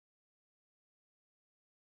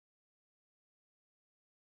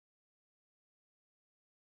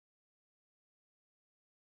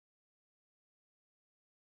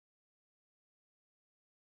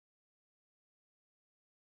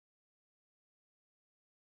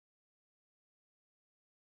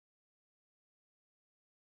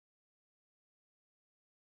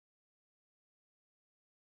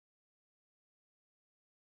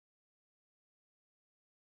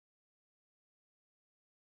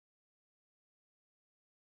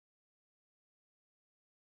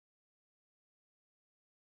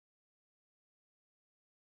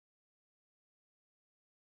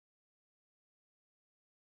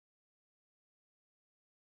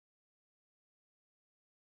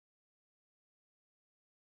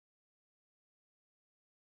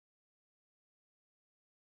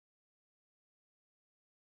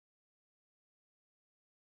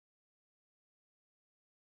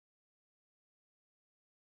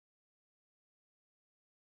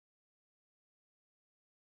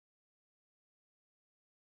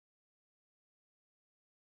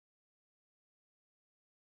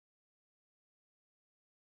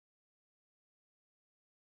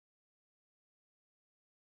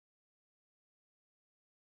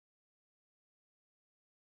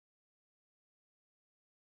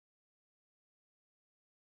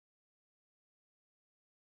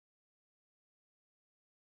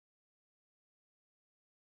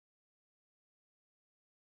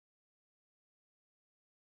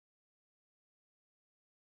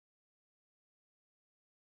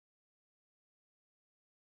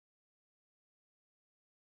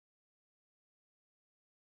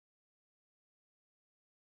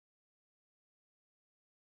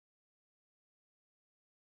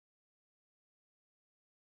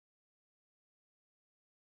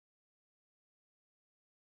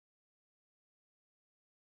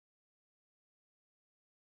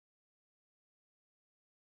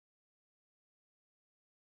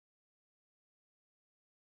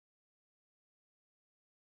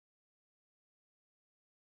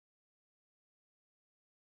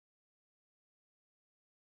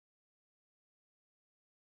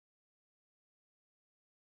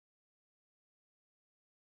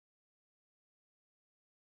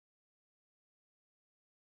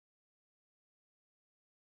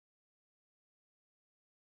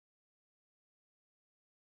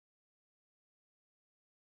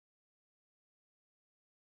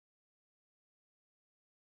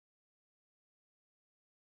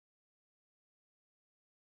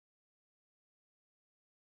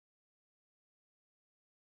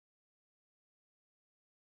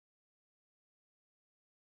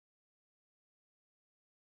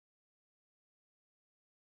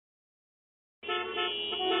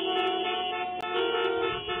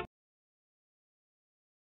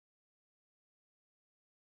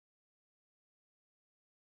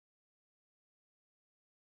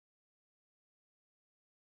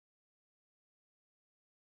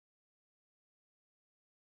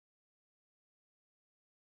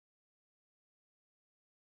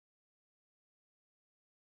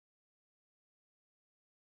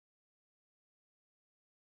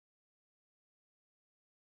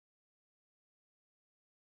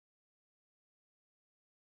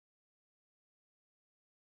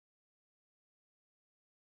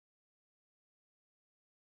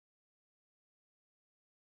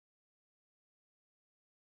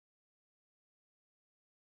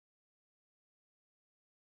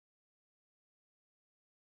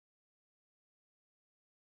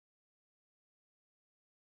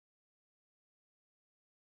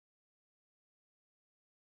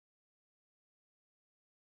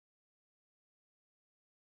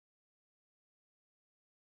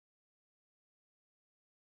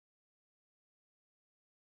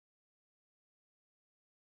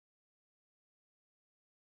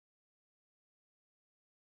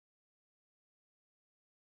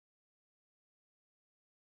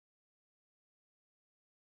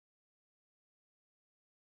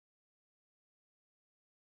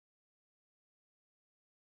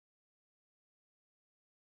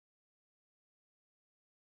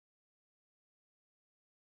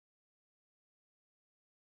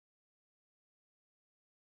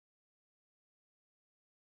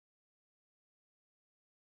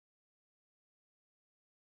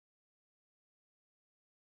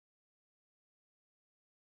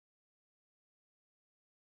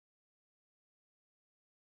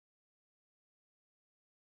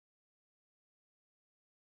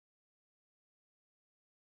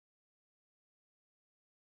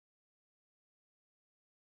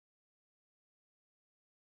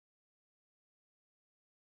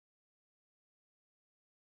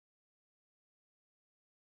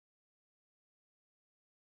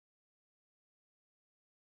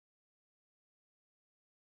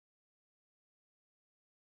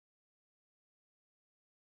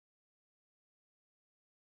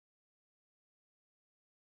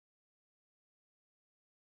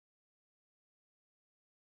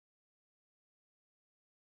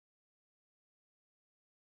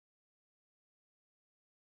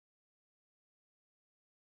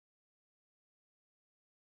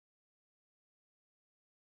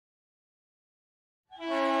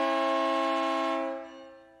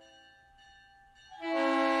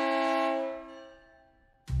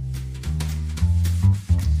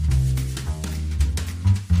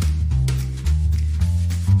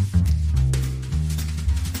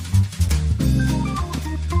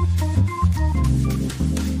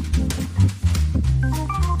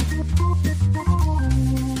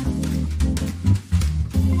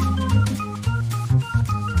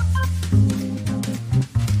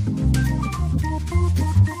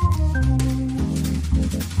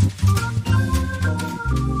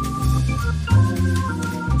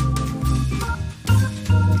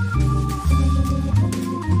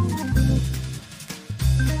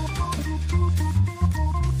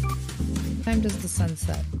time does the sun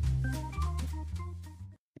set?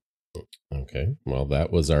 Okay, well,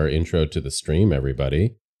 that was our intro to the stream,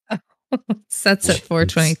 everybody. Sets at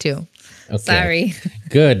 4:22. Okay. Sorry.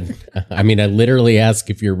 Good. I mean, I literally ask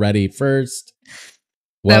if you're ready first.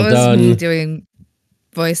 Well that was done. Me doing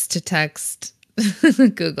voice to text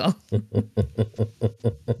Google.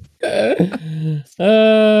 That's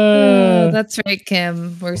right,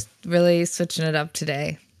 Kim. We're really switching it up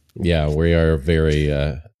today. Yeah, we are very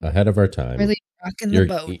ahead of our time. Really rocking the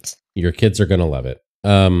boat. Your kids are gonna love it.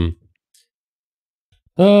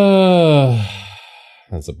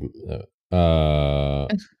 That's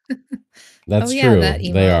that's true.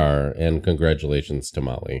 They are, and congratulations to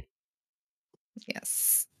Molly.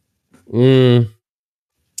 Yes. My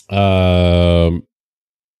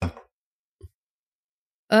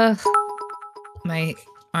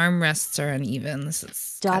armrests are uneven. This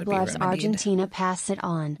is Dog loves Argentina. Pass it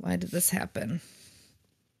on. Why did this happen?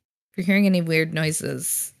 If you're hearing any weird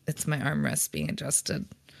noises, it's my armrest being adjusted.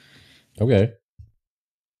 Okay.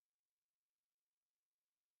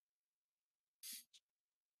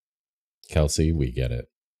 Kelsey, we get it.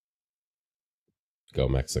 Go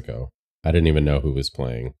Mexico. I didn't even know who was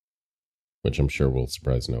playing, which I'm sure will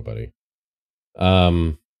surprise nobody.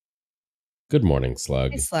 Good morning,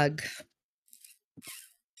 Slug. Hey, Slug.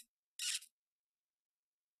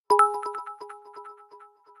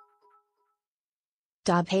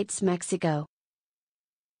 Dob hates Mexico.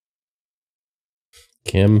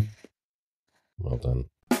 Kim, well done.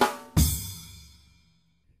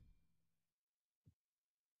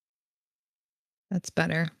 That's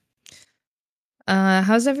better.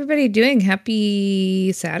 How's everybody doing?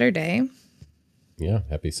 Happy Saturday. Yeah,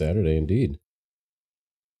 happy Saturday indeed.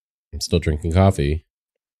 I'm still drinking coffee.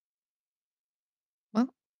 Well,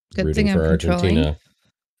 good thing I'm controlling. Argentina.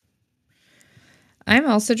 I'm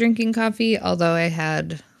also drinking coffee, although I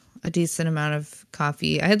had a decent amount of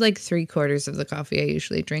coffee. I had like 3/4 of the coffee I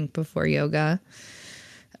usually drink before yoga.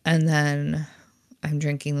 And then I'm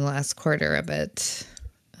drinking the last quarter of it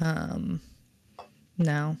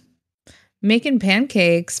now. Making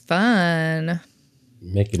pancakes, fun.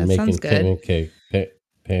 Making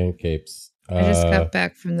pancakes. I just got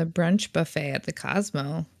back from the brunch buffet at the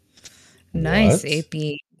Cosmo. Nice, what? AP.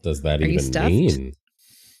 Does that even mean?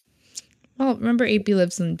 Well, remember AP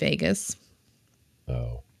lives in Vegas.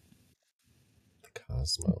 Oh. The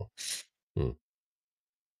Cosmo.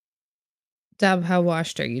 Deb, how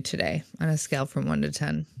washed are you today on a scale from 1 to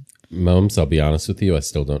 10? Moms, I'll be honest with you. I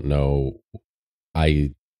still don't know.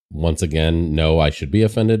 Once again, no, I should be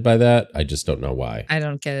offended by that. I just don't know why. I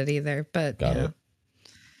don't get it either, but got it.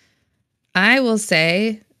 I will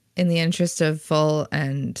say, in the interest of full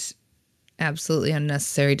and absolutely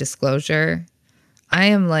unnecessary disclosure, I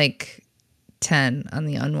am like 10 on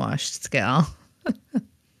the unwashed scale.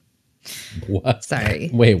 What? Sorry.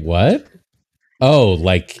 Wait, what? Oh,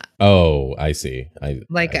 I see. I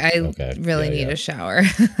really need a shower.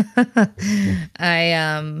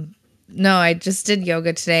 No, I just did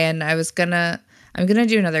yoga today, and I'm gonna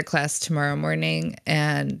do another class tomorrow morning,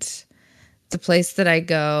 and the place that I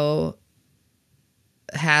go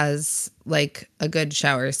has like a good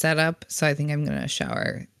shower setup, so I think I'm gonna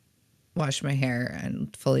shower, wash my hair,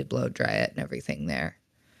 and fully blow dry it and everything there.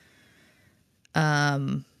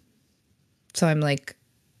 So I'm like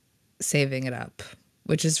saving it up,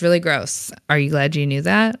 which is really gross. Are you glad you knew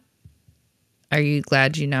that? Are you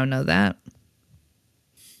glad you now know that?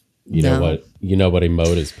 You know what? You know what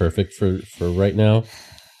emote is perfect for right now?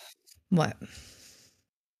 What?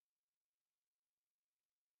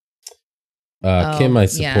 Kim, I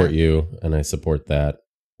support you, and I support that.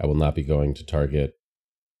 I will not be going to Target,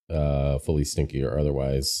 fully stinky or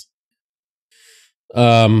otherwise.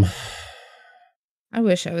 I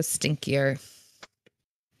wish I was stinkier.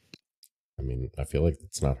 I mean, I feel like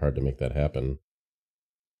it's not hard to make that happen.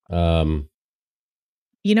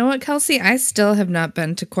 You know what, Kelsey? I still have not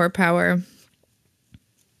been to Core Power.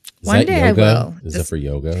 One day I will. Is it for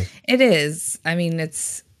yoga? It is. I mean,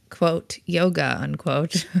 it's quote yoga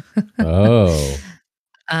unquote. Oh.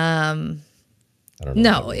 I don't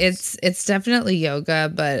know. No, it's definitely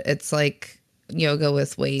yoga, but it's like yoga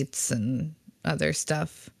with weights and other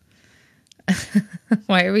stuff.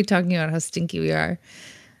 Why are we talking about how stinky we are?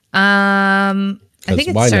 I think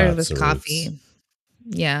it started with coffee.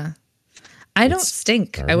 Yeah. I don't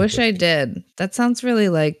stink. I wish I did. That sounds really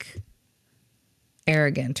like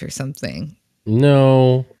arrogant or something.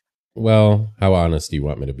 No. Well, how honest do you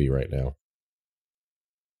want me to be right now?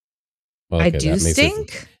 Okay, I do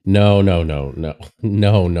stink? No.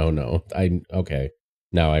 Okay.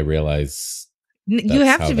 Now I realize. You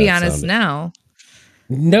have to be honest now.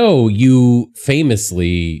 No, you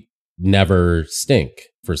famously never stink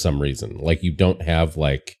for some reason. Like you don't have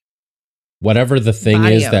like whatever the thing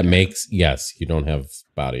Body is that odor. makes, yes, you don't have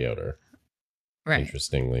body odor. Right.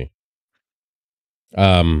 Interestingly.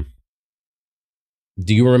 Do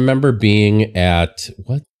you remember being at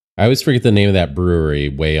what? I always forget the name of that brewery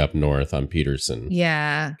way up north on Peterson.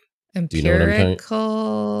 Yeah. Do you know what I'm talking?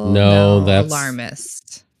 Empirical. No, that's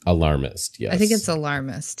Alarmist. Alarmist, yes. I think it's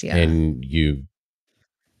Alarmist, yeah. And you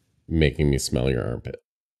making me smell your armpit.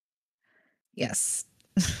 Yes.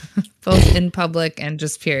 Both in public and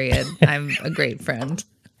just period. I'm a great friend.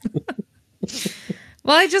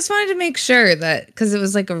 Well, I just wanted to make sure that because it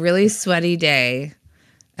was like a really sweaty day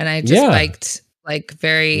and I just biked like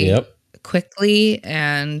very quickly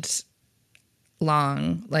and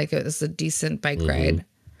long. Like it was a decent bike ride.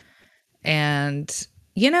 And,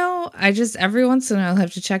 you know, I just every once in a while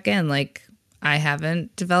have to check in. Like I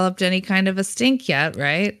haven't developed any kind of a stink yet,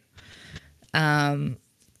 right?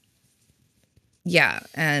 Yeah,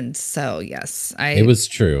 and so yes, It was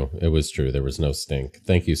true. It was true. There was no stink.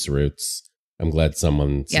 Thank you, Saroots. I'm glad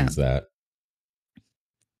someone sees that.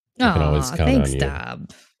 I can always count on you.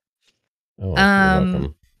 Dob. Oh, you're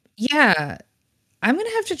welcome. Yeah, I'm gonna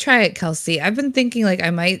have to try it, Kelsey. I've been thinking like I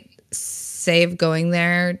might save going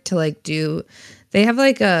there to like do. They have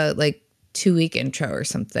like a 2-week intro or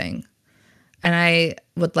something, and I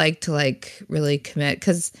would like to like really commit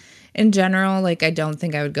because in general, like I don't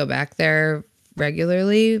think I would go back there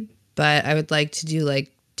regularly, but I would like to do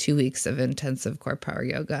like 2 weeks of intensive core power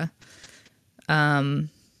yoga. I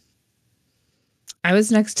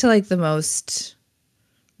was next to like the most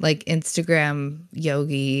like Instagram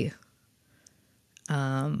yogi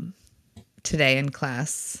today in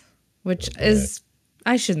class, which is,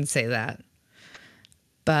 I shouldn't say that,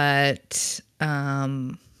 but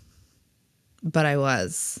I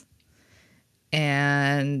was,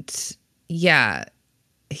 and yeah,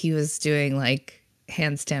 he was doing like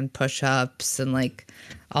handstand push-ups and like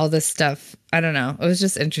all this stuff. I don't know. It was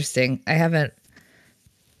just interesting. It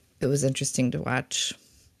was interesting to watch.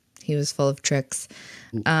 He was full of tricks.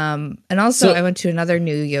 And also I went to another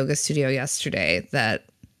new yoga studio yesterday that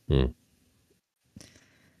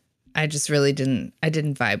I just really didn't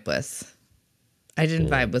vibe with. I didn't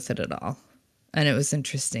vibe with it at all. And it was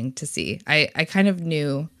interesting to see. I kind of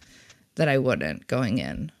knew that I wouldn't going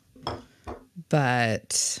in.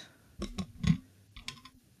 But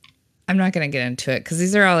I'm not going to get into it because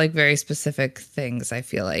these are all like very specific things, I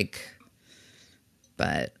feel like.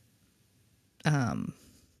 But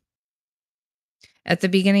at the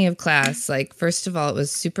beginning of class, like, first of all, it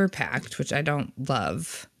was super packed, which I don't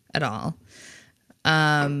love at all.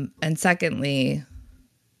 And secondly,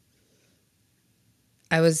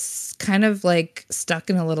 I was kind of like stuck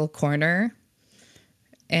in a little corner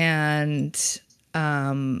and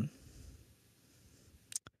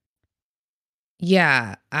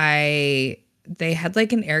yeah, they had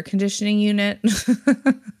like an air conditioning unit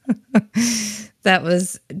that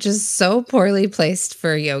was just so poorly placed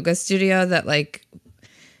for a yoga studio that like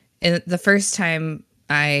in the first time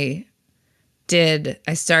I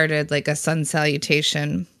started like a sun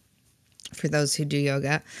salutation for those who do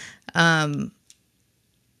yoga.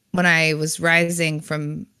 When I was rising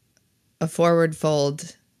from a forward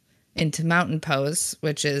fold into mountain pose,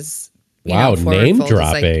 which is name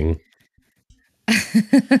dropping.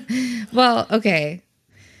 Well, okay.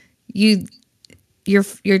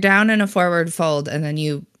 You're down in a forward fold and then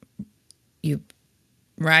you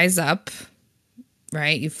rise up,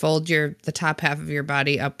 right? You fold the top half of your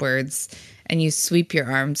body upwards and you sweep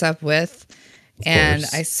your arms up with. And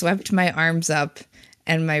I swept my arms up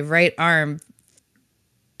and my right arm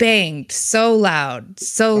banged so loud,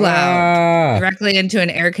 directly into an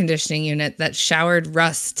air conditioning unit that showered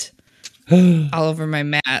rust all over my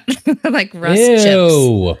mat, like rust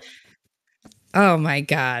chips. Oh my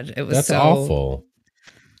God. It was That's awful.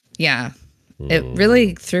 Yeah. It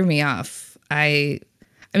really threw me off. I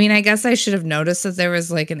mean, I guess I should have noticed that there was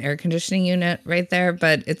like an air conditioning unit right there,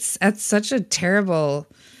 but it's at such a terrible.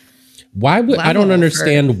 I don't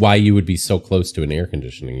understand why you would be so close to an air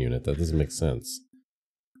conditioning unit. That doesn't make sense.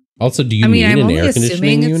 Also, do you need an air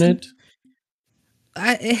conditioning unit?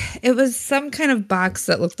 It was some kind of box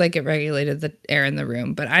that looked like it regulated the air in the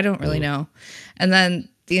room, but I don't really know. And then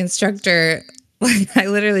the instructor, like, I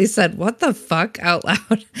literally said, "What the fuck?" out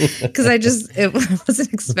loud because I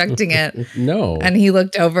wasn't expecting it. No. And he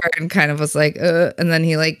looked over and kind of was like, and then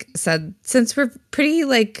he like said, "Since we're pretty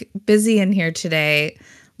like busy in here today,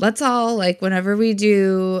 let's all like whenever we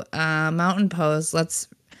do mountain pose, let's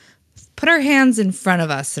put our hands in front of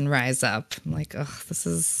us and rise up." I'm like, "Oh, this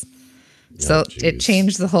is So it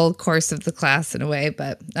changed the whole course of the class in a way,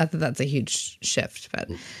 but not that that's a huge shift. But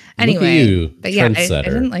anyway, but yeah, I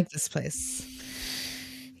didn't like this place.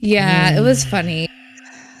 Yeah, it was funny.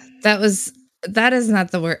 That is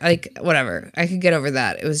not the word. Like, whatever. I could get over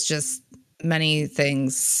that. It was just many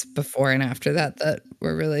things before and after that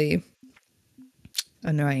were really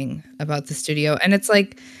annoying about the studio. And it's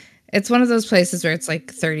like, it's one of those places where it's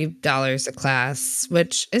like $30 a class,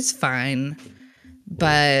 which is fine.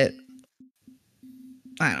 But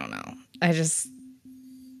I don't know. I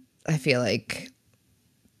feel like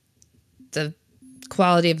the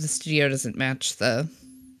quality of the studio doesn't match the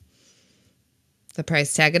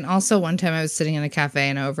price tag. And also one time I was sitting in a cafe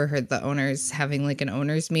and I overheard the owners having like an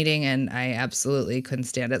owners meeting and I absolutely couldn't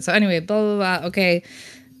stand it. So anyway, blah, blah, blah. Okay.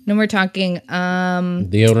 No more talking.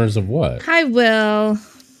 The owners of what? Hi, Will.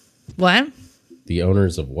 What? The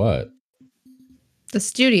owners of what? The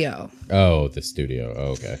studio. Oh, the studio.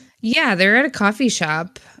 Oh, okay. Yeah, they were at a coffee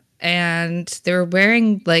shop and they were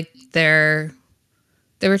wearing like they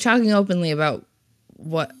were talking openly about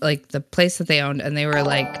what, like, the place that they owned, and they were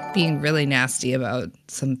like being really nasty about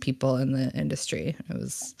some people in the industry. It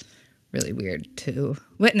was really weird to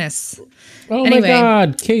witness. Oh anyway, my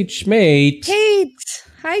God, Kate Schmate. Kate.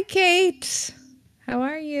 Hi, Kate. How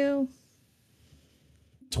are you?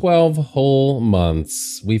 12 whole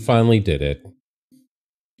months. We finally did it.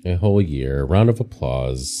 A whole year. Round of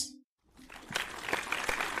applause.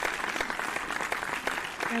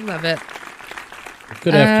 I love it.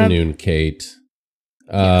 Good afternoon, Kate.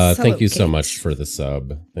 Yes, thank you so much for the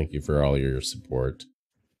sub. Thank you for all your support.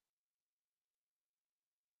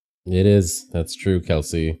 It is. That's true,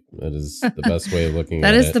 Kelsey. That is the best way of looking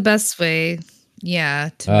at it. That is the best way, yeah,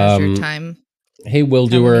 to measure time. Hey, Will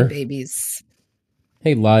Doer. Babies.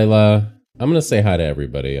 Hey, Lila. I'm going to say hi to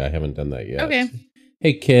everybody. I haven't done that yet. Okay.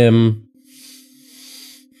 Hey, Kim.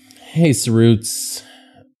 Hey, Saroots.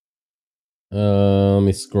 Let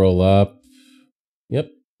me scroll up. Yep.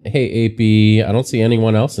 Hey, AP. I don't see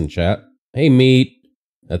anyone else in chat. Hey, Meat.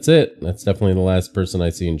 That's it. That's definitely the last person I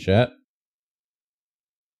see in chat.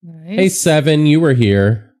 Nice. Hey, Seven. You were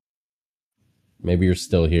here. Maybe you're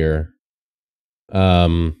still here.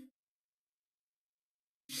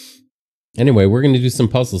 Anyway, we're going to do some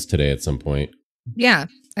puzzles today at some point. Yeah,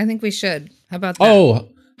 I think we should. How about that? Oh,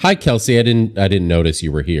 hi, Kelsey. I didn't notice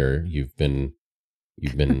you were here. You've been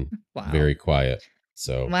wow. Very quiet.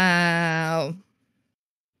 So wow.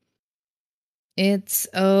 It's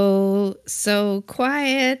so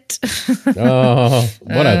quiet. Oh,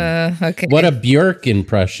 what a Björk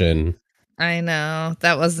impression. I know.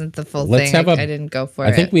 That wasn't the full thing. I didn't go for it.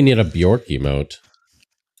 I think we need a Björk emote.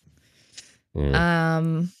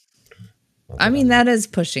 I mean, that is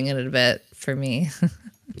pushing it a bit for me.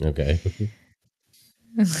 Okay.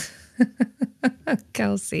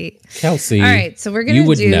 Kelsey. All right, so we're going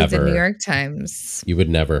to do the New York Times. You would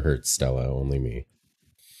never hurt Stella, only me.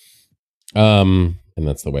 And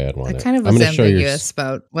that's the way I'd want it. I kind of was ambiguous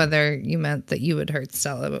about whether you meant that you would hurt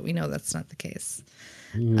Stella, but we know that's not the case.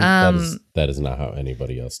 That is not how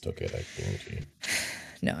anybody else took it, I guarantee.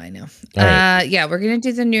 No, I know. Right. Yeah, we're going to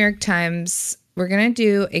do the New York Times. We're going to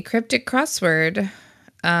do a cryptic crossword.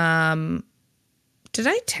 Did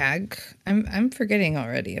I tag? I'm forgetting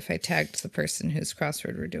already if I tagged the person whose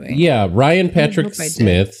crossword we're doing. Yeah, Ryan Patrick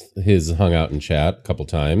Smith has hung out in chat a couple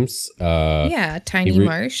times. Yeah, Tiny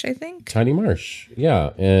Marsh, I think. Tiny Marsh,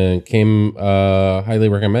 yeah, and came highly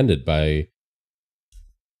recommended by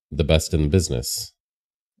the best in the business.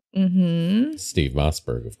 Mm-hmm. Steve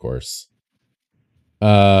Mossberg, of course.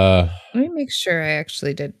 Let me make sure I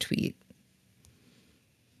actually did tweet.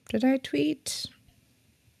 Did I tweet?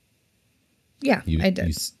 Yeah, I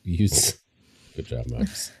did. Good job,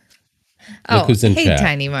 Max. Oh, hey, chat.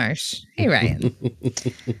 Tiny Marsh. Hey, Ryan.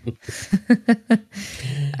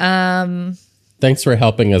 Thanks for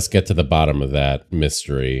helping us get to the bottom of that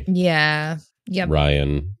mystery. Yeah. Yep.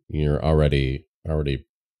 Ryan, you're already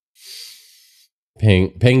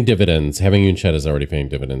paying dividends. Having you in chat is already paying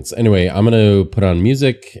dividends. Anyway, I'm going to put on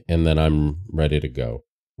music and then I'm ready to go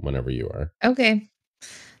whenever you are. Okay.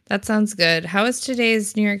 That sounds good. How was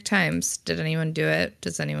today's New York Times? Did anyone do it?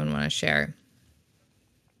 Does anyone want to share?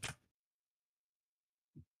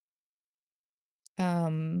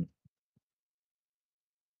 Does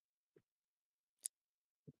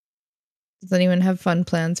anyone have fun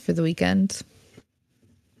plans for the weekend?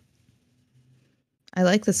 I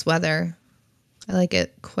like this weather. I like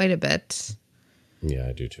it quite a bit. Yeah,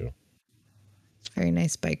 I do too. Very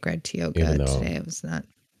nice bike ride to yoga today. It was not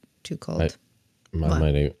too cold.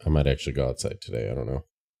 I might actually go outside today. I don't know.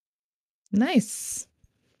 Nice.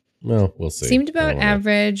 Well, we'll see. Seemed about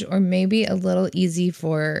average or maybe a little easy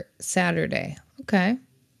for Saturday. Okay.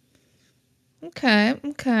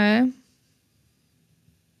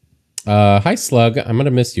 Hi, Slug. I'm going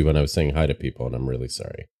to miss you when I was saying hi to people, and I'm really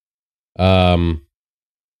sorry. All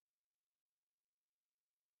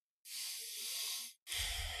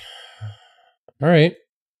right.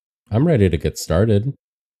 I'm ready to get started.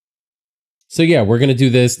 So yeah, we're going to do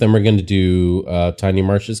this. Then we're going to do Tiny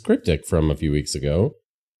Marsh's Cryptic from a few weeks ago.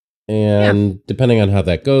 And depending on how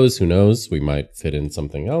that goes, who knows? We might fit in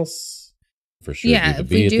something else. For sure. Yeah, if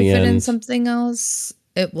we do fit in something else,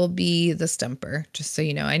 it will be the Stumper, just so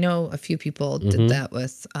you know. I know a few people did that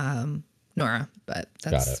with Nora, but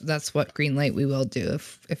that's what green light we will do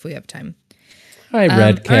if we have time. Hi,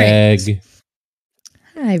 Red Keg. Right.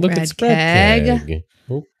 Hi, Look, Red Keg.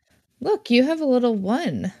 Oh. Look, you have a little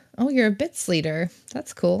one. Oh, you're a bits leader.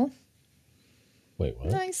 That's cool. Wait,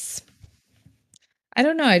 what? Nice. I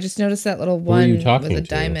don't know. I just noticed that little one with a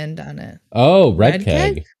diamond on it. Oh, Red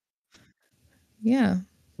Keg. Yeah.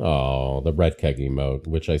 Oh, the Red Keg emote,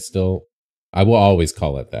 which I will always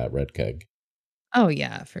call it that, Red Keg. Oh,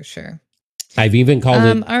 yeah, for sure. I've even called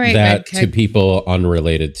it that to people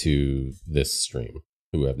unrelated to this stream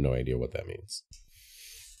who have no idea what that means.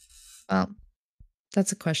 Well,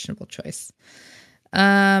 that's a questionable choice.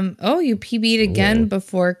 Oh, you PB'd again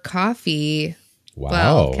before coffee. Wow.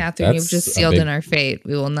 Well, Catherine, you've just sealed in our fate.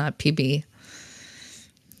 We will not PB.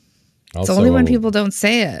 It's only when people don't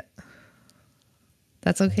say it.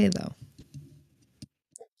 That's okay, though.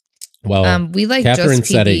 Well, we Catherine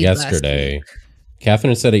said it yesterday.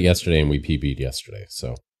 Catherine said it yesterday, and we PB'd yesterday.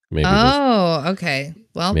 So maybe. Oh, okay.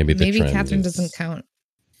 Well, maybe Catherine doesn't count.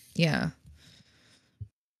 Yeah.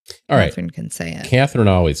 All right. Catherine can say it. Catherine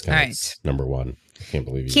always counts. Right. Number one. I can't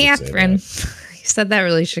believe you Catherine. You said that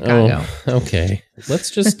really Chicago. Oh, okay. Let's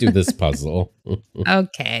just do this puzzle.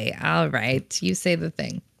 Okay. All right. You say the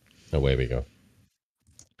thing. Away we go.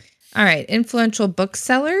 All right. Influential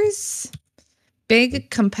booksellers. Big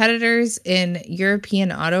competitors in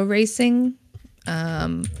European auto racing.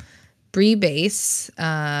 Brie Base.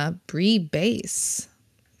 Brie Base.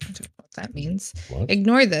 I don't know what that means. What?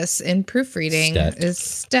 Ignore this. In proofreading is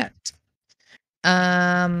Stet.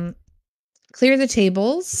 Clear the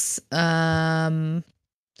tables.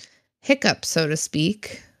 Hiccup, so to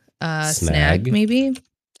speak. Snag, maybe.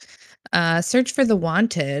 Search for the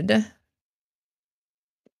wanted.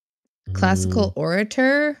 Classical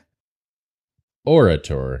orator.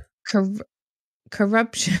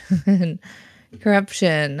 Corruption.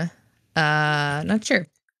 Not sure.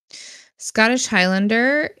 Scottish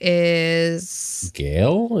Highlander is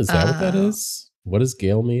Gale. Is that what that is? What does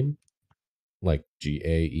Gale mean? Like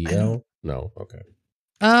Gael? No. Okay.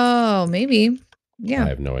 Oh, maybe. Yeah. I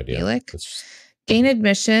have no idea. Gaelic. Gain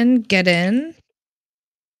admission. Get in.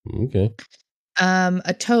 Okay.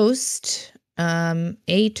 A toast.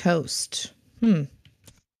 A toast.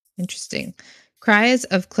 Interesting. Cries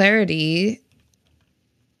of clarity.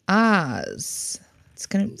 Oz.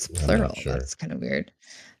 It's plural. Sure. That's kind of weird.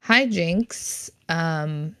 Hijinks.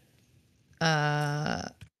 Not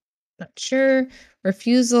sure.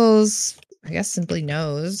 Refusals. I guess simply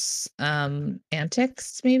no's.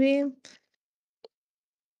 Antics, maybe.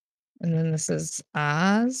 And then this is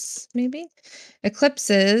Oz, maybe.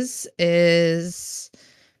 Eclipses is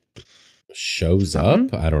shows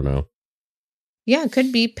up. I don't know. Yeah, it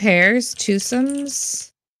could be pairs, twosomes.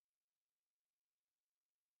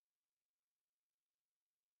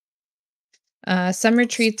 Some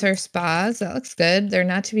retreats are spas. That looks good. They're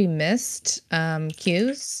not to be missed.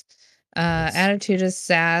 Cues. Attitude is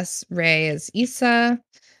sass. Ray is Issa.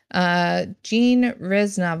 Jean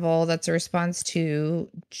Riz novel. That's a response to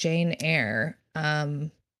Jane Eyre.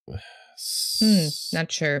 Not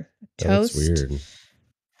sure. Toast. That's weird.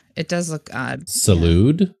 It does look odd.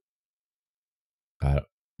 Salute.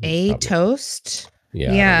 A toast.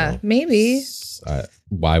 Yeah, maybe.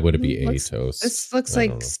 Why would it be a toast? This looks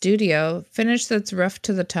like studio finish that's rough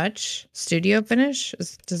to the touch. Studio finish?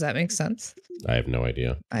 Does that make sense? I have no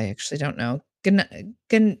idea. I actually don't know.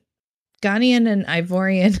 Ghanaian and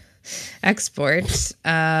Ivorian export.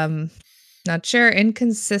 Not sure.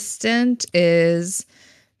 Inconsistent is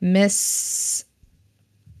I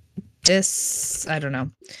don't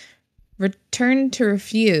know. Return to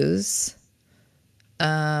refuse.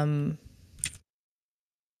 I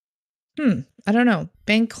don't know.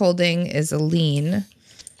 Bank holding is a lien.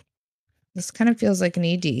 This kind of feels like an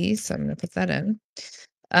ED, so I'm going to put that in.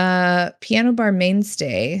 Piano bar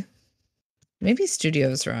mainstay. Maybe studio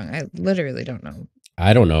is wrong. I literally don't know.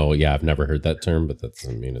 I don't know. Yeah, I've never heard that term, but that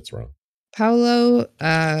doesn't mean it's wrong. Paulo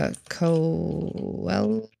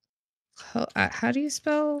How do you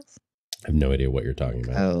spell? I have no idea what you're talking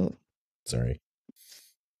about. Oh, Sorry.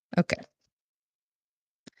 okay.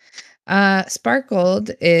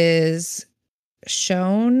 Sparkled is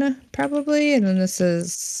shown probably, and then this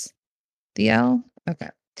is the L. Okay.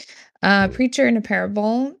 Preacher in a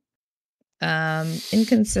parable.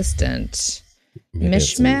 Inconsistent. Maybe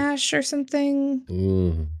it's Mishmash or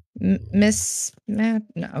something. No,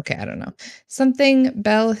 okay, I don't know. Something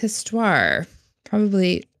Belle Histoire.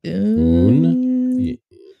 Probably Una.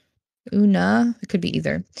 It could be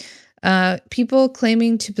either. People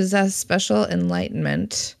claiming to possess special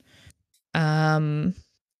enlightenment. Not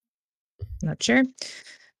sure.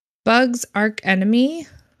 Bug's arch enemy.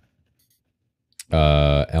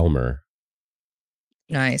 Elmer.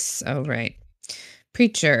 Nice. Oh, right.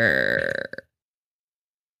 Preacher.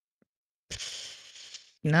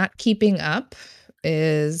 Not keeping up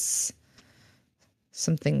is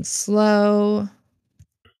something slow.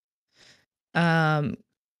 Let's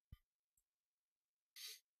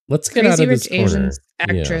get out of this corner. Asians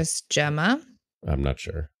actress Gemma. I'm not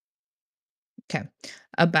sure. Okay.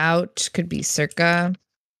 About could be circa.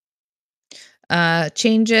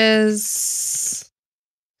 Changes.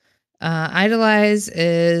 Idolize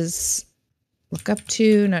is look up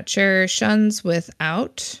to, not sure. Shuns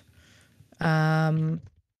without.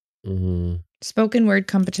 Spoken word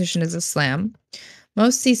competition is a slam.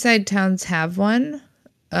 Most seaside towns have one.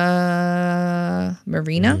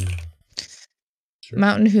 Marina. Sure.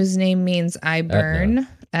 Mountain whose name means I burn.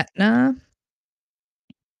 Etna.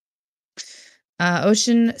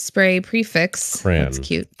 Ocean spray prefix. Cran. That's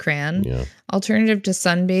cute. Cran. Yeah. Alternative to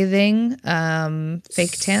sunbathing.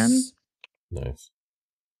 Fake tan. Nice.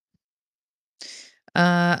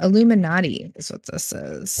 Illuminati is what this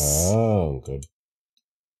is. Oh, good.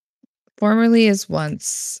 Formerly is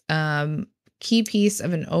once. Key piece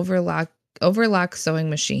of an overlock sewing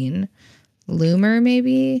machine. Loomer,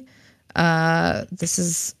 maybe. This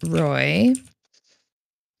is Roy.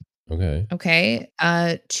 Okay.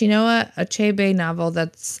 Chinua Achebe novel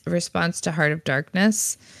that's a response to Heart of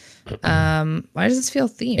Darkness. Why does this feel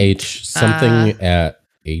themed? H something at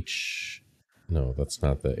H. No, that's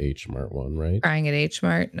not the H Mart one, right? Crying at H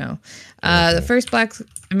Mart. No. The first Black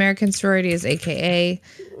American sorority is AKA.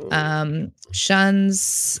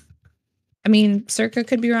 Shuns. I mean, circa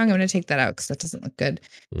could be wrong. I'm going to take that out because that doesn't look good.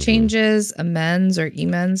 Changes, amends, or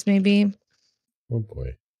emens, maybe. Oh,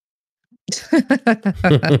 boy.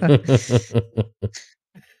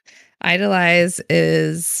 Idolize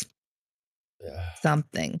is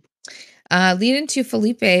something. Lead into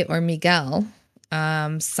Felipe or Miguel.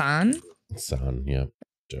 San, yeah.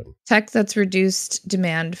 Tech that's reduced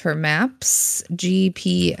demand for maps.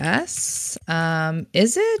 GPS.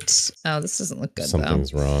 Is it? Oh, this doesn't look good.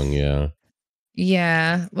 Something's wrong. Yeah.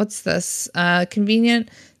 Yeah. What's this? Convenient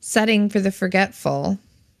setting for the forgetful.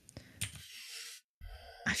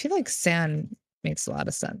 I feel like San makes a lot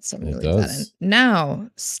of sense. So I'm going to leave that in. Now,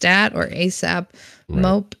 stat or ASAP. Right.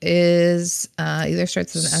 Mope is either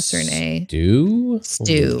starts with an S or an A.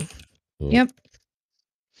 Stew. Yep.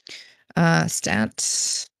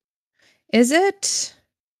 Stat. Is it?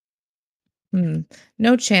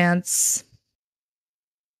 No chance.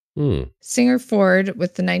 Singer Ford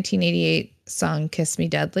with the 1988 song Kiss Me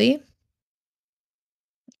Deadly.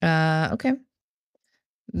 Okay.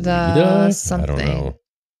 The Rita? something. I don't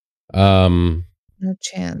know. No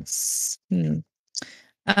chance.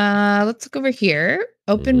 Let's look over here.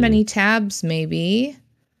 Open many tabs, maybe.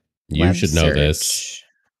 You Web should know this.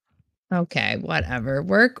 Okay, whatever.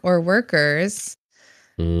 Work or workers.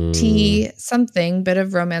 T something, bit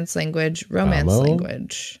of romance language.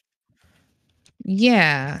 Language.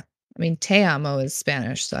 Yeah. I mean, te amo is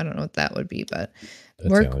Spanish, so I don't know what that would be, but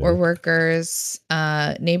Italian. Work or workers.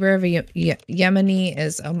 Neighbor of a Yemeni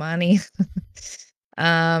is Omani.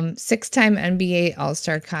 6-time NBA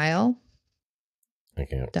All-Star Kyle. I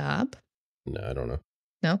can't. Dob. No, I don't know.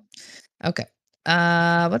 No? Okay.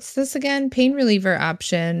 What's this again? Pain reliever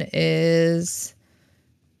option is...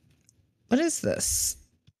 What is this?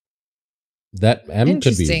 That M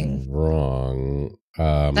could be wrong.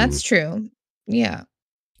 That's true. Yeah.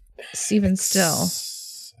 Even still.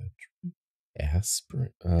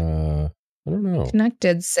 Aspirin. I don't know.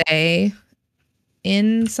 Connected, say.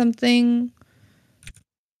 In something.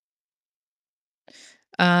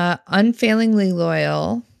 Unfailingly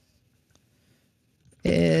loyal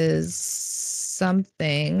is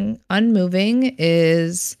something. Unmoving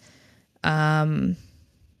is I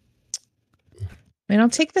mean, I'll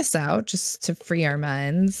take this out just to free our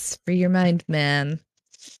minds. Free your mind, man.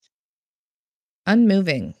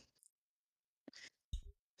 Unmoving.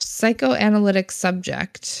 Psychoanalytic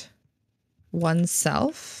subject.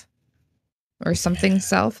 Oneself. or something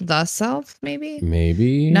self, the self, maybe?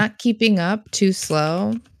 Maybe. Not keeping up, too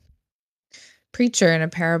slow. Preacher in a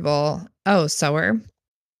parable. Oh, sower.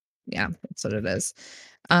 Yeah, that's what it is.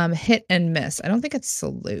 Hit and miss. I don't think it's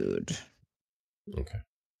salute. Okay.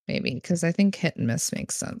 Maybe, because I think hit and miss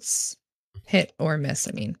makes sense. Hit or miss,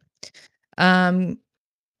 I mean.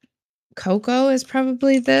 Coco is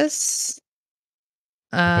probably this.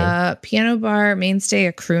 Piano bar, mainstay,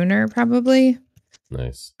 a crooner, probably.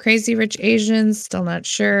 Nice. Crazy Rich Asians, still not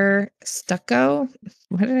sure. Stucco.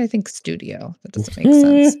 Why did I think studio? That doesn't make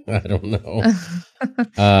sense. I don't know.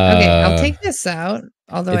 Okay, I'll take this out.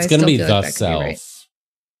 Although it's I going to still be feel the like that could be self. right.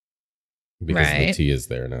 Because the Right. T is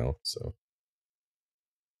there now. So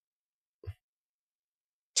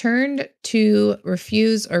Turned to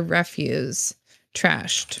refuse or refuse.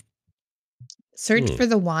 Trashed. Search for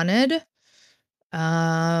the wanted.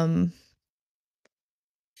 I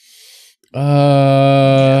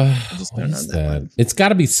just what don't know is that one. It's got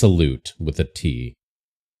to be salute with a T.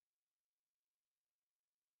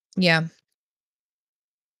 Yeah.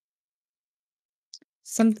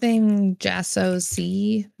 Something Jasso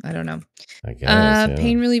C. I don't know. I guess. Yeah.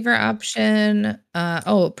 Pain reliever option.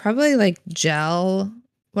 Probably like gel.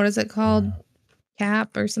 What is it called?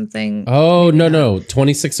 Cap or something. Oh, Maybe not. no.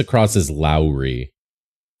 26 across is Lowry.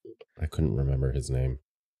 I couldn't remember his name.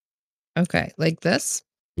 Okay, like this?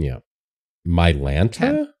 Yeah.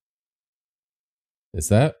 Mylanta? Is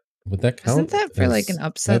that, would that count? Isn't that for like an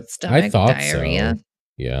upset stomach? I thought diarrhea? So.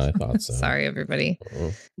 Yeah, I thought so. Sorry, everybody.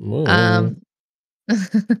 Oh.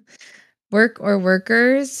 Work or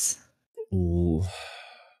workers? Ooh.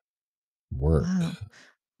 Work. Wow.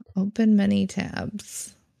 Open many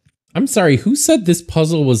tabs. I'm sorry, who said this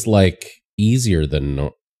puzzle was like easier than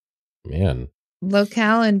man?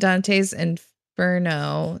 Locale in Dante's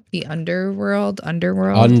Inferno, the underworld.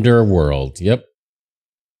 Yep.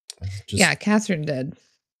 Yeah, Catherine did.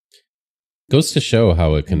 Goes to show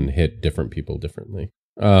how it can hit different people differently.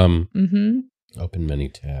 Open many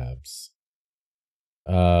tabs.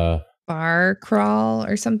 Bar crawl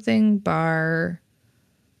or something. Bar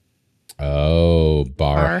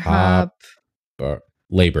hop.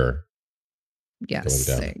 Labor. Yes,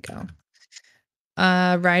 there you go.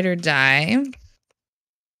 Ride or die.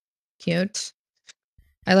 Cute.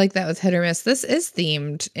 I like that with hit or miss. This is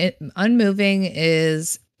themed. Unmoving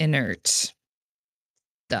is inert.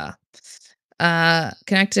 Duh.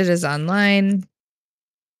 Connected is online.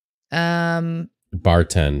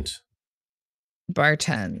 Bartend.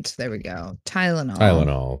 There we go.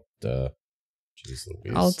 Tylenol. Duh. Jeez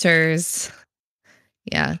Louise. Altars.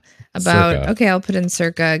 Yeah. Okay, I'll put in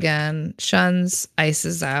circa again. Shuns,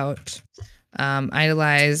 ices out.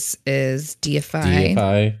 Idolize is deify.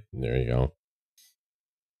 There you go.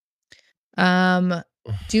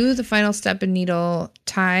 Do the final step in needle,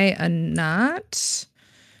 tie a knot.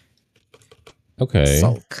 Okay.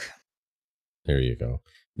 Sulk. There you go.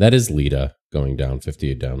 That is Lita going down,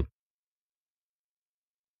 58 down.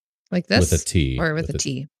 Like this? With a T. Or with a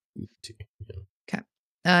T? T. Yeah. Okay.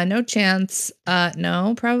 No chance.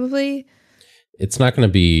 No, probably. It's not going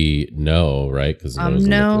to be no, right? Because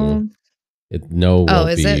no. No. Oh,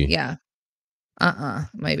 is it? Yeah.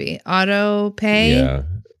 Maybe auto pay. Yeah.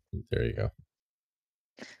 There you go.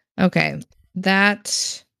 Okay.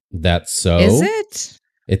 That's so. Is it?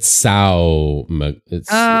 It's SAO. It's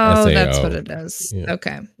SAO. That's what it is. Yeah.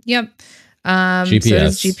 Okay. Yep. GPS. So it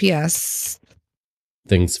is GPS.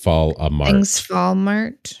 Things fall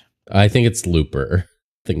apart. I think it's Looper.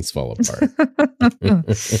 Things fall apart.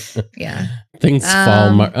 Yeah. Things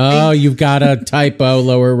fall apart. Oh, you've got a typo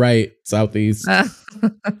lower right, southeast. I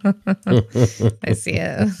see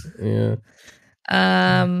it. Yeah.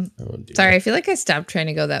 Sorry, I feel like I stopped trying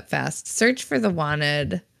to go that fast. Search for the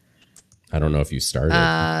wanted. I don't know if you started,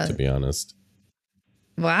 to be honest.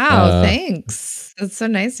 Wow, thanks. That's so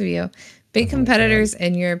nice of you. Big competitors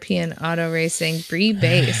in European auto racing, Brie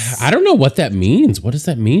base. I don't know what that means. What does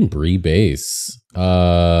that mean, Brie base?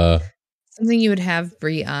 Something you would have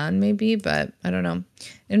Brie on, maybe, but I don't know.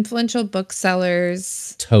 Influential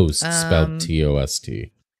booksellers. Toast, spelled TOST.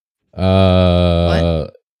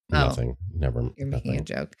 What? Nothing. Never. You're making a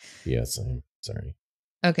joke. Yes, I'm sorry.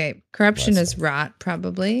 Okay. Corruption is rot,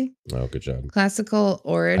 probably. Oh, good job. Classical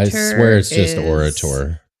orator. I swear it's just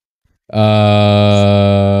orator. Who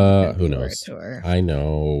knows? Orator. I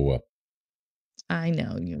know.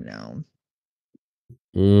 You know.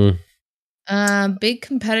 Big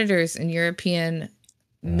competitors in European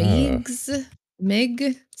MIGs. MIG?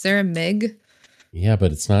 Is there a MIG? Yeah,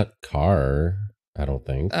 but it's not car, I don't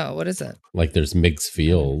think. Oh, what is it? Like there's MIG's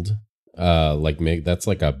Field. Like MIG, that's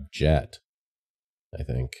like a jet, I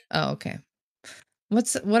think. Oh, okay.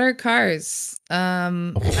 What are cars?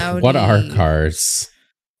 Audi, What are cars?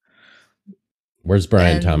 Where's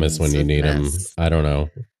Brian Thomas when you need him? Smiths, I don't know.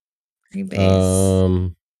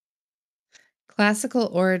 Freebase, classical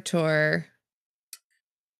orator.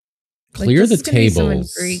 Clear the tables. Be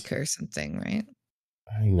some Greek or something, right?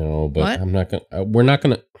 I know, but I'm not gonna. We're not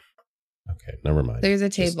gonna. Okay, never mind. Clear the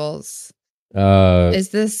tables. Just, is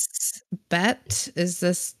this bet? Is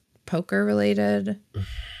this poker related?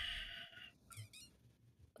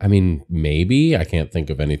 I mean, maybe. I can't think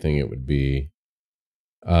of anything it would be.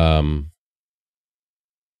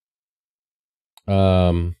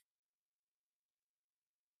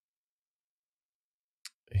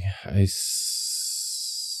 Yeah,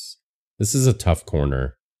 this is a tough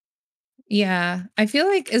corner. Yeah, I feel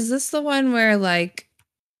like, is this the one where like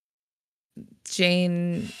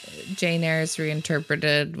Jane Eyre is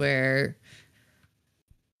reinterpreted, where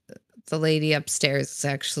the lady upstairs is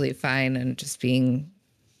actually fine and just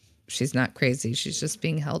she's not crazy, she's just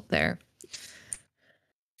being held there.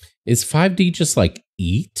 Is 5D just like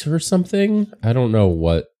eat or something? I don't know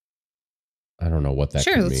what that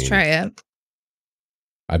Sure, could let's mean. try it.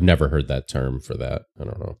 I've never heard that term for that. I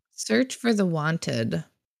don't know. Search for the wanted.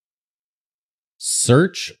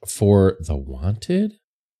 Search for the wanted?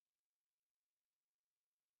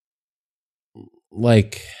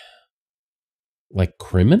 Like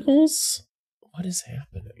criminals? What is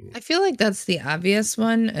happening? I feel like that's the obvious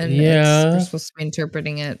one, and yeah, we're supposed to be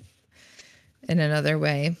interpreting it in another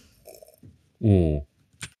way. Do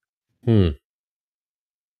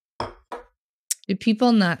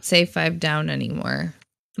people not say 5 down anymore?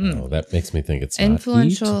 Oh, that makes me think it's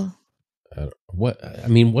influential. What I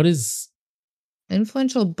mean, what is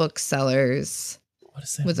influential booksellers? What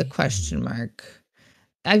is that with mean? A question mark?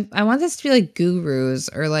 I want this to be like gurus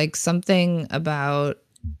or like something about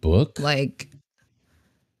book, like,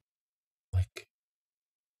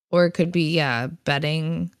 or it could be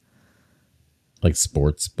betting, like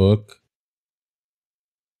sports book.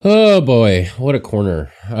 Oh boy, what a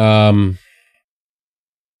corner! A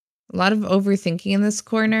lot of overthinking in this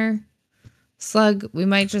corner. Slug, we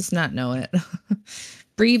might just not know it.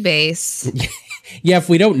 Freebase. Yeah, if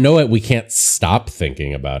we don't know it, we can't stop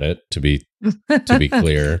thinking about it. To be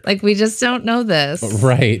clear, like we just don't know this,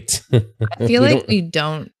 right? I feel like we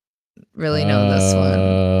don't really know this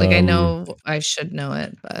one. Like I know I should know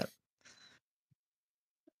it, but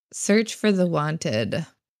search for the wanted.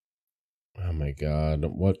 Oh my god,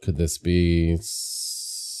 what could this be?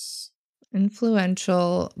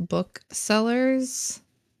 Influential booksellers.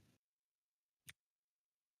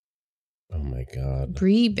 Oh my god.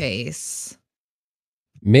 Freebase.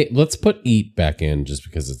 Let's put eat back in just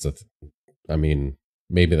because it's I mean,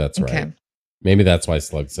 maybe that's right. Maybe that's why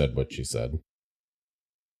Slug said what she said.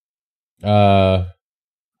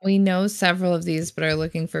 We know several of these, but are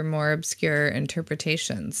looking for more obscure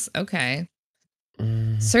interpretations. Okay.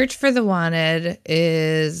 Search for the wanted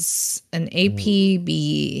is an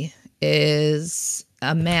APB, is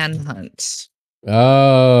a manhunt.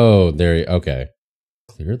 Oh, okay.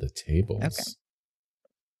 Clear the tables. Okay.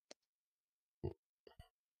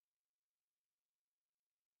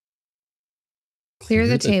 Clear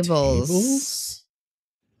the tables.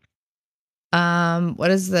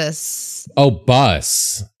 What is this? Oh,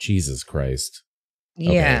 bus. Jesus Christ.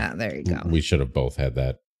 Yeah, okay. There you go. We should have both had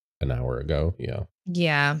that an hour ago. Yeah.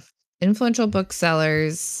 Yeah. Influential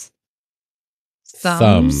booksellers.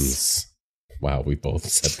 Thumbs. Wow, we both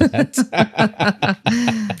said that.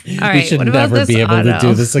 All right, we should never be able to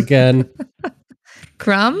do this again.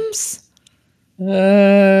 Crumbs?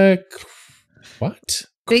 What?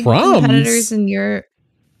 Big Crumbs? competitors in your...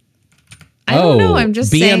 I don't know. I'm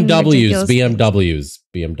just saying BMWs.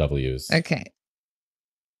 Okay.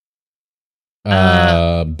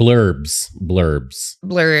 Blurbs.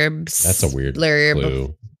 That's a weird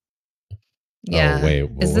clue. Yeah. Oh, wait.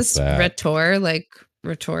 Is this rhetor, like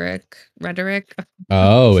rhetoric?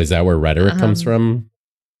 Oh, is that where rhetoric comes from?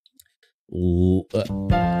 Wow.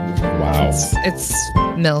 It's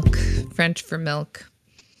milk. French for milk.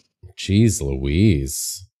 Jeez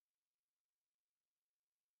Louise.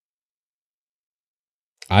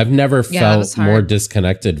 I've never felt more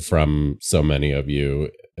disconnected from so many of you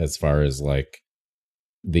as far as like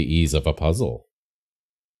the ease of a puzzle.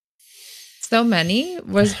 So many?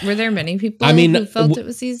 Were there many people who felt it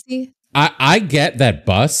was easy? I get that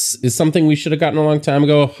bus is something we should have gotten a long time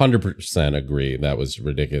ago. 100% agree. That was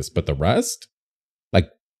ridiculous. But the rest? Like,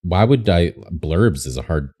 why would blurbs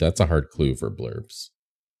that's a hard clue for blurbs.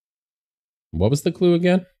 What was the clue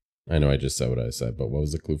again? I know I just said what I said, but what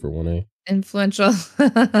was the clue for 1A? Influential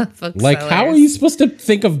booksellers. Like, how are you supposed to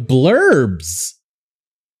think of blurbs?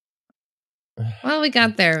 Well, we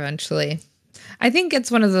got there eventually. I think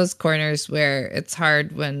it's one of those corners where it's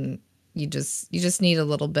hard when you just need a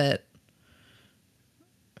little bit.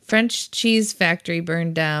 French cheese factory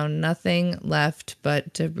burned down, nothing left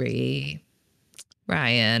but debris.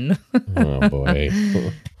 Ryan. Oh boy.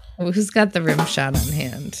 Who's got the rim shot on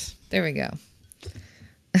hand? There we go.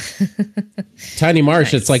 Tiny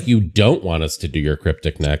Marsh, Nice. it's like you don't want us to do your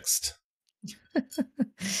cryptic next.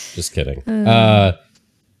 Just kidding.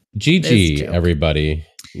 GG, everybody.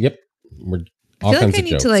 Yep. We're all I feel kinds like I of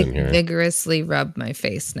need jokes to in here. vigorously rub my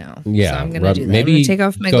face now. Yeah, so I'm gonna do that. maybe I'm gonna take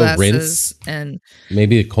off my go glasses rinse. and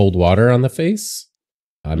Maybe cold water on the face.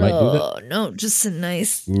 I might do that. No, just a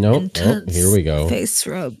nice Nope. Oh, here we go. face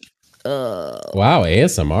rub. Wow,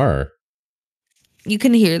 ASMR. You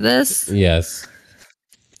can hear this? Yes.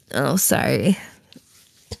 Oh, sorry.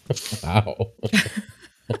 Wow.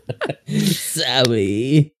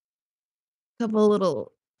 Sorry. Couple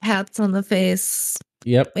little pats on the face.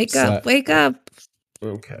 Yep. Wake up, wake up.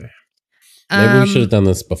 Okay. Maybe we should have done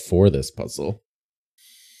this before this puzzle.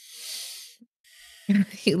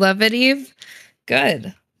 You love it, Eve?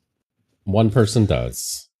 Good. One person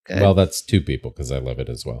does. Good. Well, that's two people because I love it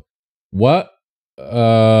as well. What?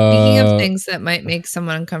 Speaking of things that might make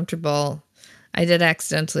someone uncomfortable, I did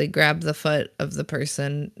accidentally grab the foot of the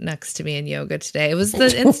person next to me in yoga today. It was the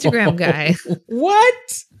Instagram guy.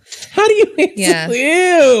 What? How do you? Yeah.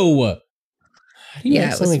 Ew. How do you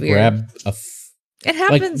accidentally it was weird. grab a? It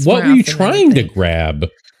happens. Like, what more were you often than trying to think. grab?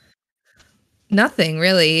 Nothing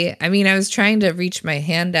really. I mean, I was trying to reach my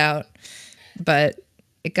hand out, but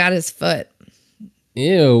it got his foot.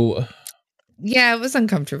 Ew. Yeah, it was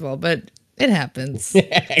uncomfortable, but it happens.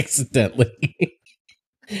 Accidentally.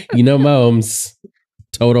 You know, moms.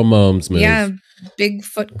 Total moms move. Yeah, big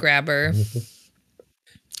foot grabber.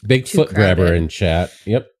 Big Too foot grabber crowded. in chat.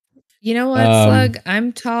 Yep. You know what, Slug?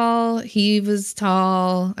 I'm tall. He was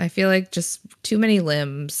tall. I feel like just too many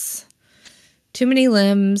limbs. Too many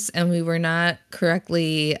limbs, and we were not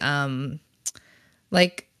correctly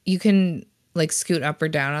like you can like scoot up or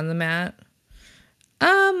down on the mat.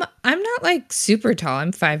 I'm not like super tall.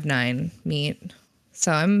 I'm 5'9" meat.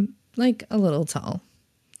 So I'm like a little tall.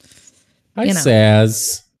 Hi, You know.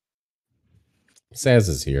 Saz. Saz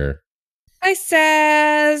is here. Hi,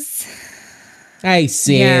 Saz. Hi,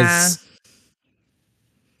 Saz.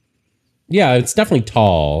 Yeah, it's definitely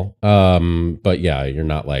tall. But yeah, you're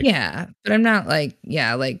not like but I'm not like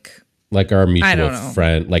like our I mutual don't know.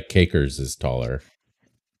 friend. Like Cakers is taller.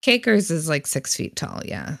 Cakers is like 6 feet tall.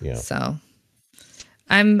 Yeah. Yeah. So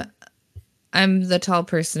I'm the tall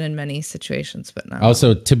person in many situations, but not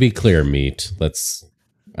Also, to be clear, meat.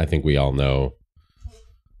 I think we all know.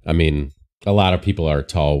 I mean, a lot of people are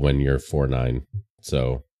tall when you're 4'9".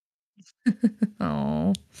 So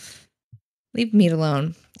Oh, leave meat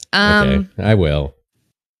alone. okay, I will.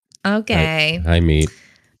 Okay. Hi, meat.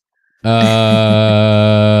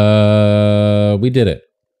 We did it.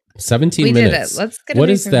 17 We minutes. did it. Let's get What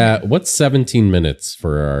away is from that? here. What's 17 minutes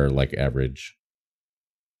for our like average?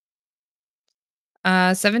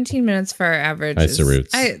 17 minutes for our average.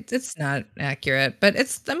 It's not accurate, but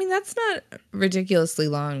that's not ridiculously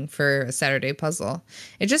long for a Saturday puzzle.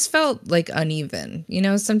 It just felt like uneven. You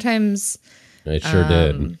know, sometimes. It sure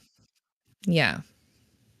did. Yeah.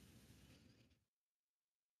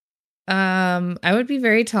 I would be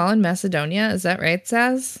very tall in Macedonia. Is that right,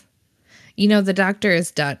 Saz? You know, the doctor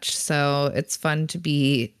is Dutch, so it's fun to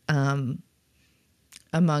be among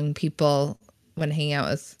people when hanging out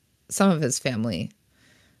with some of his family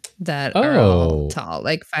that are all tall.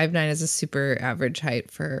 Like 5'9" is a super average height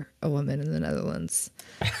for a woman in the Netherlands.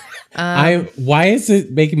 Why is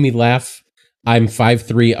it making me laugh? I'm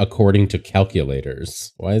 5'3" according to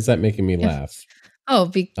calculators. Why is that making me laugh?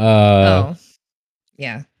 Yeah.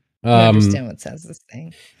 I understand what Saz is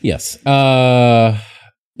saying. Yes.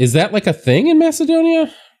 Is that like a thing in Macedonia?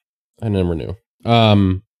 I never knew.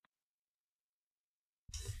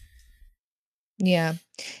 Yeah.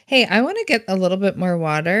 Hey, I want to get a little bit more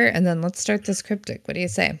water and then let's start this cryptic. What do you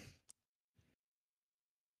say?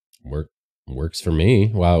 Works for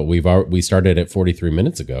me. Wow, we started at 43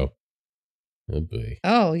 minutes ago. Oh boy.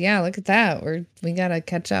 Oh, yeah, look at that. We got to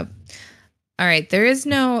catch up. All right, there is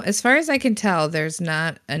no, as far as I can tell, there's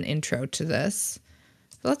not an intro to this.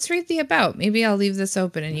 Let's read the about. Maybe I'll leave this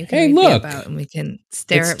open and you can read the about and we can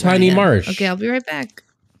stare at Tiny Ryan. Marsh. Okay, I'll be right back.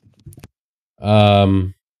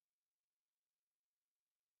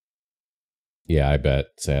 Yeah, I bet,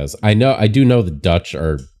 Saz. I do know the Dutch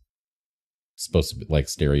are supposed to be like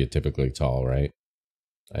stereotypically tall, right?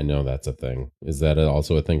 I know that's a thing. Is that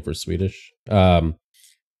also a thing for Swedish?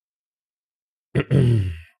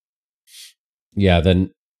 Yeah,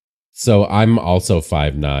 then So I'm also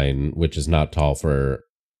 5'9", which is not tall for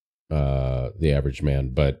the average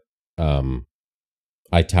man, but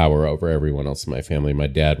I tower over everyone else in my family. My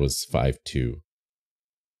dad was 5'2".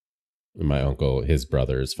 And my uncle, his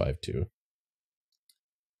brother, is 5'2".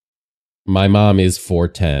 My mom is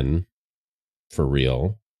 4'10", for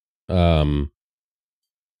real. And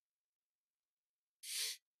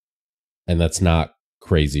that's not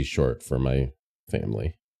crazy short for my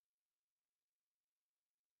family.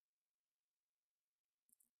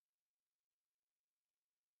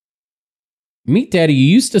 Meet Daddy, you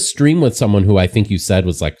used to stream with someone who I think you said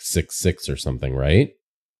was like 6'6" or something, right?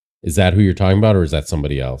 Is that who you're talking about, or is that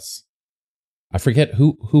somebody else? I forget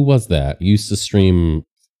who was that. You used to stream.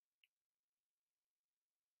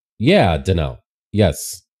 Yeah, Danelle.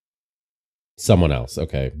 Yes. Someone else.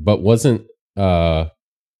 Okay. But weren't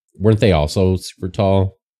they also super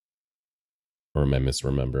tall? Or am I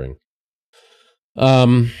misremembering?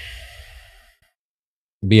 But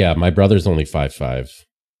yeah, my brother's only 5'5".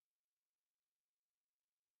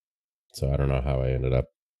 So I don't know how I ended up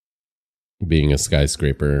being a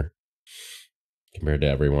skyscraper compared to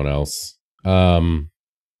everyone else. You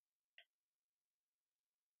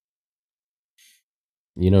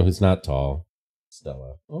know who's not tall?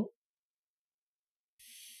 Stella. Oh.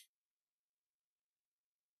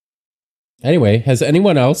 Anyway, has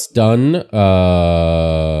anyone else done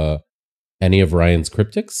any of Ryan's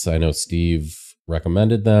cryptics? I know Steve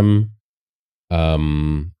recommended them.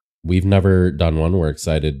 We've never done one. We're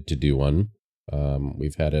excited to do one.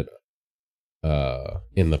 We've had it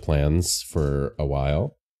in the plans for a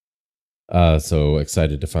while. So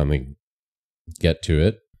excited to finally get to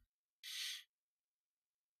it.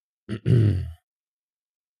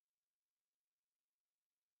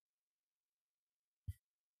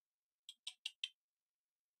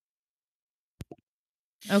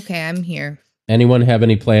 Okay, I'm here. Anyone have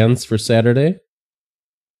any plans for Saturday?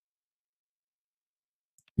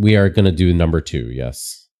 We are going to do number 2,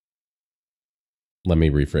 yes. Let me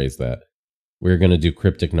rephrase that. We're going to do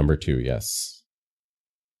Cryptic number 2, yes.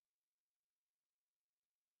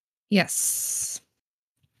 Yes.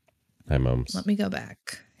 Hi, Moms. Let me go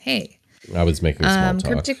back. Hey. I was making small talk.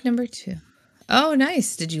 Cryptic number 2. Oh,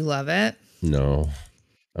 nice. Did you love it? No.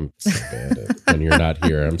 I'm so bad at it. When you're not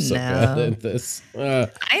here, I'm so bad at this. I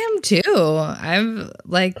am too. I'm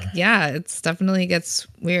like, yeah, it's definitely gets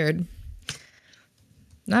weird.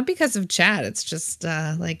 Not because of chat. It's just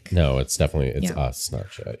like. No, it's definitely, us, not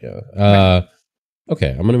chat. Yeah. Right.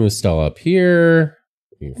 Okay. I'm going to move Stella up here.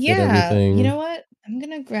 You everything. You know what? I'm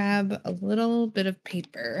going to grab a little bit of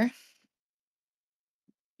paper.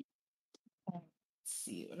 Let's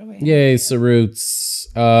see. What do I have? Yay, Saroots.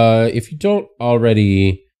 If you don't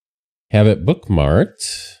already have it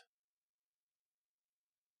bookmarked,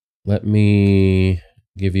 let me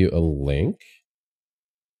give you a link.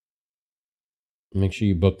 Make sure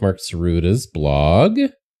you bookmark Saruta's blog.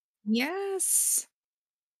 Yes.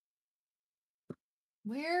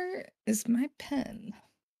 Where is my pen?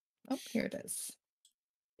 Oh, here it is.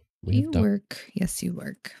 You work. Yes, you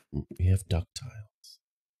work. We have ductiles.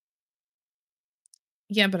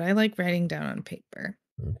 Yeah, but I like writing down on paper.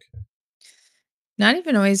 Okay. Not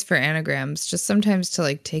even always for anagrams, just sometimes to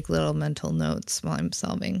like take little mental notes while I'm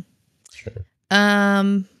solving. Sure.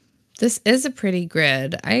 This is a pretty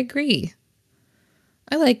grid. I agree.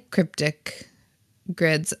 I like cryptic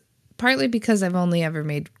grids, partly because I've only ever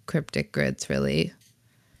made cryptic grids, really.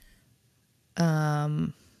 I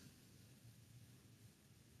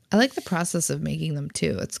like the process of making them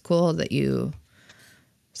too. It's cool that you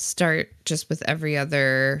start just with every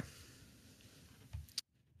other.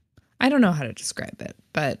 I don't know how to describe it,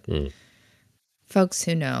 but folks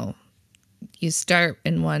who know, you start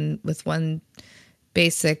with one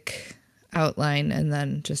basic outline and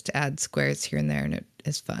then just add squares here and there, and it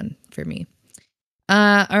is fun for me.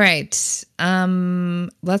 All right.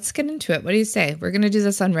 Let's get into it. What do you say? We're going to do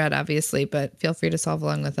this on red, obviously, but feel free to solve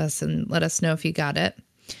along with us and let us know if you got it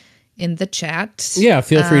in the chat. Yeah,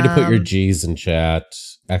 feel free to put your G's in chat,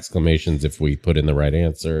 exclamations if we put in the right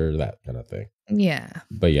answer, that kind of thing. Yeah.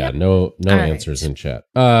 But yeah, no all answers in chat.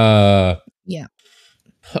 Yeah.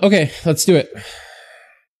 Okay, let's do it.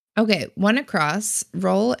 Okay, one across.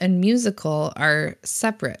 Roll and musical are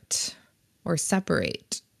separate or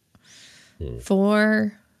separate.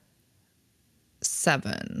 4,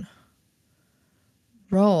 7.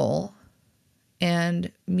 Roll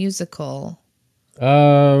and musical.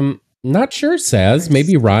 Not sure, Saz.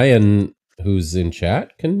 Maybe Ryan, who's in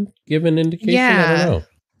chat, can give an indication. Yeah. I don't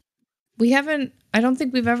know. I don't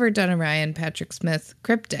think we've ever done a Ryan Patrick Smith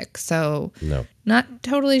cryptic, so no, not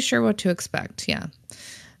totally sure what to expect. Yeah.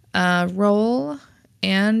 Roll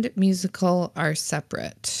and musical are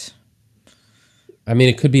separate. I mean,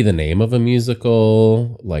 it could be the name of a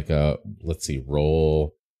musical, like let's see,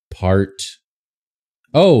 role, part.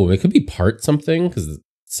 Oh, it could be part something because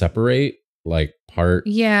separate, like part.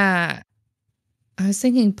 Yeah. I was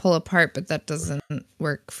thinking pull apart, but that doesn't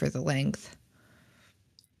work for the length.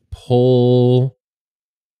 Pull.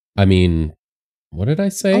 I mean, what did I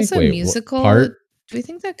say? Also, Wait, musical. part. Do we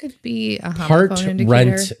think that could be a Part homophone indicator?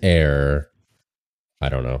 rent air. I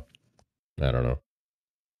don't know.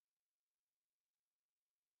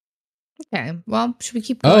 Okay. Well, should we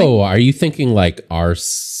keep going? Oh, are you thinking like are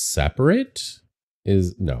separate?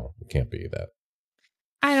 No, it can't be that.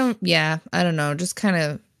 I don't know. Just kind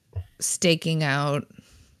of staking out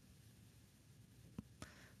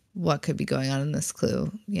what could be going on in this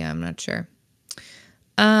clue. Yeah, I'm not sure.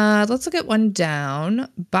 Let's look at one down.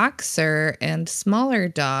 Boxer and smaller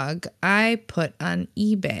dog I put on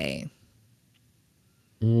eBay.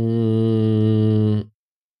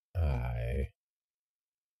 I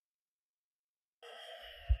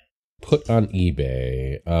put on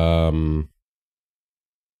eBay.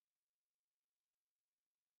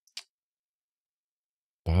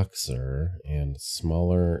 Boxer and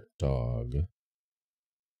smaller dog.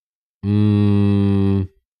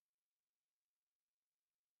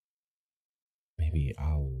 Maybe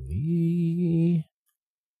Ali.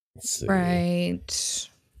 Let's see. Right.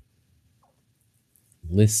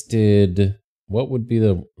 Listed. What would be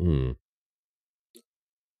the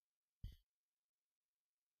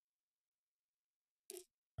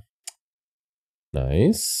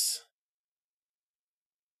Nice.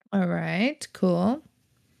 All right. Cool.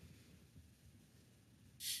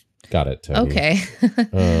 Got it, Tony. Okay.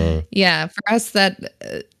 Yeah, for us that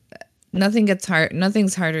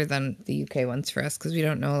nothing's harder than the UK ones for us because we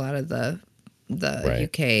don't know a lot of the Right.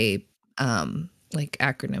 UK like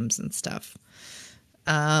acronyms and stuff.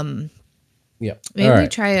 Yeah. Maybe we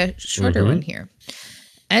try a shorter one here.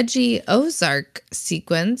 Edgy Ozark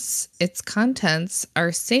sequence. Its contents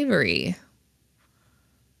are savory.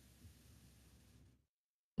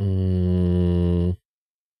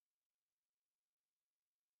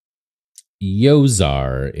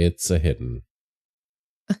 Yozar. It's a hidden.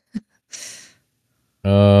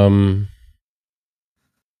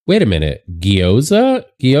 Wait a minute. Gyoza?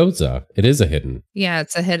 Gyoza. It is a hidden. Yeah,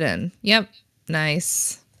 it's a hidden. Yep.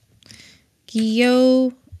 Nice.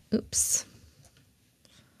 Oops.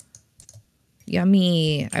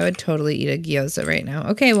 Yummy. I would totally eat a gyoza right now.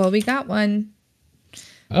 Okay, well, we got one.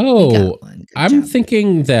 Oh, I'm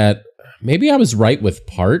thinking that maybe I was right with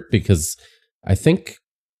part because I think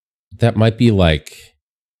that might be like,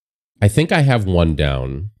 I think I have one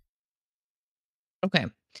down. Okay.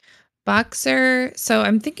 Boxer. So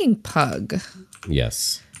I'm thinking pug.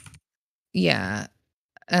 Yes. Yeah.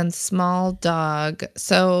 And small dog.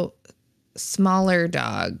 So smaller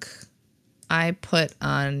dog I put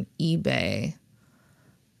on eBay.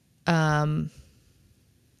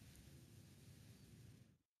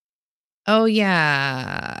 Oh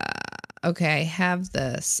yeah. Okay, I have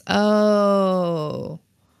this. Oh.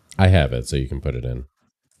 I have it, so you can put it in.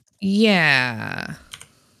 Yeah.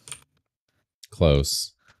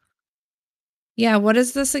 Close. Yeah, what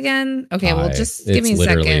is this again? Okay, well just give me a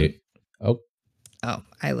second. Oh,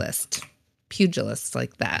 I list. Pugilist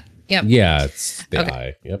like that. Yep. Yeah, it's the okay.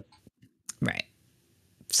 I. Yep. Right.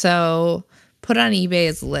 So put on eBay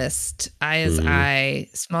is list. I is I,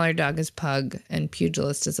 smaller dog is pug, and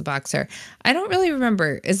pugilist is a boxer. I don't really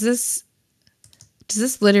remember. Does this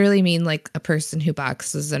literally mean like a person who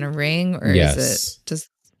boxes in a ring, or is it just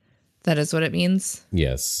that is what it means?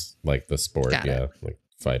 Yes, like the sport. Got it. Like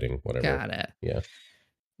fighting, whatever. Got it. Yeah.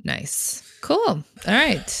 Nice. Cool. All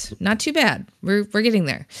right. Not too bad. We're getting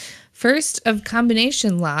there. First of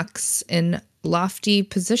combination locks in lofty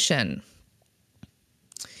position.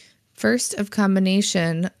 First of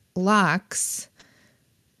combination locks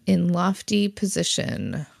in lofty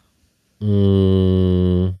position.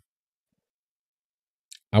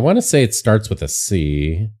 I want to say it starts with a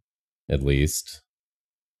C, at least.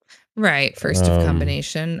 Right. First of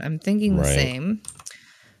combination. I'm thinking the same.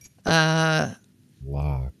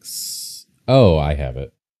 Locks. Oh, I have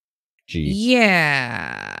it. G.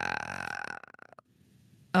 Yeah.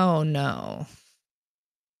 Oh, no.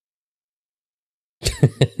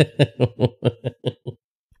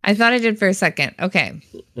 I thought I did for a second. Okay.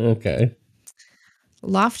 Okay.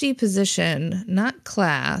 Lofty position, not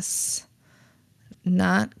class,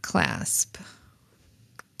 not clasp.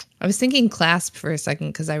 I was thinking clasp for a second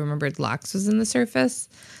because I remembered locks was in the surface,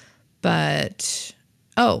 but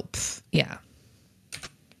yeah.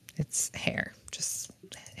 It's hair. Just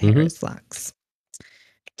hair is locks.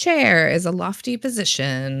 Chair is a lofty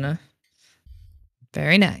position.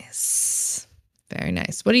 Very nice. Very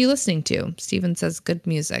nice. What are you listening to? Steven says good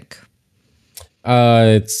music.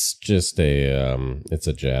 It's just it's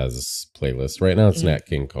a jazz playlist. Right now it's Nat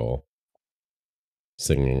King Cole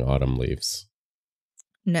singing Autumn Leaves.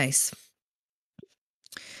 Nice.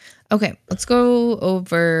 Okay, let's go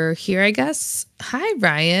over here, I guess. Hi,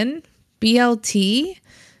 Ryan. BLT.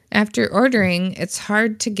 After ordering, it's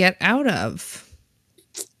hard to get out of.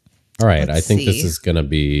 All right, I think this is going to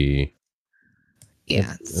be...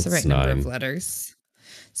 Yeah, it's the right number of letters.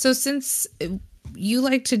 So since you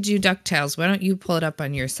like to do DuckTales, why don't you pull it up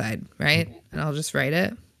on your side, right? And I'll just write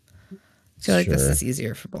it. I feel like this is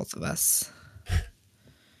easier for both of us.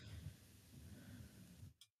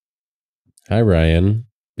 Hi, Ryan.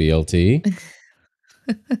 BLT.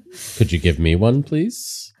 Could you give me one,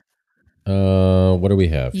 please? What do we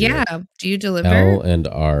have here? Yeah, do you deliver? L and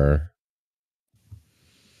R.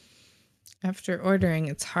 After ordering,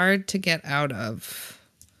 it's hard to get out of.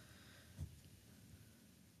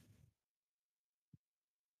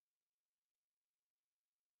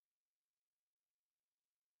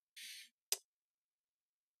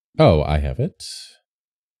 Oh, I have it.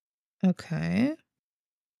 Okay.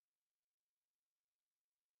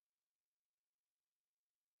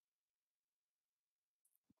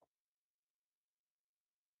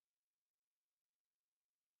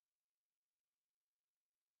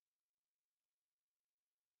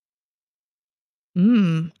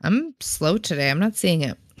 I'm slow today. I'm not seeing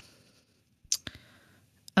it.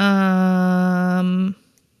 Does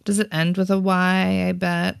it end with a Y, I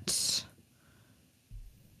bet?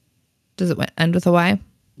 Does it end with a Y?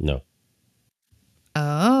 No.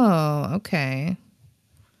 Oh, okay.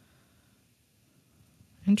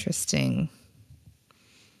 Interesting.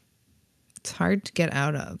 It's hard to get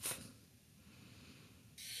out of.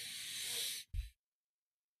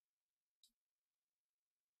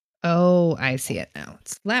 Oh, I see it now.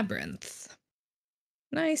 It's Labyrinth.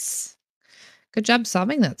 Nice. Good job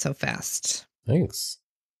solving that so fast. Thanks.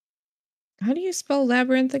 How do you spell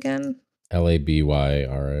Labyrinth again? Labyrinth.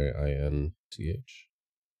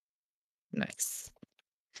 Nice.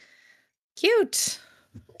 Cute.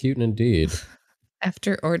 Cute indeed.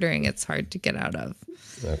 After ordering, it's hard to get out of.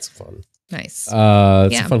 That's fun. Nice. It's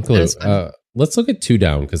a fun clue. Let's look at 2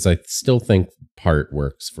 down because I still think part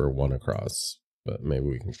works for 1 across, but maybe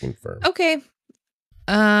we can confirm. Okay.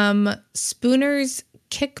 Spooner's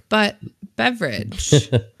Kick Butt Beverage.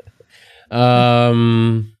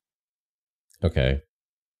 Okay.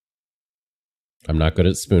 I'm not good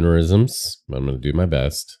at spoonerisms, but I'm going to do my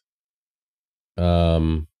best.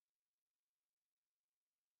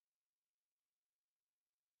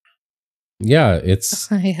 Yeah,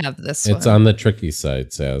 it's... I have this It's one. on the tricky side,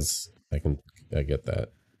 Saz. I get that.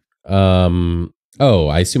 Oh,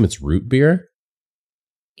 I assume it's root beer?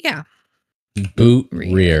 Yeah. Boot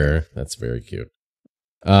rear. That's very cute.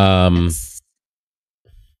 Yes.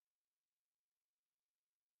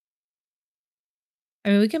 I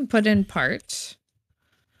mean, we can put in part.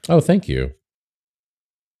 Oh, thank you.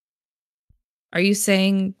 Are you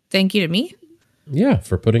saying thank you to me? Yeah,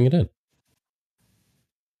 for putting it in.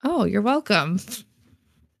 Oh, you're welcome.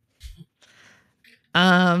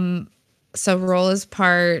 So role is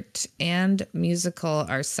part and musical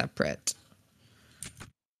are separate.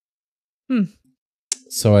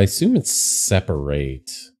 So I assume it's separate.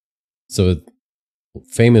 So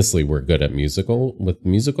famously, we're good at musical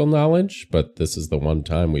knowledge, but this is the one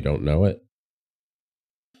time we don't know it.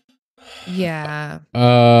 Yeah.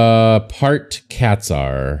 Part cats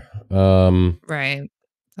are. Right.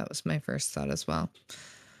 That was my first thought as well.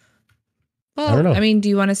 Well, I don't know. I mean, do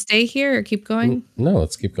you want to stay here or keep going? No,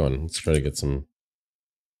 let's keep going. Let's try to get some.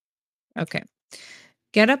 Okay.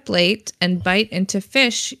 Get up late and bite into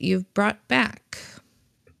fish you've brought back.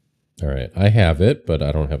 All right. I have it, but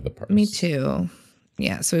I don't have the parts. Me too.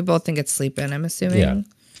 Yeah. So we both think it's sleeping, I'm assuming. Yeah.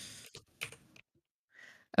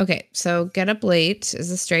 Okay. So get up late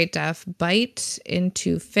is a straight def. Bite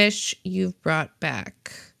into fish you've brought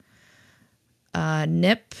back.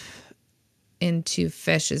 Nip into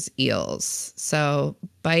fish is eels. So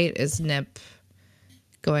bite is nip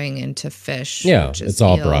going into fish. Yeah. Which is it's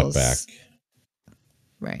all eels. brought back.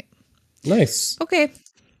 Right. Nice. Okay.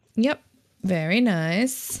 Yep. Very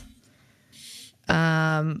nice.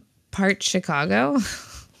 Part Chicago.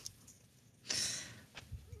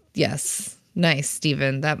 Yes. Nice,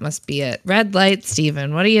 Steven. That must be it. Red light,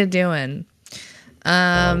 Steven. What are you doing?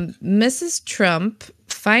 Mrs. Trump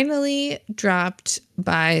finally dropped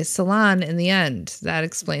by Salon in the end. That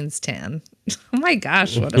explains tan. Oh my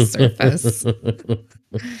gosh, what a surface.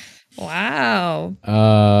 Wow.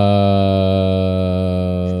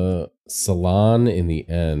 Salon in the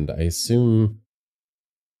end. I assume.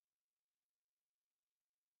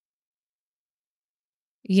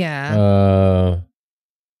 Yeah.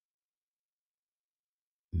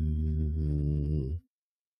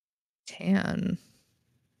 Tan.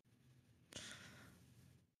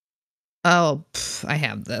 Oh, I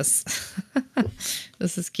have this.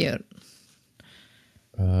 This is cute.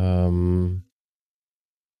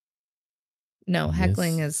 No,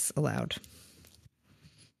 heckling is allowed.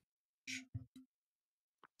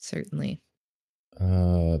 Certainly.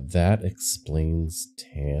 That explains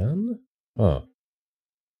tan? Huh.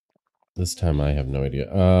 This time I have no idea.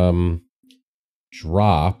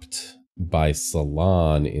 Dropped by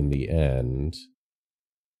Salon in the end.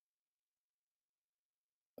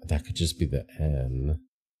 That could just be the N.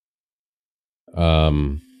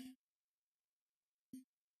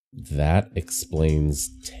 That explains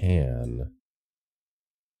tan.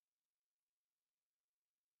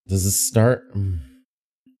 Does it start?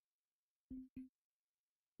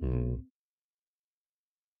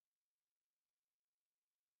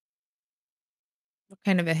 What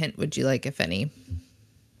kind of a hint would you like, if any?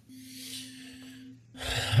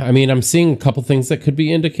 I mean, I'm seeing a couple things that could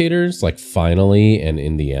be indicators, like finally and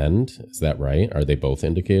in the end. Is that right? Are they both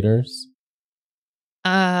indicators?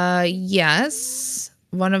 Yes.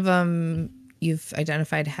 One of them, you've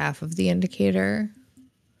identified half of the indicator.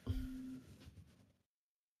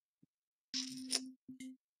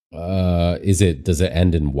 Does it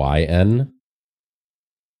end in YN?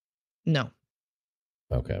 No.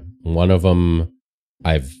 Okay. One of them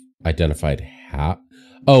I've identified half.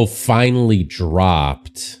 Oh, finally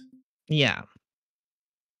dropped. Yeah.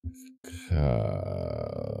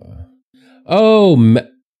 Got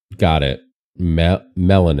it.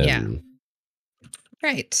 Melanin. Yeah.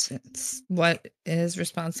 Right. It's what is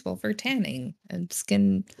responsible for tanning and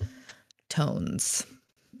skin tones.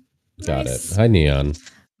 Got it. Hi, Neon.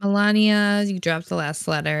 Melania, you dropped the last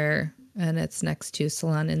letter, and it's next to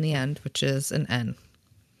Salon in the end, which is an N.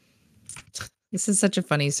 This is such a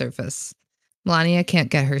funny surface. Melania can't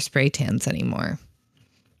get her spray tans anymore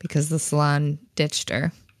because the salon ditched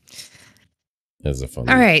her. That's a fun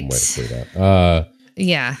All right. way to say that.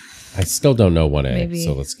 Yeah. I still don't know 1A, Maybe.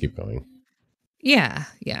 So let's keep going. Yeah.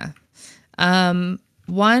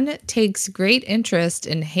 One takes great interest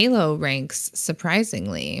in Halo ranks,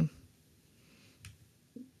 surprisingly.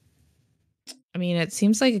 I mean, it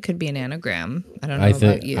seems like it could be an anagram. I don't know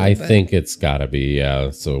about you. I think it's got to be,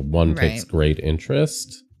 yeah. So one takes great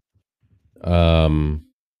interest. I'm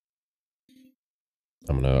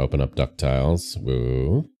going to open up DuckTiles.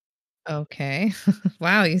 Woo. Okay.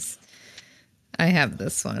 Wow. I have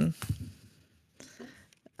this one.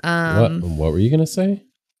 What were you going to say?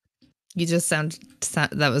 You just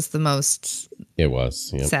that was the most it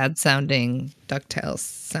was sad sounding DuckTales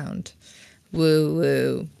sound. Woo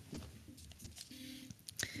woo.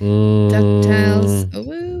 DuckTales.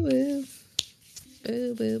 Woo woo.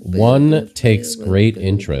 Boo, boo, boo, one takes great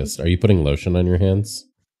interest. Are you putting lotion on your hands?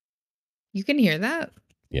 You can hear that?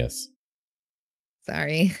 Yes.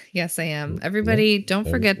 Sorry. Yes, I am. Everybody, don't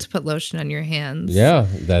forget to put lotion on your hands. Yeah,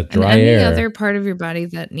 that dry and any air. other part of your body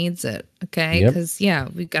that needs it. Okay? Because,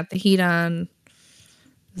 we've got the heat on.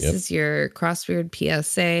 This is your Crossbeard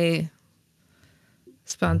PSA.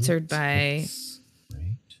 Sponsored by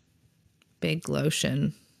Big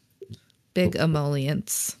Lotion. Big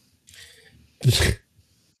emollients.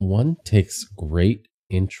 One takes great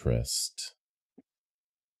interest.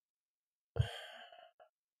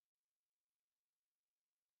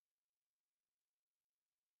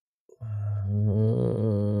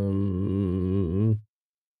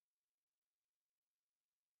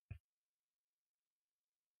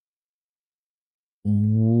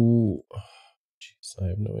 Jeez, I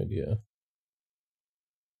have no idea.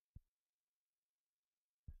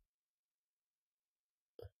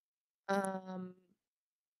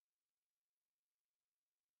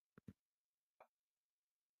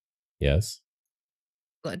 Yes.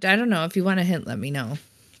 I don't know. If you want a hint, let me know.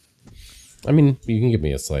 I mean, you can give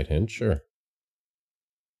me a slight hint, sure.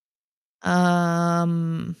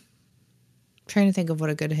 Trying to think of what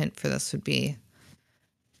a good hint for this would be.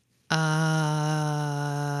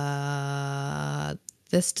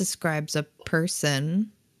 This describes a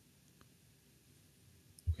person.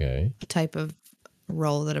 Okay. A type of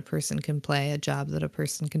role that a person can play, a job that a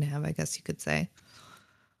person can have, I guess you could say.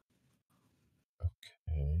 Okay.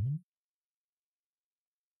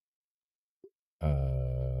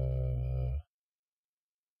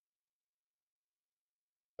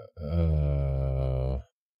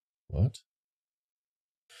 What?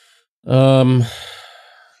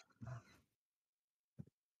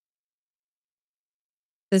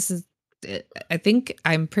 This is,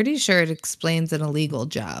 I'm pretty sure it explains an illegal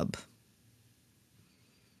job.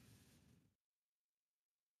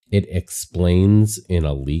 It explains an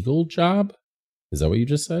illegal job? Is that what you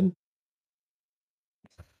just said?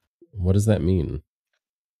 What does that mean?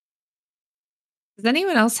 Does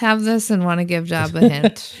anyone else have this and want to give Job a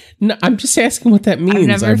hint? No, I'm just asking what that means.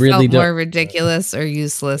 I've never I really felt don't. more ridiculous or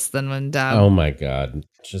useless than when Job. Oh my god!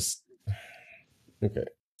 Just okay.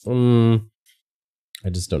 I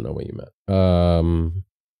just don't know what you meant.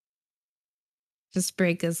 Just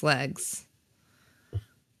break his legs.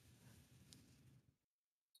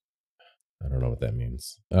 I don't know what that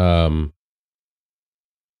means.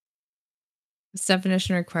 This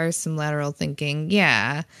definition requires some lateral thinking.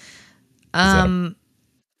 Yeah. That's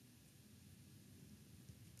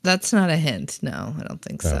not a hint. No, I don't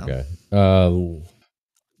think so. Okay.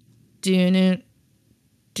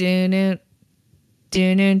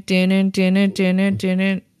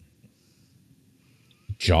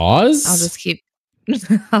 Jaws? I'll just keep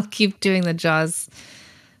I'll keep doing the Jaws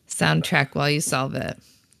soundtrack while you solve it.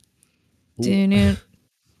 What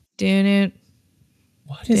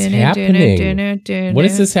is happening? What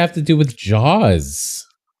does this have to do with Jaws?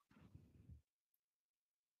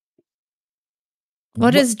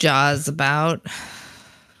 What is Jaws about?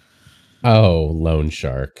 Oh, loan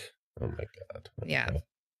shark. Oh my god. Okay. Yeah.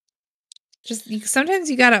 Sometimes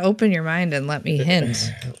you got to open your mind and let me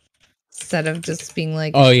hint instead of just being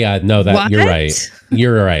like, oh yeah, no, that what? You're right.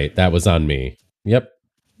 You're right. That was on me. Yep.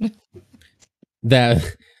 That.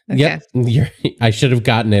 Okay. Yep. I should have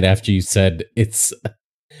gotten it after you said it's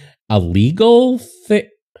a legal thing.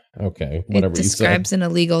 Okay, whatever. It describes an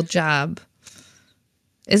illegal job.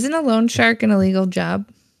 Isn't a loan shark an illegal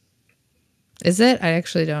job? Is it? I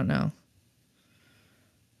actually don't know.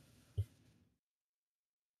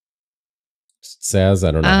 Says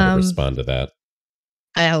I don't know how to respond to that.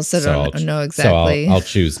 I also don't know exactly. So I'll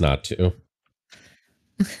choose not to.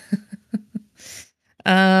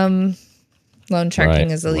 Loan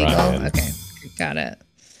sharking is illegal. Ryan. Okay, got it.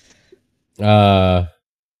 All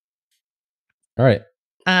right.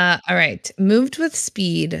 All right. Moved with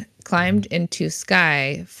speed, climbed into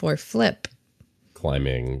sky for flip.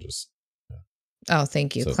 Climbing, just. Oh,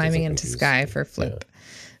 thank you. So climbing into sky for flip.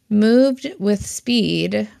 Yeah. Moved with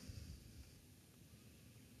speed.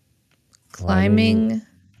 Climbing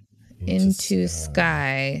into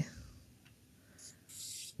sky.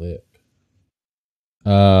 Flip.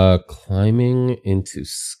 Climbing into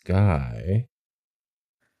sky.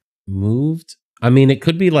 Moved. I mean, it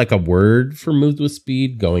could be like a word for moved with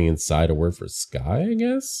speed going inside a word for sky, I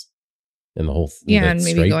guess. And the whole yeah, and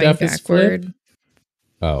maybe going backward.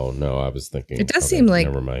 Oh no, I was thinking. It does seem like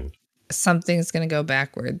never mind. Something's going to go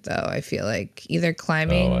backward, though. I feel like either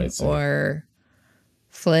climbing or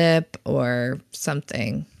flip or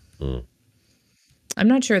something. I'm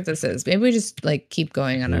not sure what this is. Maybe we just like keep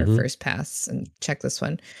going on our first pass and check this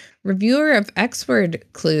one. Reviewer of X word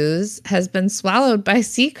clues has been swallowed by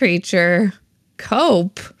sea creature.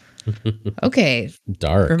 Cope. Okay.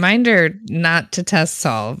 Dark. Reminder not to test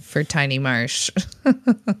solve for Tiny Marsh.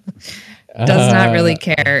 Does not really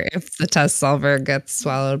care if the test solver gets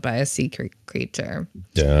swallowed by a sea creature.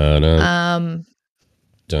 Dun-dun.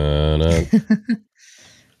 Dun-dun.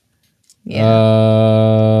 Yeah.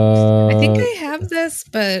 I think I have this,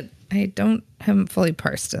 but I haven't fully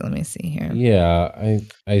parsed it. Let me see here. Yeah,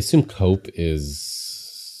 I assume cope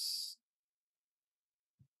is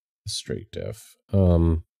straight def.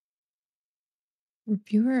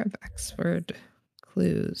 Reviewer of X-word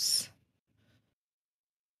clues.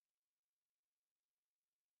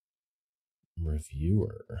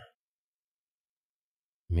 Reviewer.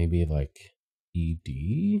 Maybe like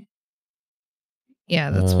ED?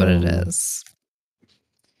 Yeah, that's what it is.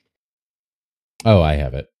 Oh, I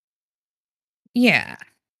have it. Yeah.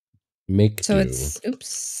 Make do. So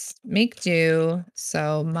it's make do.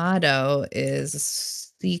 So motto is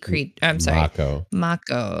sea creature. I'm sorry.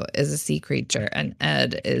 Mako is a sea creature, and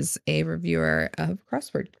Ed is a reviewer of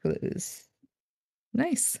crossword clues.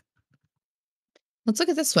 Nice. Let's look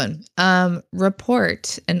at this one.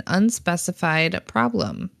 Report an unspecified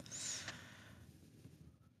problem.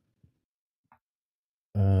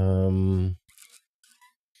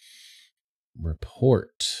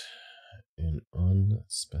 Report an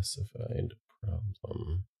unspecified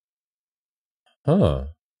problem. Huh.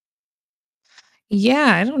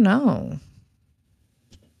 Yeah, I don't know.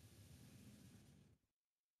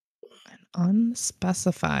 An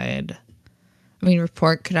unspecified. I mean,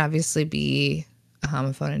 report could obviously be a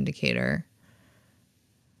homophone indicator.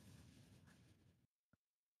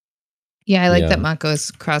 Yeah, I like that Mako's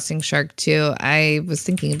crossing shark too. I was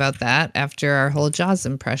thinking about that after our whole Jaws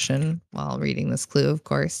impression while reading this clue, of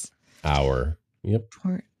course. Yep.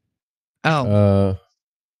 Oh.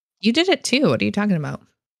 You did it too. What are you talking about?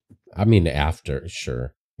 I mean, after,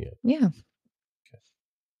 sure. Yeah. Yeah.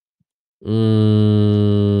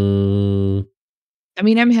 I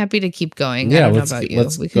mean, I'm happy to keep going. I don't know about you.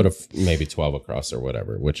 Let's go to maybe 12 across or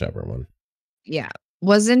whatever, whichever one. Yeah.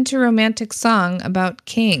 Was into romantic song about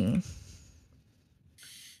king.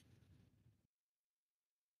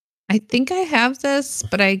 I think I have this,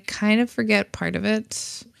 but I kind of forget part of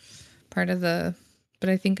it. But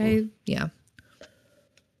I think yeah.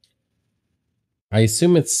 I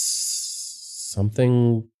assume it's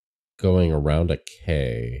something going around a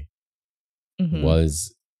K. Mm-hmm.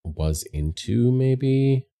 Was into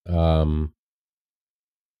maybe. Do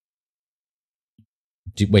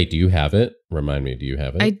you have it? Remind me, do you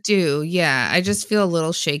have it? I do, yeah. I just feel a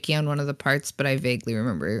little shaky on one of the parts, but I vaguely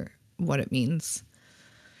remember what it means.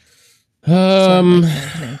 So I'm like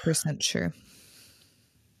 99% sure.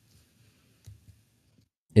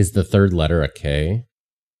 Is the third letter a K?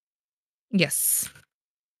 Yes.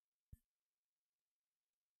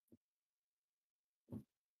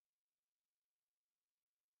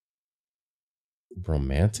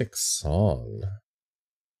 Romantic song.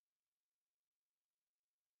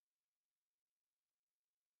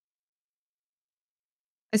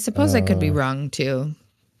 I suppose I could be wrong too,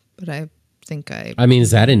 but I think I mean,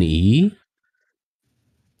 is that an E?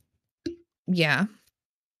 Yeah.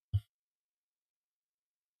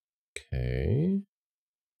 Okay.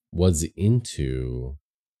 Was into.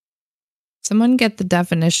 Someone get the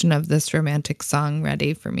definition of this romantic song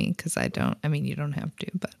ready for me, because I don't. I mean, you don't have to,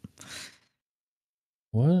 but.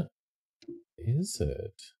 What is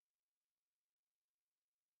it?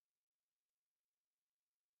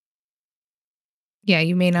 Yeah,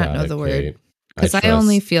 you may not know the word, because I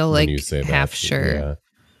only feel like half sure.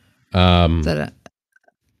 Yeah.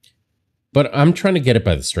 But I'm trying to get it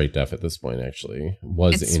by the straight def at this point, actually.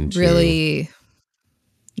 It's really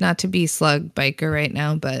not to be slug biker right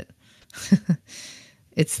now, but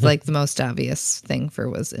it's like the most obvious thing for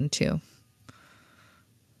was into.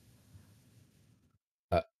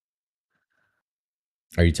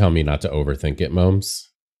 Are you telling me not to overthink it, Moms?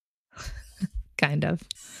 Kind of.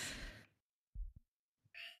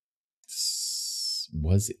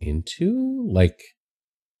 Was into? Like,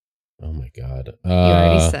 oh my God. You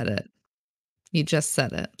already said it. You just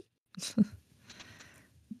said it.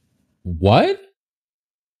 What?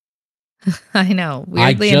 I know.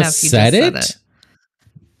 Weirdly enough, you just said it.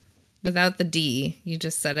 Without the D. You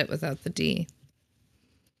just said it without the D.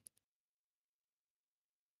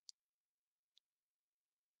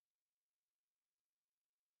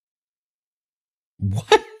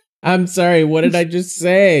 What? I'm sorry. What did I just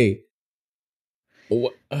say?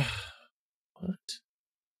 What? What?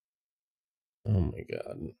 Oh my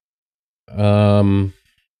God.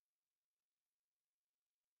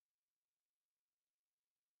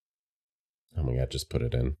 Oh my God, just put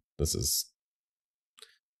it in. This is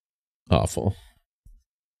awful.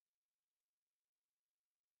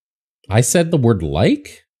 I said the word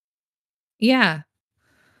like? Yeah.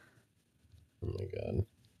 Oh my God.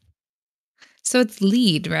 So it's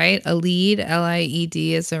lead, right? A lead, Lied,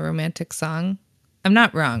 is a romantic song. I'm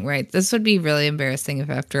not wrong, right? This would be really embarrassing if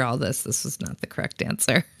after all this was not the correct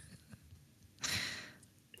answer.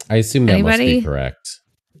 I assume that must be correct.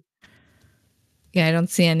 Yeah, I don't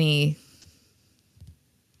see any.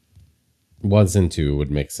 Was into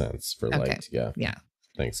would make sense for like, yeah. Yeah.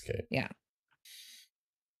 Thanks, Kate. Yeah.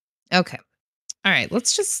 Okay. All right.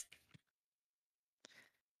 Let's just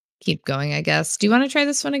keep going, I guess. Do you want to try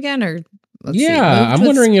this one again, or let's see. I'm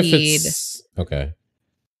wondering if it's okay.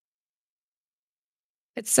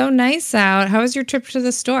 It's so nice out. How was your trip to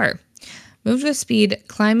the store? Moved with speed,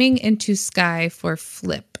 climbing into sky for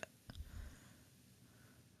flip.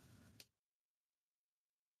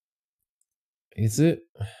 Is it?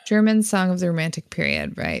 German song of the Romantic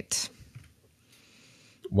period, right?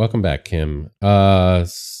 Welcome back, Kim. I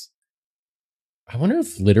wonder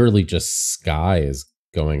if literally just sky is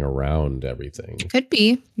going around everything. Could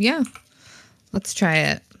be. Yeah. Let's try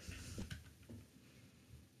it.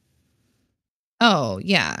 Oh,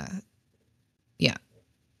 yeah. Yeah.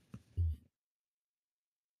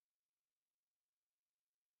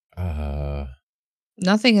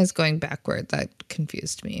 Nothing is going backward. That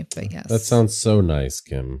confused me, but yes. That sounds so nice,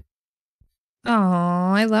 Kim. Oh,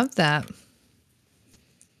 I love that.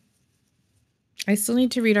 I still need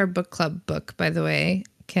to read our book club book, by the way,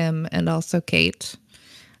 Kim, and also Kate.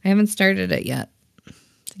 I haven't started it yet. I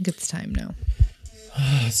think it's time now.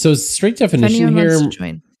 So straight definition here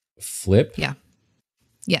Flip? Yeah.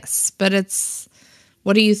 Yes, but it's.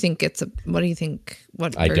 What do you think it's a? What do you think?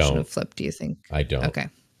 What I version don't. of flip do you think? I don't. Okay.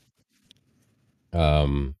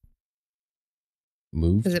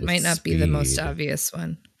 Moved Because it with might not be the most obvious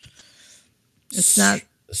one. It's not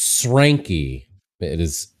Sranky. It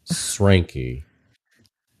is sranky.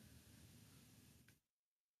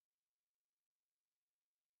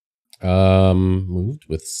 Moved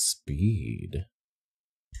with speed.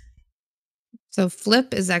 So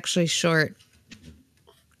flip is actually short.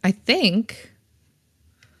 I think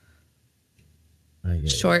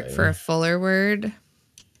short for a fuller word.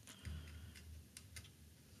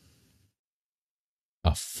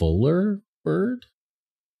 A fuller word?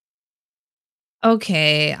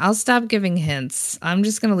 Okay, I'll stop giving hints. I'm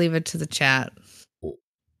just going to leave it to the chat.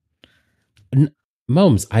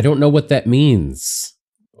 Moms, I don't know what that means.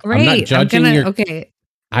 Great. I'm not judging your. Okay.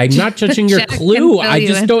 I'm not judging your clue. I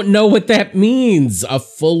just don't know what that means. A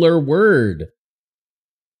fuller word.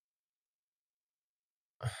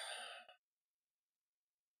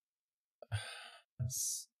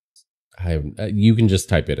 You can just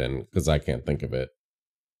type it in because I can't think of it.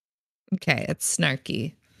 Okay, it's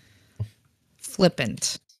snarky.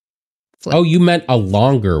 Flippant. Oh, you meant a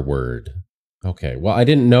longer word. Okay. Well, I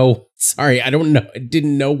didn't know. Sorry, I don't know. I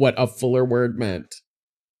didn't know what a fuller word meant.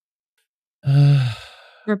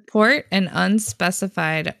 Report an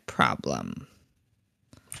unspecified problem.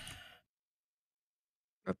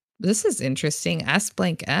 This is interesting. S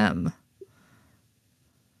blank M.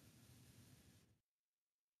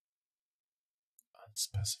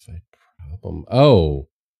 Unspecified problem. Oh,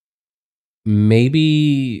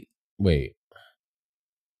 maybe. Wait.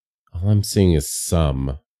 All I'm seeing is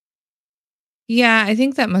some. Yeah, I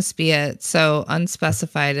think that must be it. So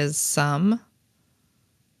unspecified is some.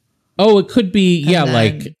 Oh, it could be. Yeah,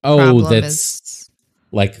 like, oh, that's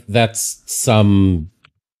that's some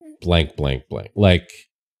blank, blank, blank. Like,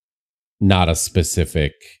 not a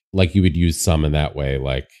specific, like you would use some in that way.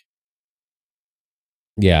 Like,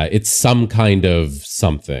 yeah, it's some kind of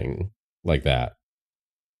something like that.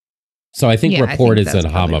 So I think report is a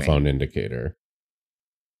homophone indicator.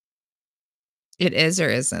 It is or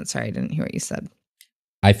isn't? Sorry, I didn't hear what you said.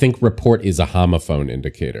 I think report is a homophone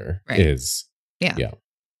indicator. Right. Is. Yeah. Yeah.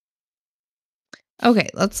 Okay,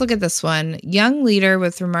 let's look at this one. Young leader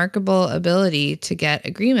with remarkable ability to get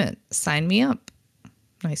agreement. Sign me up.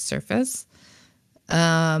 Nice surface.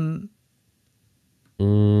 Okay,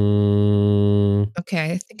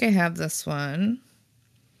 I think I have this one.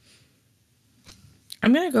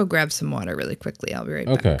 I'm going to go grab some water really quickly. I'll be right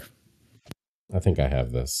back. Okay. I think I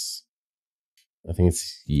have this. I think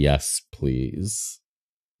it's yes, please.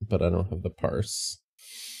 But I don't have the parse.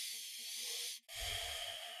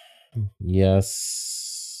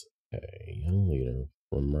 Yes. Okay. Young leader.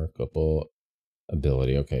 Remarkable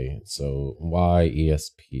ability. Okay. So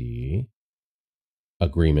YESP.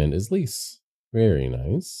 Agreement is lease. Very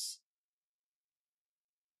nice.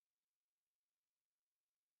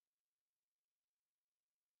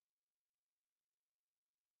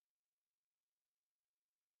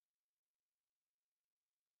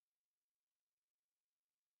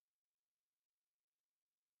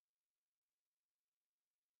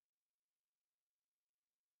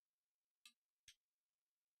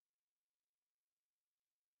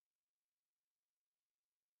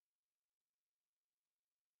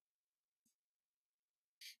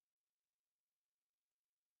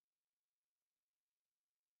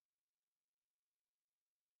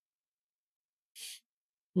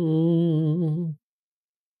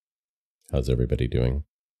 How's everybody doing?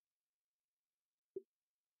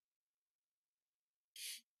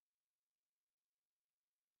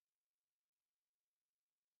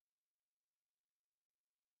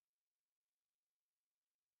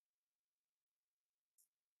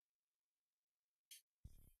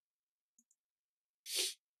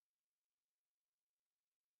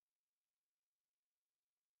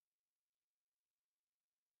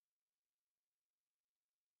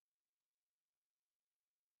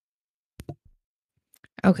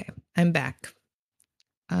 Okay, I'm back.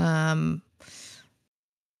 All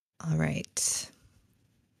right.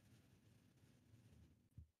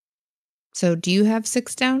 So do you have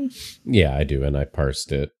 6 down? Yeah, I do, and I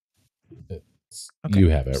parsed it. Okay. You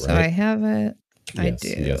have it, right? So I have it. Yes, I do.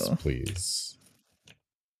 Yes, please.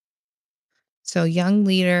 So young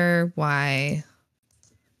leader, Y.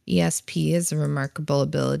 ESP is a remarkable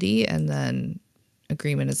ability, and then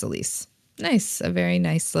agreement is a lease. Nice. A very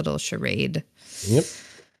nice little charade. Yep.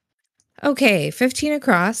 Okay, 15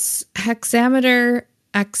 across. Hexameter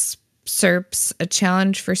excerpts a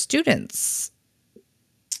challenge for students.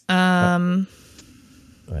 I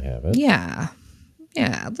have it. Yeah.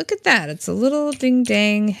 Yeah, look at that. It's a little ding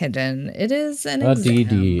dang hidden. It is an A exam.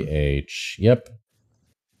 DDH. Yep.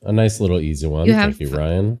 A nice little easy one. You have Thank you,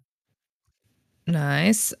 Ryan.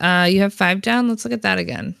 nice. You have 5 down. Let's look at that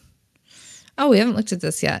again. Oh, we haven't looked at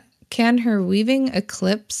this yet. Can her weaving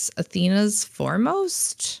eclipse Athena's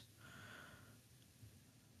foremost?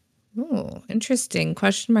 Oh, interesting.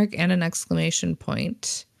 Question mark and an exclamation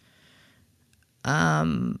point.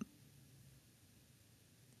 Oh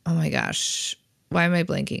my gosh. Why am I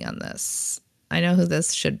blanking on this? I know who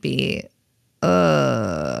this should be.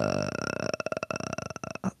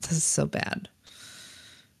 This is so bad.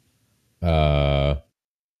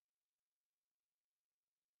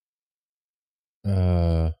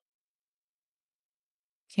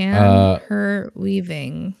 Can her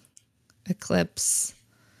weaving eclipse?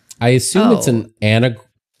 I assume it's an anagram.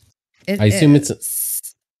 I assume it's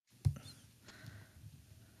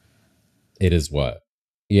it is what?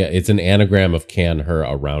 Yeah, it's an anagram of can her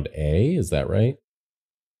around A. Is that right?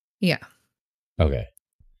 Yeah. Okay.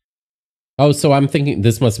 Oh, so I'm thinking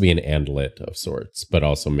this must be an andlet of sorts, but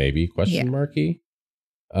also maybe question marky.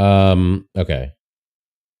 Okay.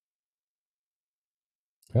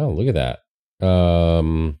 Oh, look at that.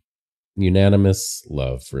 Unanimous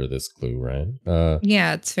love for this clue, Ryan.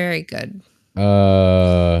 Yeah, it's very good.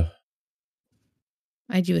 I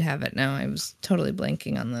do have it now. I was totally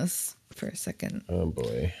blanking on this for a second. Oh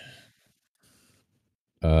boy.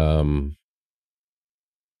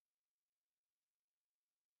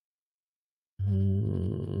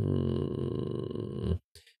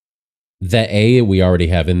 The A we already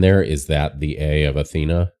have in there, is that the A of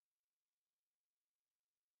Athena?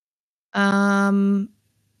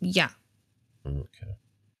 Yeah. Okay.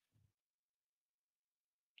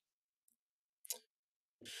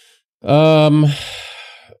 Oh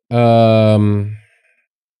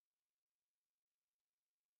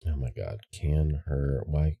my God. Can her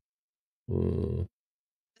why?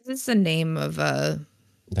 This is the name of a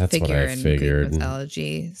That's figure what I in figured. Greek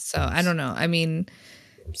mythology. So I don't know. I mean,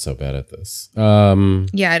 I'm so bad at this.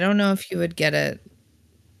 yeah, I don't know if you would get it.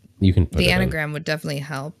 You can put the it anagram in. would definitely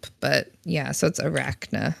help, but yeah, so it's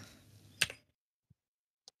Arachna.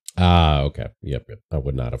 Ah, okay. Yep. I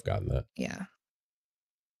would not have gotten that. Yeah.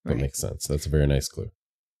 That makes sense. That's a very nice clue.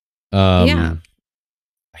 Yeah.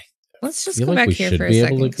 Let's just go like back here for a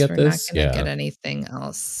second because we're not going to get anything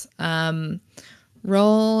else.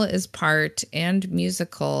 Role is part and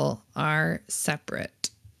musical are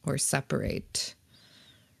separate or separate.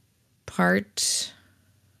 Part.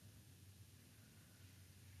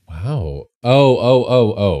 Wow.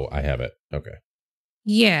 Oh. I have it. Okay.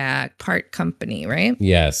 Yeah. Part company, right?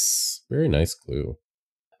 Yes. Very nice clue.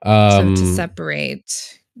 So to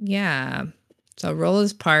separate. Yeah. So role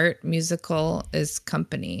is part, musical is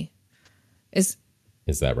company. Is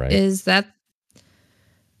that right? Is that?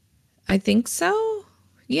 I think so.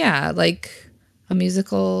 Yeah, like a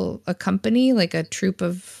musical, a company, like a troupe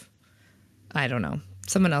of, I don't know.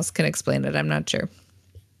 Someone else can explain it. I'm not sure.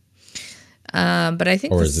 But I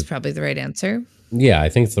think this is probably the right answer. Yeah, I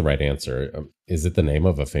think it's the right answer. Is it the name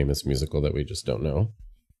of a famous musical that we just don't know?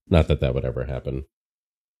 Not that that would ever happen.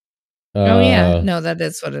 Oh, yeah. No, that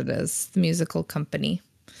is what it is. The musical company.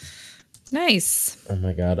 Nice. Oh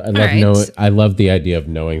my God. I love the idea of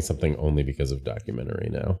knowing something only because of documentary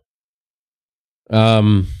now.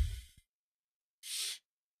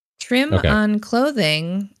 Trim on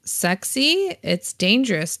clothing. Sexy. It's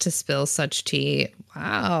dangerous to spill such tea.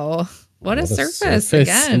 Wow. What a surface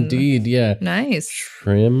again. Indeed, yeah. Nice.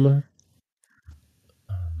 Trim on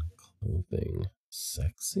clothing.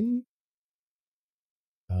 Sexy?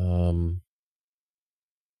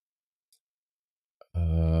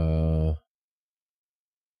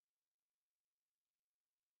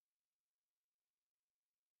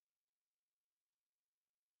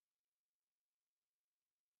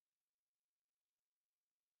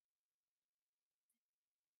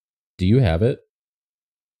 Do you have it?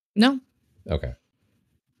 No. Okay.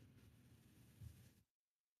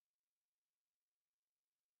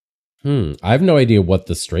 I have no idea what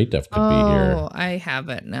the straight def could be here. Oh, I have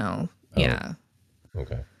it now. Oh. Yeah.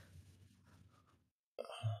 Okay.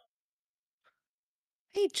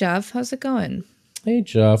 Hey, Jeff. How's it going? Hey,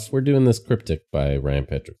 Jeff. We're doing this Cryptic by Ryan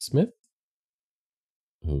Patrick Smith,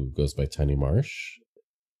 who goes by Tiny Marsh.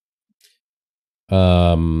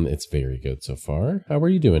 It's very good so far. How are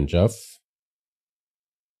you doing, Jeff?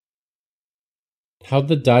 How'd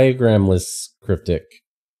the diagramless Cryptic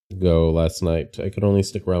go last night? I could only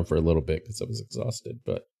stick around for a little bit because I was exhausted,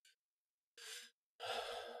 but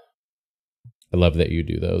I love that you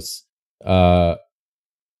do those.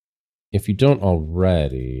 If you don't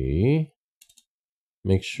already,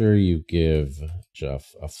 Make sure you give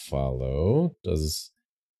Jeff a follow.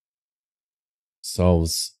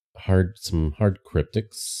 Solves some hard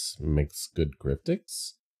cryptics, makes good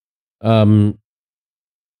cryptics.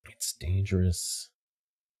 It's dangerous.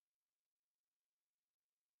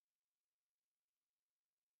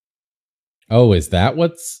 Oh, is that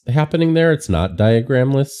what's happening there? It's not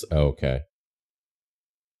diagramless? Oh, okay.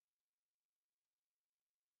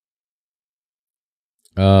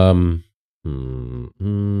 Hmm, hmm,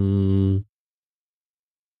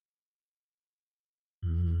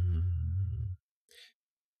 hmm.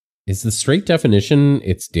 Is the straight definition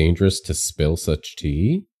it's dangerous to spill such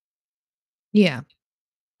tea? Yeah.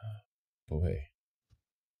 Boy.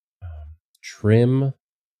 Trim.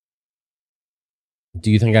 Do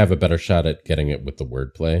you think I have a better shot at getting it with the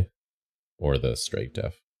wordplay or the straight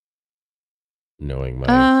def? Knowing my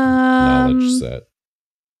knowledge set.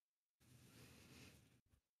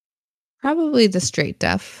 Probably the straight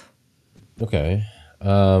def. Okay.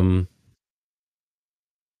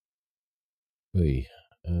 Wait.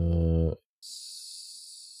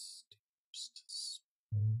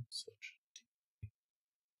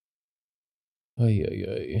 Ay, ay,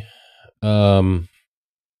 ay.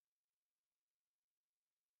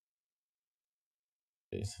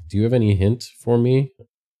 Do you have any hint for me,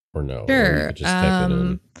 or no? Sure. Or you could just type it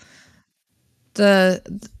in.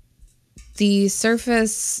 The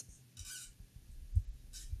surface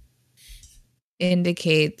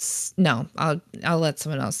indicates. No, I'll let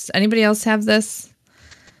someone else. Anybody else have this?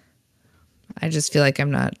 I just feel like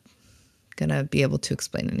I'm not gonna be able to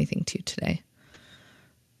explain anything to you today.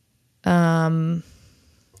 Sure,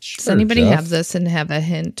 does anybody Jeff. have this and have a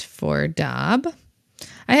hint for Dob?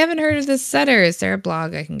 I haven't heard of this setter. Is there a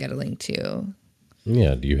blog I can get a link to?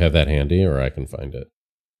 Yeah, do you have that handy, or I can find it?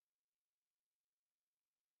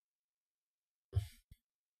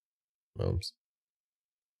 Moms.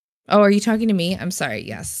 Oh, are you talking to me? I'm sorry.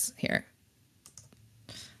 Yes, here.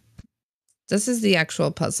 This is the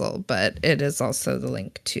actual puzzle, but it is also the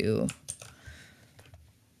link to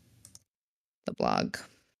the blog.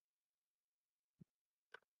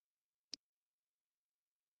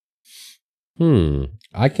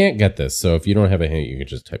 I can't get this, so if you don't have a hint, you can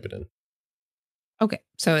just type it in. Okay,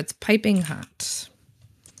 so it's piping hot.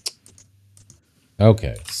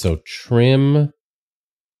 Okay, so trim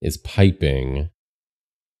is piping.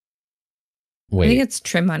 Wait. I think it's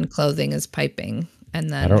trim on clothing is piping,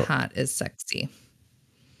 and then hot is sexy.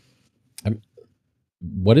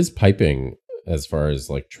 What is piping as far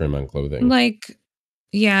as like trim on clothing? Like,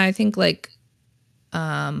 yeah, I think like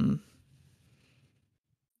trim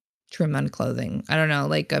on clothing. I don't know,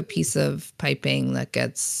 like a piece of piping that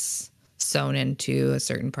gets sewn into a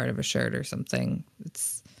certain part of a shirt or something.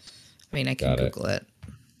 I can Google it.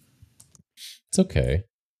 It's okay.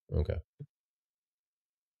 Okay.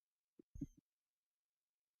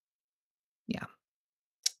 Yeah.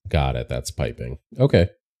 Got it. That's piping. Okay.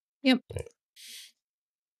 Yep.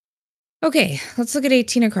 Okay, let's look at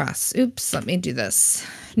 18 across. Oops, let me do this.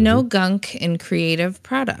 No gunk in creative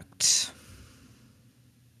product.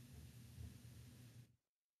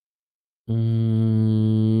 No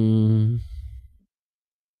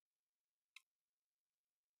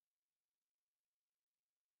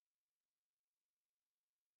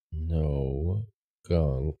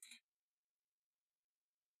gunk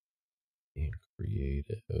in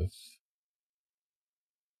creative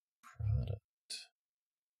product.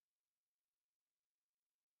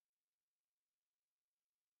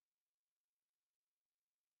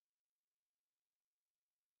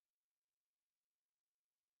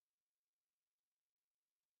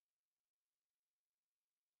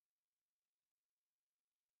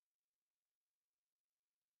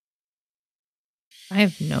 I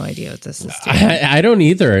have no idea what this is doing. I don't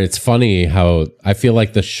either. It's funny how I feel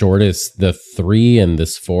like the 3 and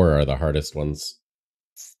this 4 are the hardest ones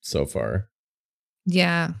so far.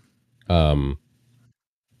 Yeah. I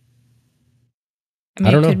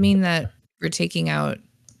it could mean that we're taking out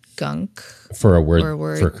gunk for a word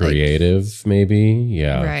for creative, like, maybe.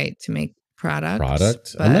 Yeah. Right. To make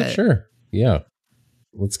product. I'm not sure. Yeah.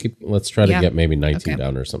 Let's try to get maybe 19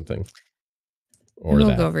 down or something. Or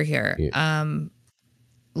we'll go over here. Yeah.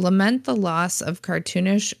 Lament the loss of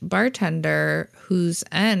cartoonish bartender whose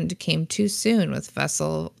end came too soon with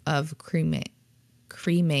vessel of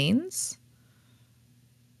cremains.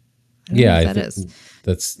 Yeah,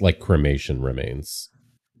 that's like cremation remains.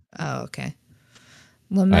 Oh, okay.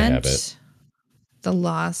 Lament the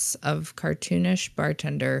loss of cartoonish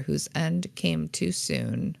bartender whose end came too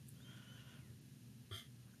soon.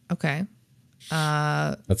 Okay.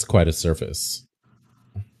 That's quite a surface.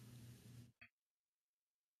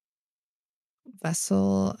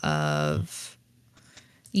 Vessel of...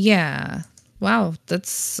 Yeah. Wow,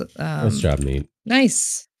 that's Nice job, Neat.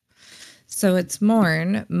 nice. So it's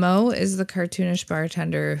Morn. Mo is the cartoonish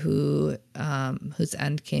bartender who whose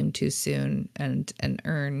end came too soon, and an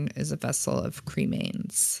urn is a vessel of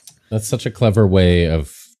cremains. That's such a clever way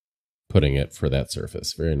of putting it for that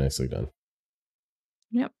surface. Very nicely done.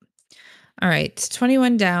 Yep. All right,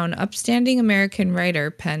 21 down. Upstanding American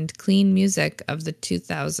writer penned clean music of the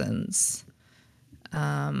 2000s.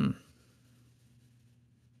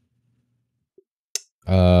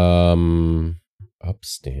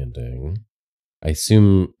 Upstanding. I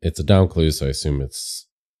assume it's a down clue, so I assume it's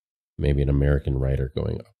maybe an American writer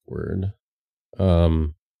going upward.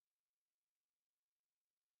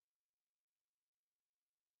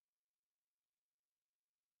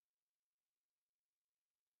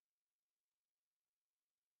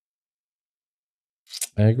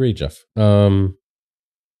 I agree, Jeff.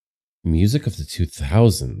 Music of the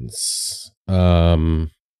 2000s.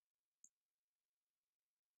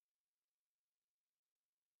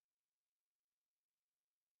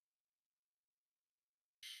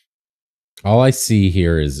 All I see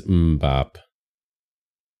here is bop.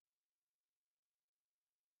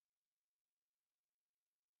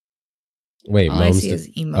 Wait, All I see is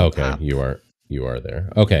emo okay, pop. you are there.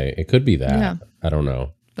 Okay, it could be that. Yeah. I don't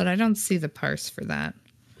know. But I don't see the parse for that.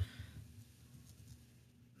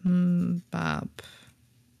 Bop.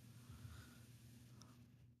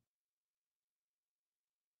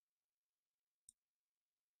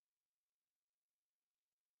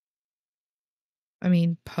 I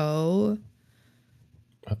mean, Poe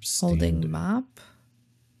holding mop.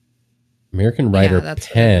 American writer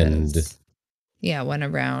penned. Yeah, went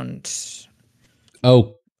around.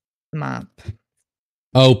 Oh, mop.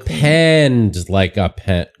 Oh, penned like a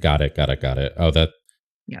pen. Got it. Oh, that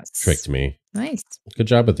tricked me. Nice. Good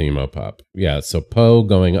job with the emo pop. Yeah, so Poe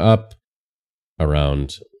going up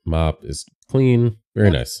around mop is clean.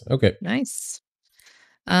 Very nice. Okay. Nice.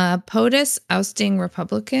 POTUS ousting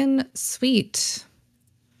Republican. Sweet.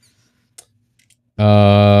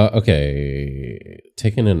 Okay.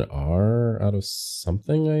 Taking an R out of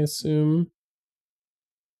something, I assume.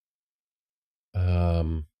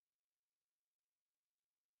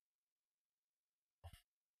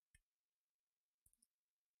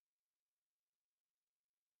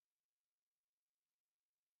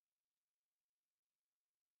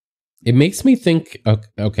 It makes me think,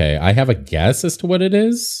 okay, I have a guess as to what it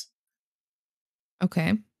is.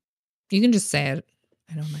 Okay. You can just say it.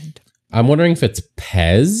 I don't mind. I'm wondering if it's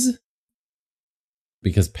Pez,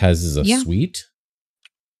 because Pez is a sweet.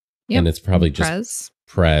 Yep. And it's probably just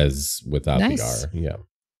Prez without the R. Yeah.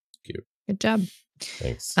 Cute. Good job.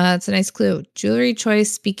 Thanks. It's a nice clue. Jewelry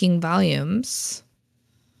choice speaking volumes.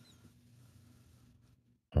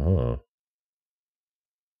 Oh.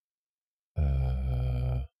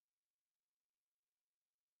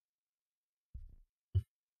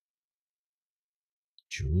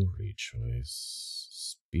 Jewelry choice.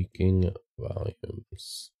 Speaking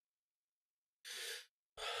volumes.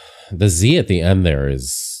 The Z at the end there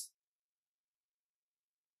is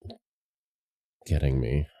getting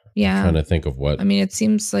me. Yeah. I'm trying to think of what. I mean, it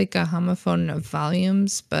seems like a homophone of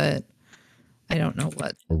volumes, but I don't know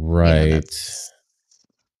what. Right.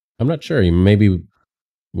 I'm not sure. Maybe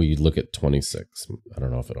we look at 26. I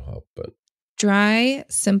don't know if it'll help, but. Dry,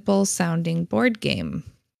 simple sounding board game.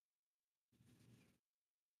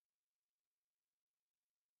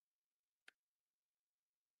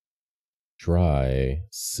 Dry,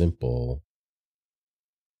 simple.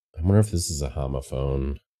 I wonder if this is a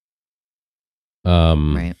homophone.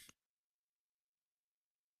 Right.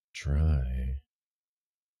 Dry.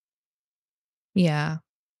 Yeah.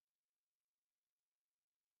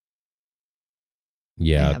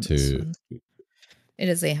 Yeah, it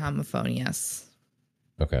is a homophone, yes.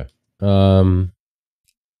 Okay.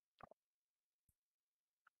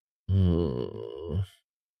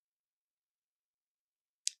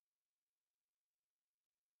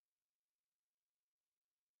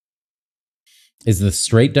 Is the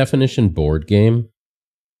straight definition board game?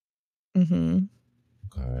 Mm-hmm.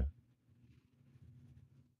 Okay.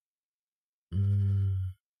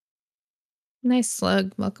 Nice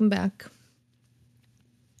slug. Welcome back.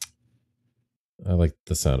 I like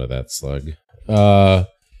the sound of that slug.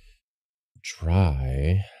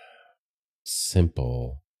 Dry.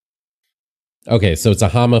 Simple. Okay, so it's a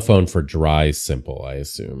homophone for dry simple, I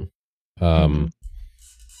assume.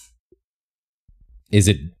 Is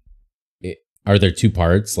it are there two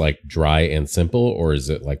parts, like dry and simple, or is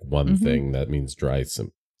it like one thing that means dry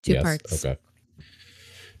simple? Two parts. Okay.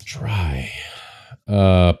 Dry.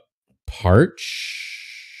 Parch.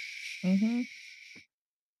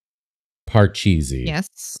 Parcheesi.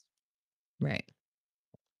 Yes. Right.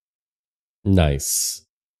 Nice.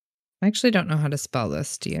 I actually don't know how to spell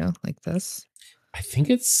this. Do you like this? I think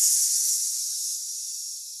it's...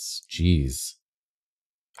 Jeez.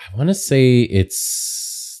 I want to say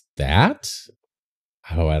it's that?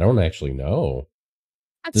 Oh, I don't actually know.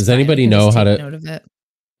 That's Does fine. I anybody can know just how take to... note of it.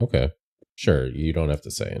 Okay. Sure. You don't have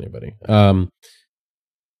to say anybody. I'm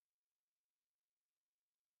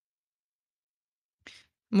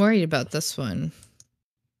worried about this one.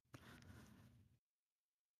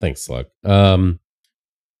 Thanks, Slug.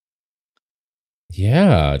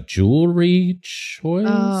 Yeah, jewelry choice.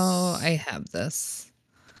 Oh, I have this.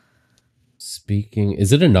 Speaking,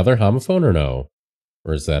 is it another homophone or no?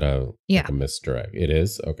 Or is that Yeah. like a misdirect? It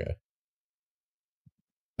is? Okay.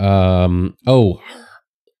 Oh,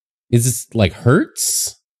 is this like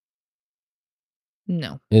hertz?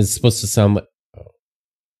 No. It's supposed to sound like... Oh,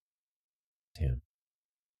 damn.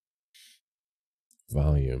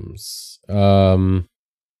 Volumes.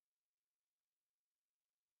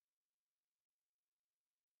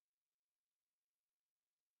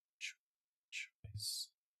 Choice.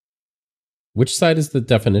 Which side is the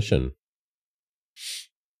definition?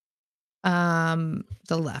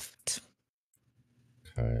 The left.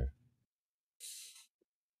 Okay.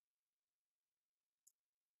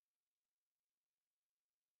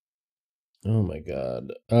 Oh my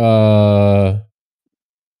god.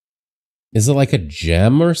 Is it like a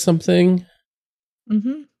gem or something?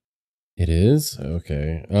 Mm-hmm. It is?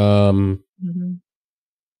 Okay. Mm-hmm.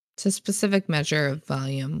 It's a specific measure of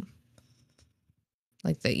volume,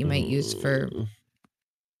 like that you might use for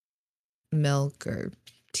milk or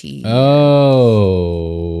tea.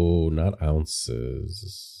 Oh, not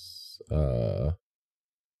ounces. Not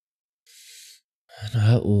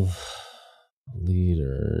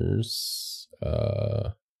liters.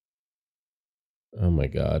 Oh my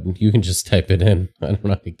god. You can just type it in. I don't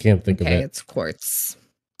know. I can't think of Okay, it. it's quartz.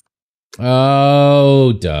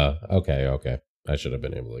 Oh, duh. Okay. I should have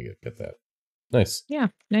been able to get that. Nice. Yeah,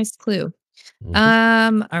 nice clue.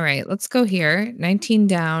 Mhm. All right, let's go here. 19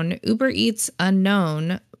 down. Uber Eats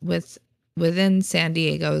unknown within San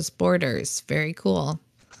Diego's borders. Very cool.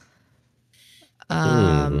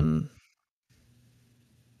 Hmm.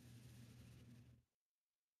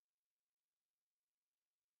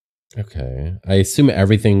 Okay. I assume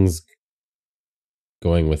everything's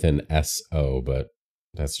going within SO, but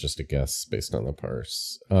that's just a guess based on the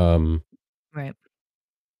parse. Right.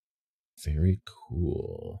 Very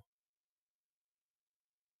cool.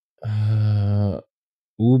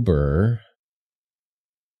 Uber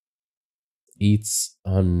Eats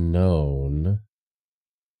unknown.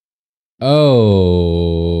 Oh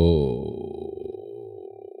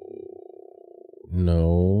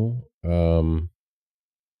no.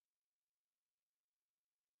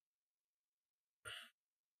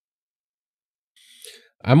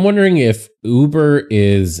 I'm wondering if Uber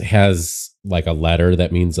has like a letter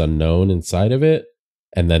that means unknown inside of it,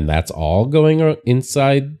 and then that's all going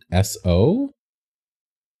inside SO.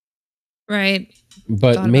 Right. But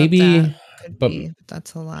Thought about that. maybe, Could but be, but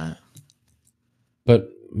that's a lot. but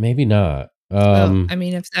maybe not. Oh, I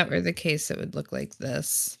mean, if that were the case, it would look like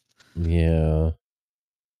this. Yeah.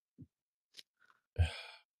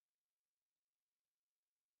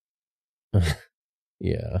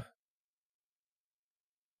 Yeah.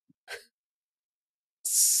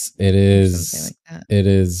 It Or is. something like that. It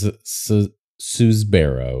is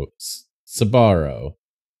Susbaro. Sabaro.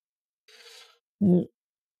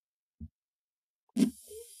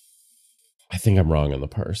 I think I'm wrong on the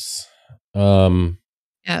parse.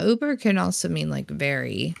 Yeah, Uber can also mean like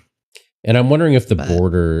very. And I'm wondering if the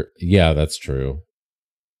border. Yeah, that's true.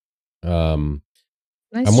 Nice I'm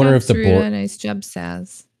job, wondering if the Saruda. Nice job,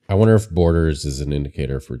 Saz. I wonder if borders is an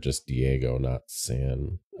indicator for just Diego, not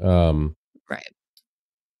San. Right.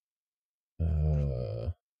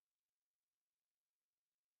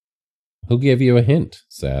 Who gave you a hint,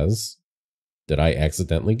 Saz? Did I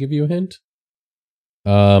accidentally give you a hint?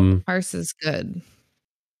 Parse is good.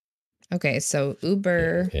 Okay, so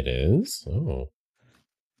Uber. It is? Oh.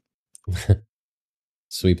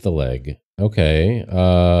 Sweep the leg. Okay.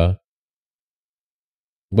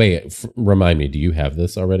 Wait, remind me, do you have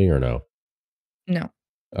this already or no? No.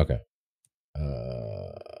 Okay.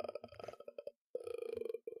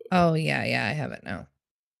 Oh, yeah, I have it now.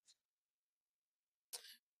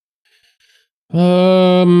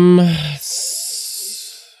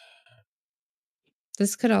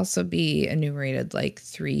 This could also be enumerated like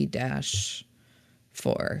 3-4.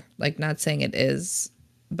 Like, not saying it is,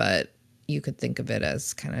 but you could think of it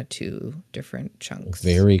as kind of two different chunks.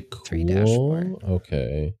 Very cool. 3-4.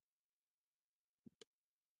 Okay.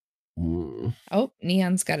 Oh,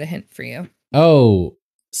 Neon's got a hint for you. Oh,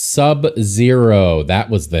 Sub-Zero.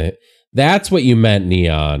 That's what you meant,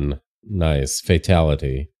 Neon. Nice.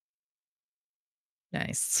 Fatality.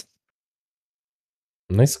 Nice.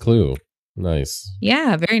 Nice clue. Nice.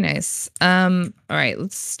 Yeah, very nice. All right,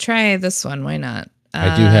 let's try this one. Why not?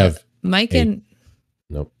 I do have Mike and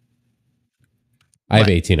nope. I have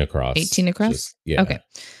 18 across. 18 across? Just, yeah. Okay.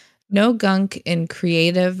 No gunk in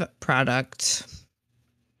creative product.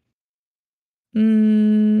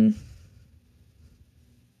 Well,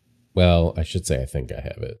 I should say I think I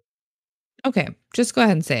have it. Okay, just go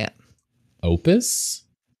ahead and say it. Opus?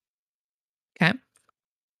 Okay.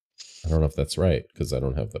 I don't know if that's right because I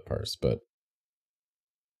don't have the parse, but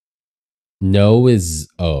no is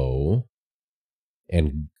O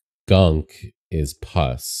and gunk is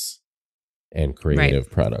pus and creative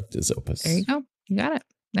product is opus. There you go. You got it.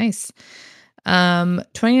 Nice.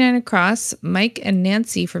 29 across. Mike and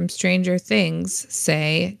Nancy from Stranger Things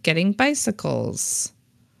say getting bicycles.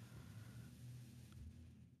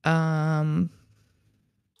 I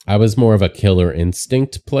was more of a Killer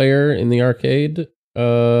Instinct player in the arcade,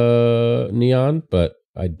 Neon, but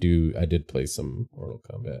I did play some Mortal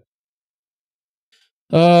Kombat.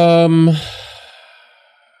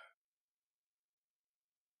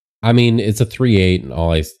 I mean, it's a 3-8, and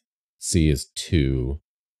all I see is 2.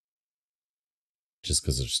 Just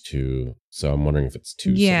because there's 2, so I'm wondering if it's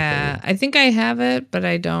 2. Yeah, something. I think I have it, but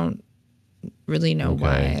I don't really know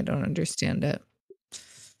why. I don't understand it.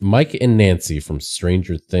 Mike and Nancy from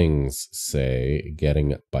Stranger Things say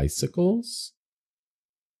getting bicycles.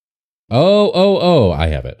 Oh! I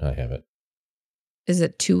have it. Is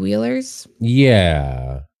it 2-wheelers?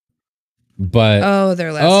 Yeah, but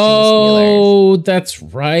their last name is Wheelers. Oh, that's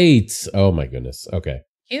right. Oh my goodness. Okay,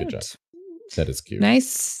 cute. Good job. That is cute.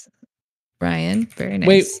 Nice, Ryan. Very nice.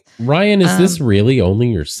 Wait, Ryan, is this really only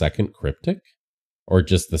your second cryptic, or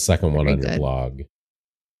just the second one on your blog?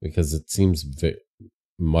 Because it seems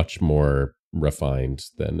much more refined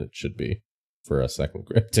than it should be for a second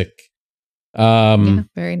cryptic. Yeah,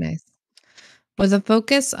 very nice. With a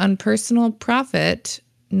focus on personal profit,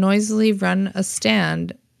 noisily run a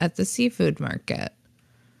stand at the seafood market.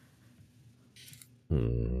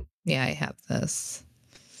 Yeah, I have this.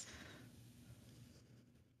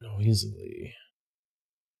 Noisily.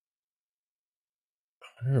 I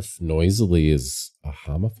wonder if noisily is a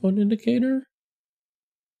homophone indicator?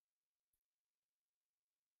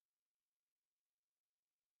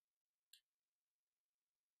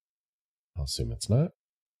 I'll assume it's not.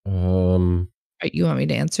 You want me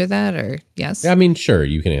to answer that or yes? I mean, sure,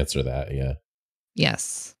 you can answer that. Yeah.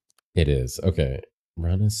 Yes. It is. Okay.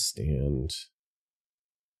 Run a stand.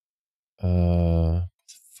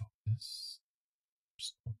 Focus.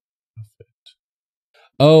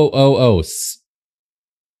 Oh.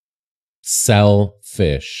 Sell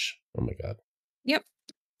fish. Oh my God. Yep.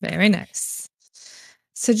 Very nice.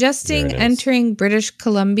 Suggesting entering British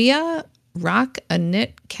Columbia, rock a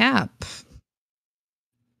knit cap.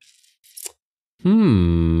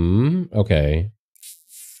 Okay.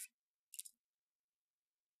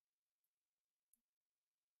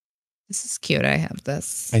 This is cute. I have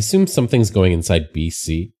this. I assume something's going inside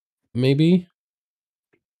BC, maybe?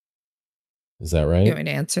 Is that right? You want me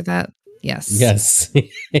to answer that? Yes. Yes.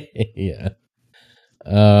 Yeah.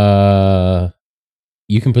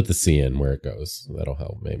 You can put the C in where it goes. That'll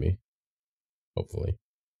help, maybe. Hopefully.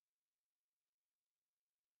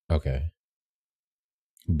 Okay.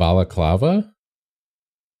 Balaclava?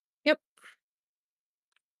 Yep.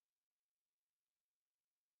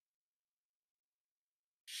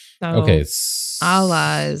 So okay.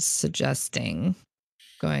 Allah is suggesting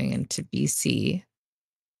going into BC.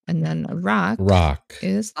 And then a rock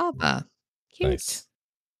is lava. Cute. Nice.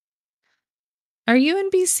 Are you in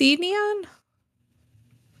BC, Neon?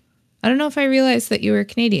 I don't know if I realized that you were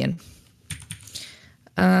Canadian.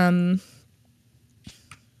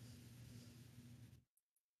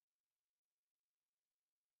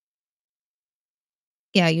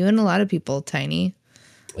 Yeah, you and a lot of people, Tiny.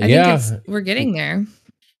 I think we're getting there.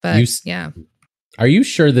 But yeah. Are you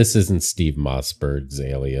sure this isn't Steve Mossberg's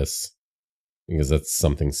alias? Because that's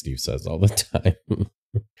something Steve says all the time.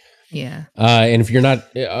 Yeah. And if you're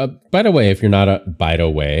not, by the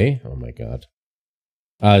way, oh my God.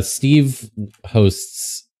 Steve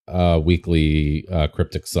hosts weekly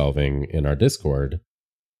cryptic solving in our Discord.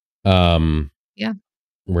 Yeah.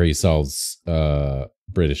 Where he solves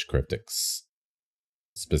British cryptics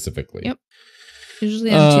specifically. Yep.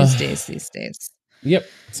 Usually on Tuesdays these days. Yep.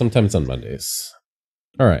 Sometimes on Mondays.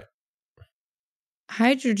 All right.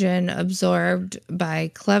 Hydrogen absorbed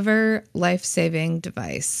by clever life-saving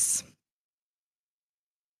device.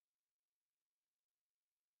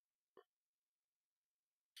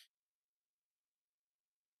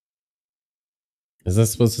 Is that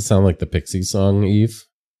supposed to sound like the Pixie song, Eve?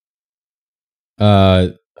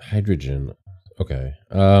 Hydrogen. Okay.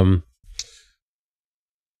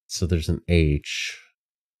 So there's an H.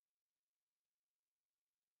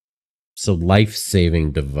 So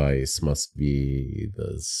life-saving device must be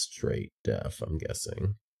the straight deaf, I'm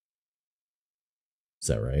guessing. Is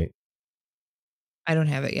that right? I don't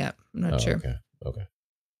have it yet. I'm not sure. Okay. Okay.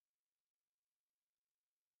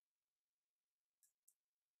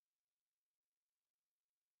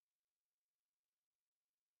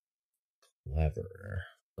 Clever.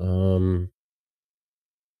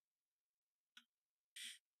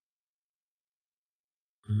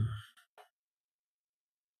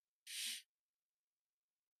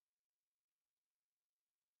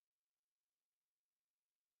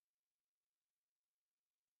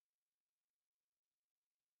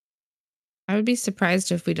 I would be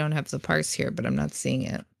surprised if we don't have the parse here, but I'm not seeing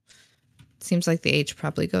it. Seems like the H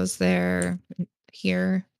probably goes there,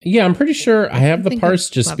 here. Yeah, I'm pretty sure I have the parse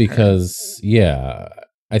just clever. because, yeah,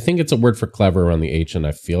 I think it's a word for clever on the H, and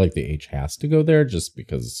I feel like the H has to go there just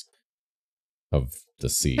because of the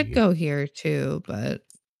C. Could go here too, but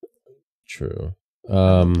true.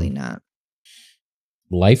 Probably not.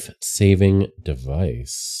 Life-saving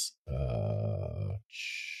device.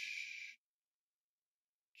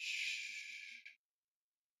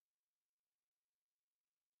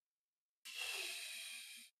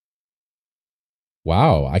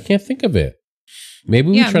 Wow, I can't think of it.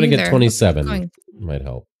 Maybe we try to get 27. Might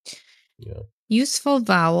help. Yeah. Useful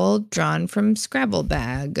vowel drawn from Scrabble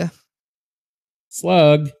bag.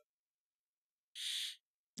 Slug.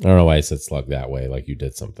 I don't know why I said slug that way, like you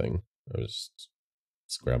did something.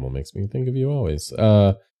 Scrabble makes me think of you always.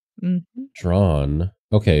 Drawn.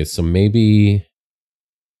 Okay, so maybe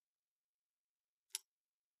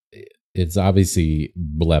it's obviously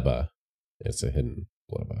bleba. It's a hidden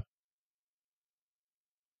bleba.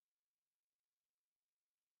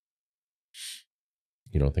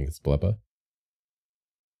 You don't think it's bleba?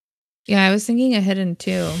 Yeah, I was thinking a hidden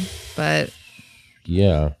too, but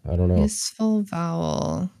yeah, I don't know. Useful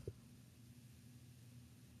vowel.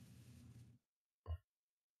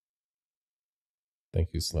 Thank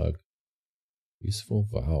you, Slug. Useful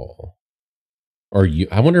vowel. Or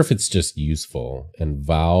I wonder if it's just useful and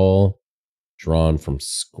vowel drawn from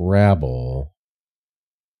Scrabble.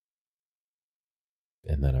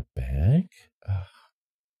 And then a bag?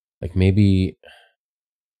 Like maybe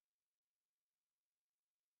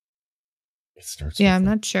it starts. Yeah, I'm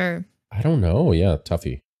not sure. I don't know. Yeah,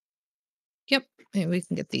 toughie. Yep. Maybe we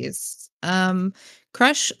can get these.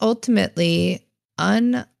 Crush ultimately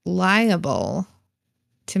unliable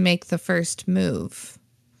to make the first move.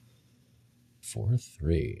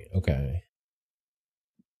 4-3. Okay.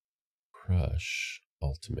 Crush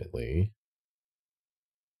ultimately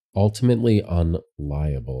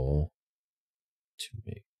unliable to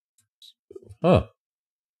make. Huh.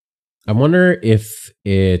 I wonder if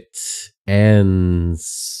it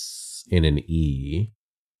ends in an E,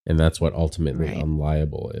 and that's what ultimately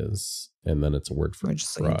unliable is. And then it's a word for We're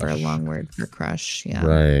just crush. looking for a long word for crush. Yeah.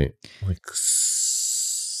 Right. Like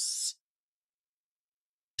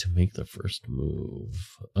to make the first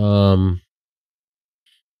move.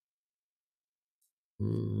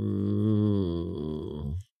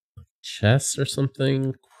 Chess or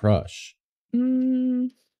something? Crush.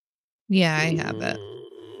 Yeah, I have it.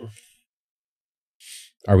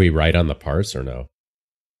 Are we right on the parse or no?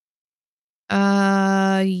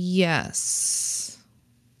 Yes.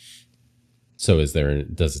 So does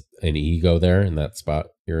an E go there in that spot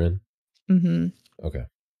you're in? Mm-hmm. Okay.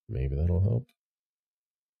 Maybe that'll help.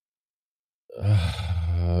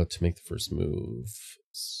 To make the first move.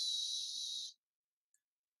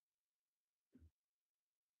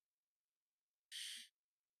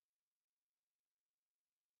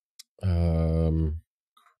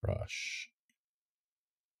 Crush.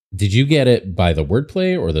 Did you get it by the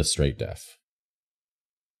wordplay or the straight def?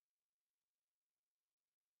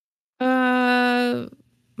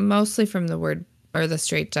 Mostly from the word or the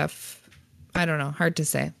straight def. I don't know. Hard to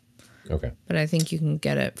say. Okay. But I think you can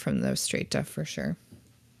get it from the straight def for sure.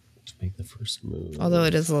 To make the first move. Although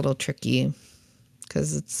it is a little tricky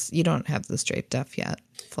because you don't have the straight def yet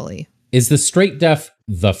fully. Is the straight def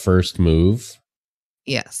the first move?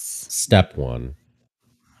 Yes. Step 1.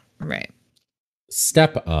 Right.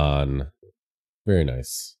 Step on. Very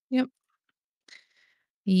nice. Yep.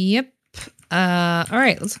 All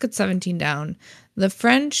right, let's look at 17 down. The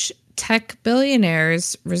French tech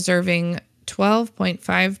billionaires reserving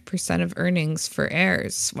 12.5% of earnings for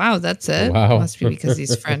heirs. Wow, that's it. Wow. Must be because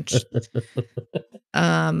he's French.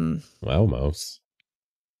 Wow, Mouse.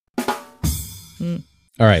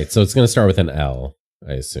 All right, so it's going to start with an L,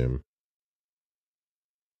 I assume.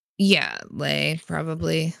 Yeah, lay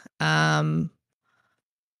probably.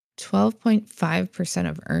 12.5%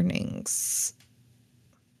 of earnings.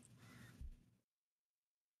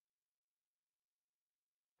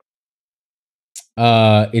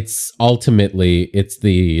 It's ultimately it's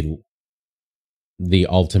the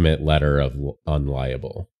ultimate letter of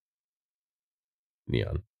unliable.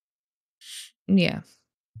 Neon. Yeah.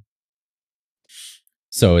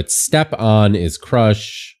 So it's step on is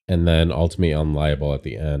crush, and then ultimately unliable at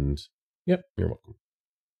the end. Yep, you're welcome.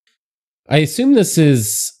 I assume this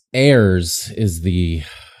is heirs is the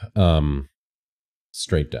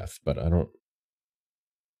straight deaf, but I don't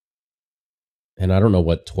know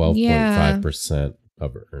what 12.5%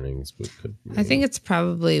 of earnings could mean. I think it's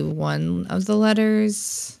probably one of the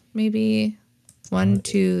letters, maybe. 1,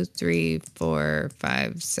 2, 3, 4,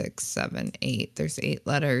 5, 6, 7, 8. There's 8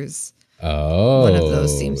 letters. Oh, one of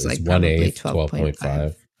those seems like probably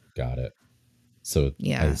 12.5. Got it. So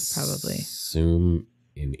yeah, probably. Assume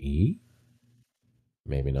in E?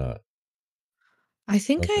 Maybe not. I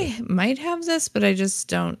think I might have this, but I just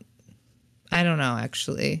don't. I don't know,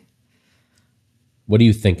 actually. What do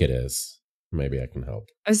you think it is? Maybe I can help.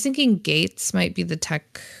 I was thinking Gates might be the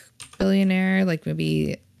tech billionaire, like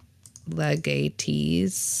maybe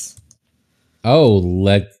Legatees.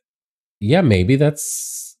 Oh, yeah, maybe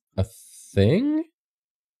that's a thing.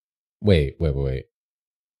 Wait.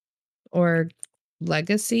 Or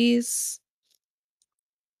Legacies.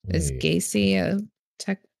 Wait. Is Gacy a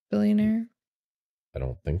tech billionaire? I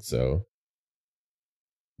don't think so.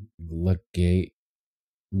 Legate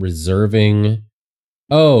reserving.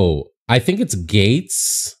 Oh, I think it's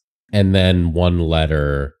Gates and then one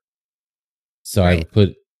letter. So Right. I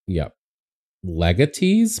put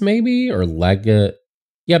Legatees maybe or Lega.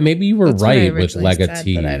 Yeah, maybe you were That's what I right with originally said, but I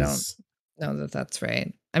don't Legatees. know that that's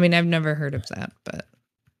right. I mean, I've never heard of that, but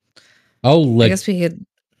Oh, I guess we could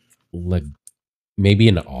maybe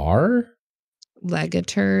an R?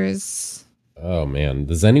 Legators. Oh man,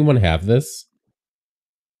 does anyone have this?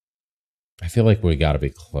 I feel like we got to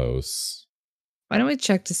be close. Why don't we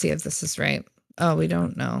check to see if this is right? Oh, we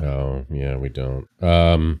don't know. Oh, yeah, we don't.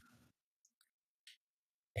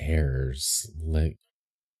 Heirs. Like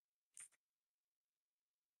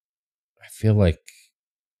I feel like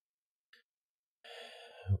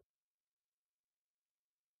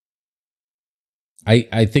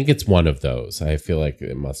I think it's one of those. I feel like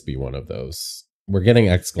it must be one of those. We're getting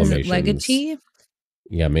exclamations. Is it legatee?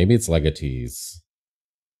 Yeah, maybe it's legatees.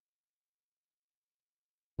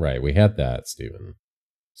 Right, we had that, Stephen.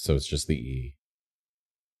 So it's just the E.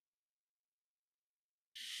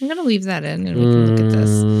 I'm going to leave that in and we can look at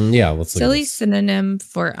this. Yeah, let's look at Silly this. synonym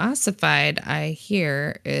for ossified, I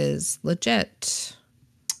hear, is legit.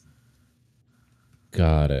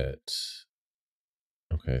 Got it.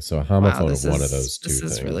 Okay, so a homophone of one of those two things.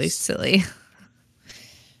 This is really silly.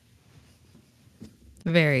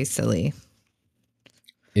 Very silly.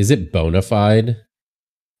 Is it bona fide?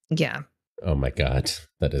 Yeah. Oh my god,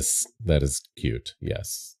 that is cute.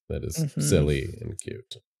 Yes, that is silly and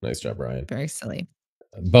cute. Nice job, Ryan. Very silly.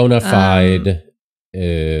 Bona fide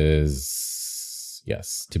is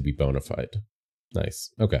yes, to be bona fide.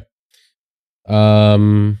 Nice. Okay.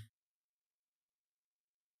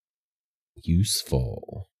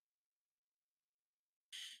 Useful.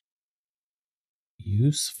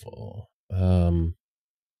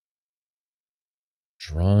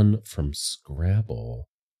 Drawn from Scrabble.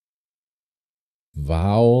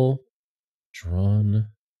 Vowel drawn.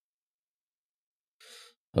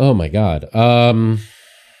 Oh my god.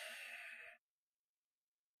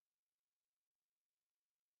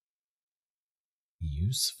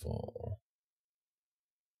 Useful.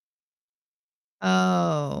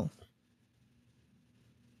 Oh.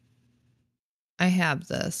 I have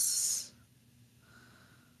this.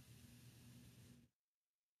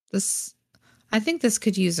 I think this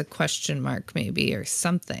could use a question mark maybe or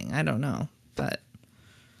something. I don't know, but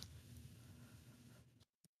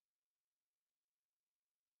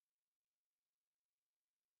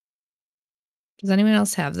does anyone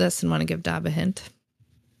else have this and want to give Dob a hint?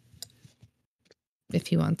 If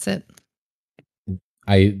he wants it.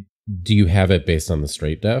 Do you have it based on the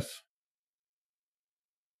straight def?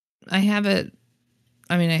 I have it.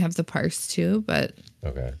 I mean, I have the parse too, but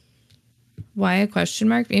okay. Why a question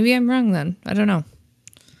mark? Maybe I'm wrong then. I don't know.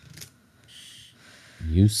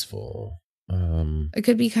 Useful. It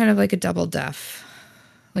could be kind of like a double def,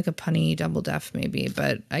 like a punny double def maybe,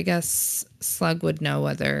 but I guess Slug would know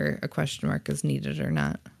whether a question mark is needed or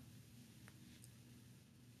not.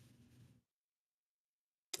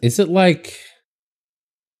 Is it like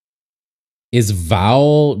Is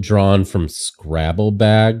vowel drawn from Scrabble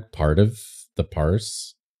bag part of the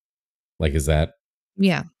parse? Like, is that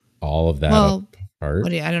Yeah. all of that Well, a part?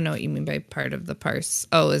 I don't know what you mean by part of the parse.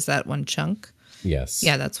 Oh, is that one chunk? Yes.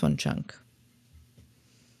 Yeah, that's one chunk.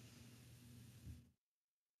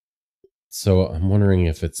 So I'm wondering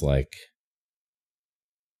if it's like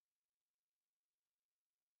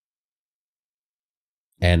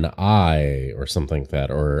an I or something like that,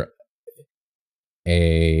 or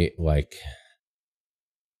a like.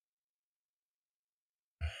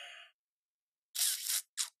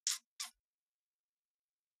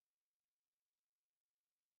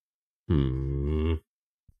 Hmm.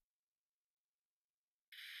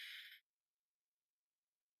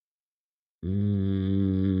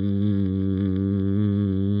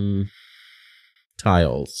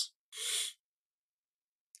 Tiles.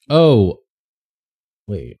 Oh,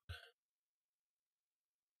 wait.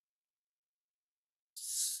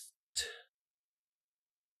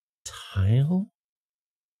 Tile?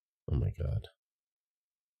 Oh my god.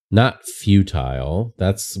 Not futile.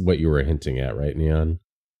 That's what you were hinting at, right, Neon?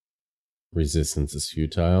 Resistance is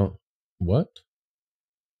futile. What?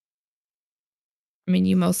 I mean,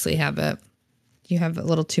 you mostly have it. You have a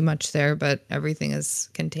little too much there, but everything is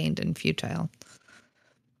contained in futile.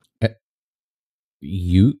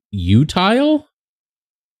 Utile?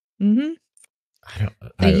 Mm-hmm. I don't. The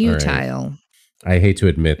All right. utile I hate to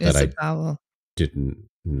admit that is a I vowel. didn't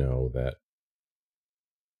know that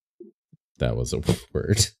that was a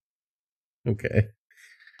word. Okay.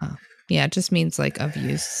 Oh. Yeah, it just means like of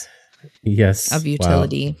use, Yes. of Wow.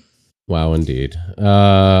 utility. Wow, indeed.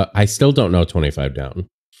 I still don't know 25 down.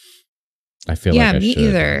 I feel Yeah, like I me should.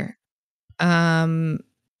 either.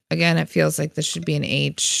 Again, it feels like this should be an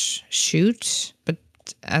H shoot, but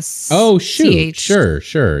S Oh, C shoot. H.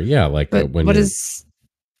 Sure. Yeah, like But when what you're is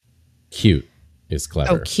cute is oh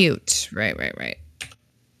clever. cute? Right.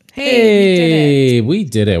 Hey, we did it. Hey, we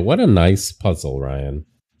did it. What a nice puzzle, Ryan.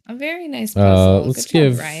 A very nice puzzle. Let's Good job,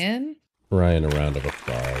 give Ryan. Ryan a round of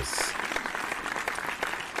applause.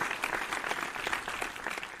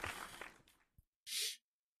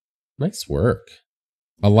 Nice work.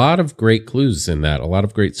 A lot of great clues in that. A lot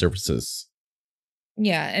of great surfaces.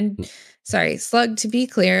 Yeah, and sorry, slug, to be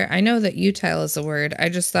clear, I know that utile is a word. I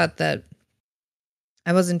just thought that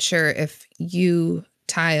I wasn't sure if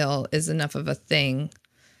utile is enough of a thing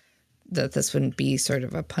that this wouldn't be sort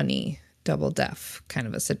of a punny double def kind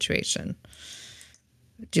of a situation.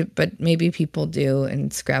 But maybe people do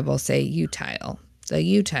in Scrabble say utile, the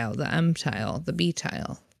utile, the M tile, the B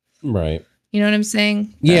tile. Right. You know what I'm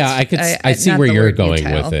saying? Yeah, I see not where the you're word going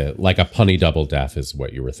utile. with it. Like a punny double def is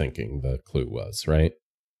what you were thinking the clue was, right?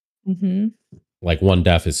 Mm-hmm. Like one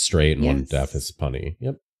def is straight and one def Yes. is punny.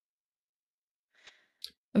 Yep.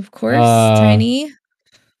 Of course, Tiny.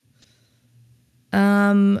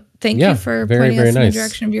 Thank you Yeah, for very, pointing very us in the nice.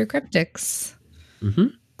 direction of your cryptics. Mm-hmm.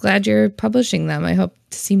 Glad you're publishing them. I hope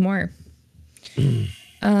to see more.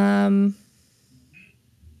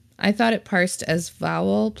 I thought it parsed as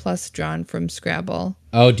vowel plus drawn from Scrabble.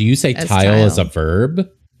 Oh, do you say as tile as a verb?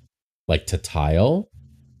 Like to tile?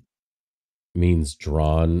 Means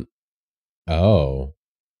drawn. Oh.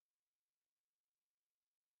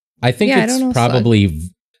 I think I don't it's know, probably.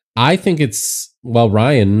 Slug. I think it's. Well,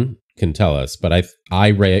 Ryan can tell us, but I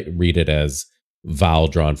read it as vowel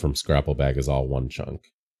drawn from Scrabble bag is all one chunk.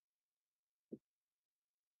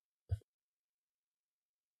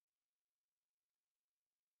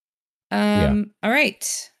 All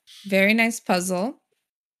right. Very nice puzzle.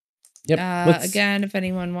 Yep. Again, if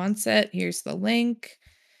anyone wants it, here's the link.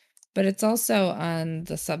 But it's also on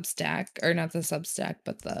the Substack, or not the Substack,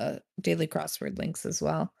 but the Daily Crossword links as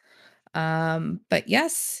well. But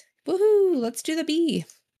yes, woohoo! Let's do the B.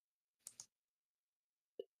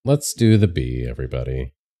 Let's do the B,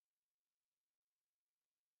 everybody.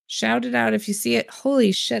 Shout it out if you see it.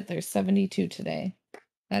 Holy shit, there's 72 today.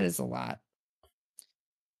 That is a lot.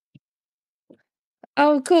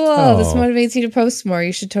 Oh, cool. Oh. This motivates you to post more.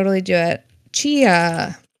 You should totally do it.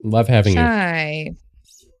 Chia. Love having Shy. you.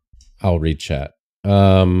 I'll read chat.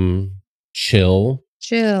 Chill.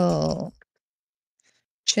 Chill.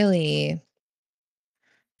 Chili.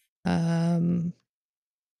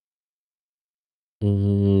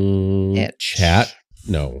 Chat.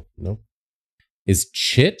 No. Is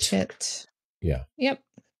chit? Chit. Yeah. Yep.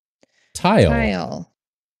 Tile.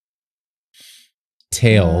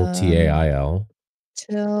 Tail. Tail.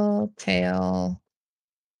 Till. Tail.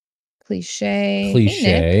 Cliche. Cliche.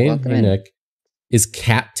 Hey, Nick. Welcome in. Nick. Is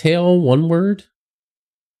cattail one word?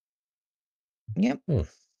 Yep.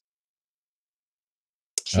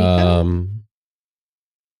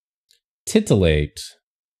 Titillate.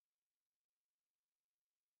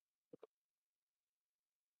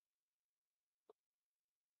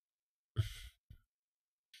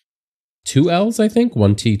 two L's, I think.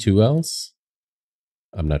 One T, two L's.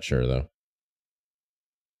 I'm not sure though.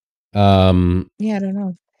 Yeah, I don't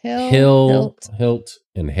know. Hilt,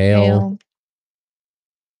 and hail.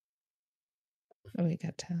 Oh, we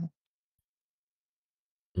got tail.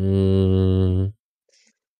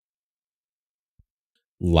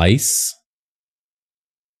 Lice.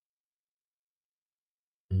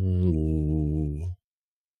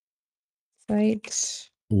 Fight.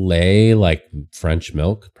 Lay, like French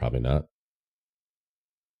milk. Probably not.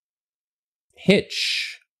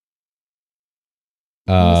 Hitch.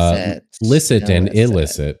 Licit and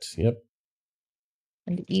illicit. Yep.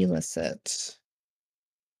 And illicit.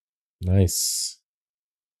 Nice.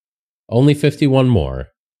 Only 51 more.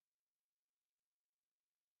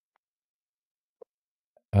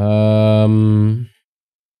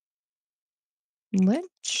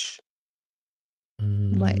 Lich.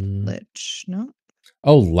 Lich. No.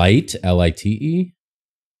 Oh, light. Lite.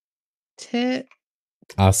 Tit.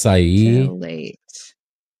 Acai. Late.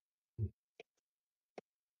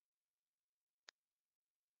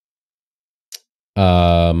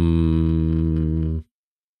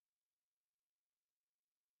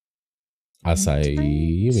 Acai.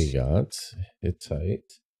 We got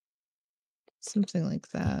Hittite. Something like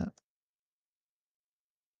that.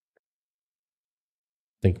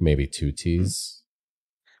 I think maybe two T's.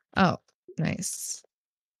 Oh, nice.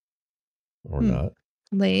 Or not.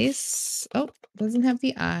 Lace. Oh, doesn't have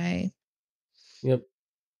the I. Yep.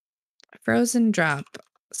 Frozen drop.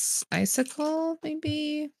 Icicle,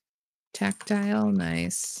 maybe? Tactile.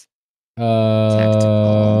 Nice.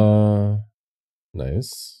 Tactical.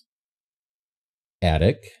 Nice.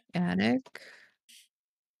 Attic.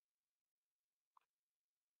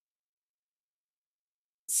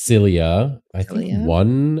 Cilia. I think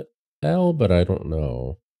one L, but I don't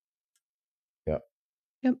know.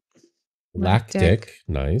 Yep. Lactic.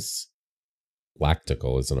 Nice.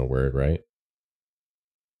 Lactical isn't a word, right?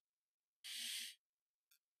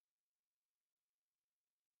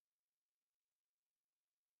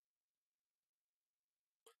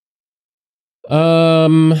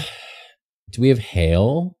 Do we have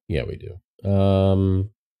hail? Yeah, we do.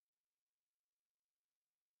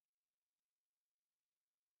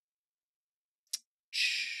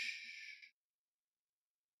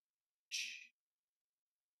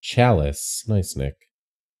 Chalice. Nice, Nick.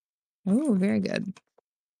 Oh, very good.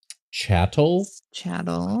 Chattel.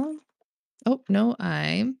 Oh, no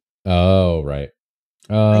I. Oh, right.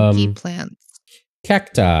 Spiky plants.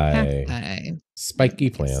 Cacti. Spiky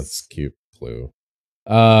plants. Cute clue.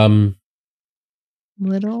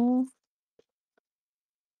 Little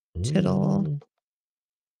tittle.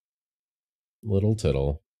 Little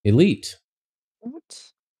tittle. Elite.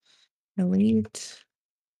 What? Elite.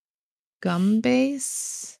 Gum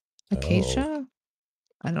base. Acacia. Oh.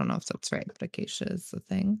 I don't know if that's right, but acacia is the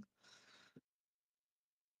thing.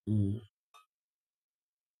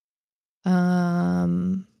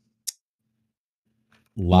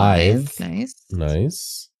 Live.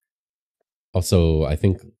 Nice. Also, I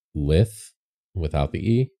think lith without the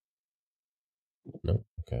E. No.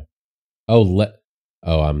 Okay. Oh,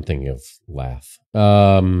 I'm thinking of laugh.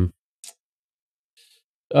 What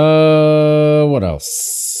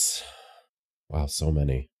else? Wow, so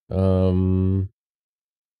many. Do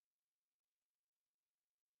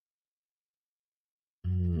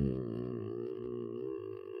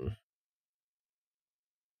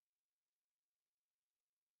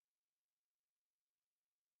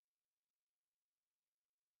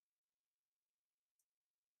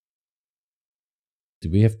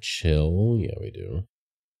we have chill? Yeah, we do.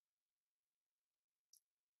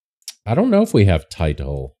 I don't know if we have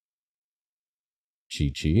title.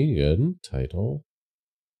 Chi-Chi, good. Title.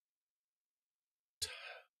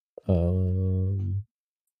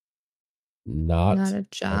 Not a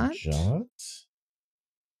jot. Is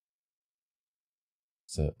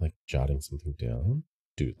that like jotting something down?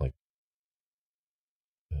 Dude, like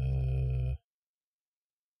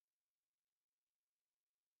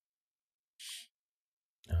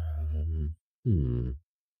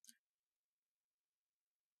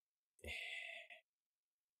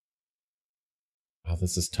Wow,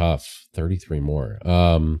 this is tough. 33 more.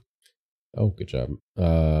 Oh, good job.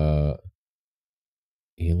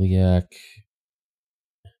 Iliac.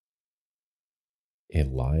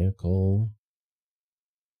 Iliacal.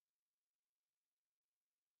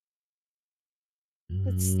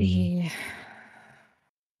 Let's see.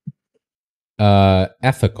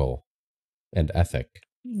 Ethical and ethic.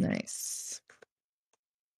 Nice.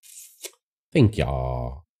 Thank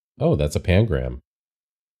y'all. Oh, that's a pangram.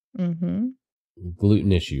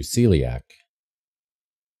 Gluten issue, celiac.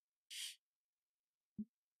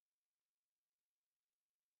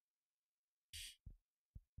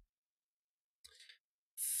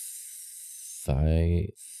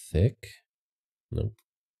 thick? Nope.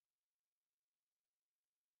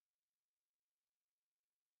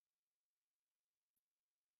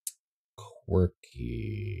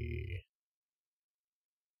 Quirky.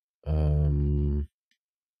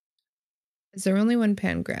 Is there only one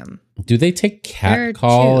pangram? Do they take There are cat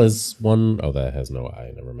call two. as one? Oh, that has no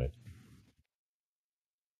I. Never mind.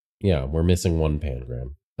 Yeah, we're missing one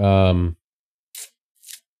pangram.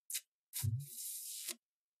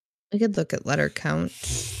 We could look at letter count.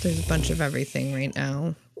 There's a bunch of everything right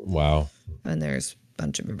now. Wow. And there's a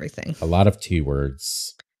bunch of everything. A lot of T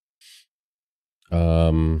words.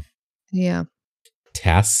 Yeah.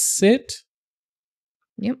 Tacit?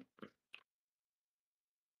 Yep.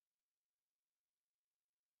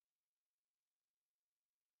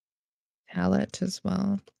 Palette as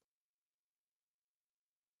well.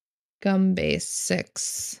 Gum base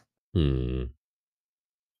 6. I'm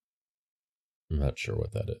not sure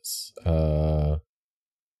what that is. Oh,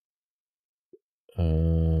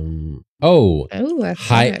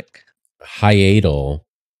 athletic. Hiatal.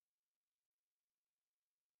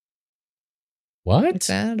 What? Is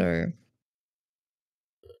that or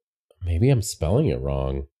maybe I'm spelling it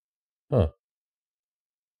wrong. Huh.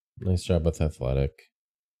 Nice job with athletic.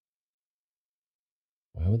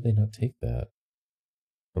 Why would they not take that?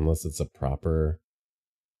 Unless it's a proper.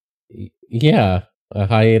 Yeah, a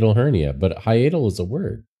hiatal hernia, but hiatal is a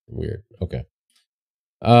word. Weird. Okay.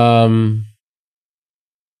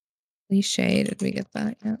 cliche? Did we get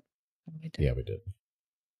that yet? Yeah, we did.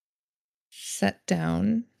 Set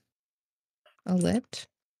down. A lit.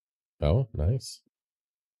 Oh, nice.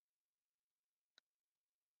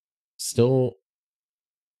 Still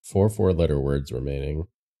 4 4-letter words remaining.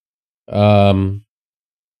 Yeah,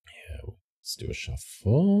 let's do a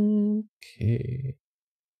shuffle. Okay.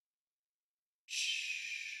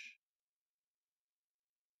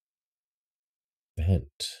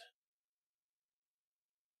 Bent.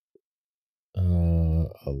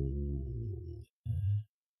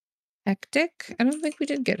 Hectic? I don't think we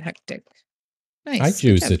did get hectic. Nice. I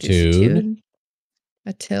juice-itude.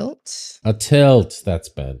 A tilt. A tilt. That's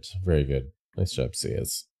bent. Very good. Nice job,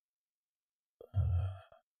 Cias.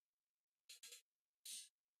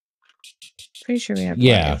 Pretty sure we have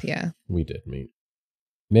live, yeah. We did meet.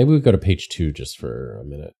 Maybe we go to page 2 just for a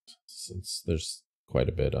minute, since there's quite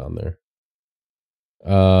a bit on there.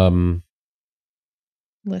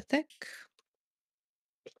 Lithic.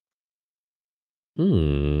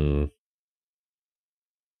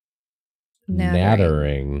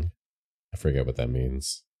 Nattering. I forget what that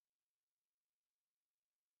means.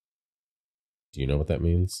 Do you know what that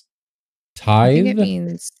means? Tithe? I think it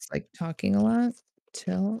means like talking a lot.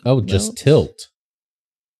 Tilt. Oh, just tilt.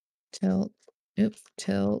 Tilt. Oops,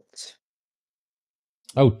 tilt.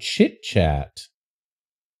 Oh, chit chat.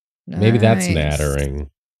 Nice. Maybe that's nattering.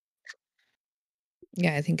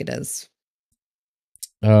 Yeah, I think it is.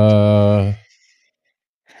 Oh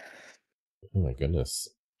my goodness.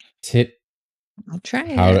 I'll try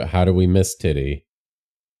it. How do we miss titty?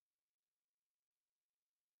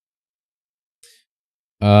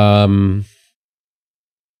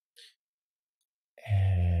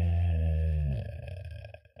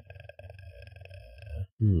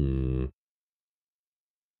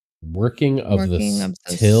 Working of the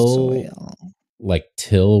till soil. Like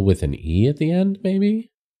till with an E at the end,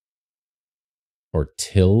 maybe? Or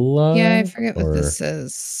tilla? Yeah, I forget what this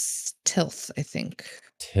is. Tilth, I think.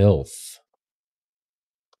 Tilth.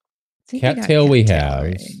 Cattail we have.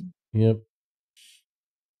 Right? Yep.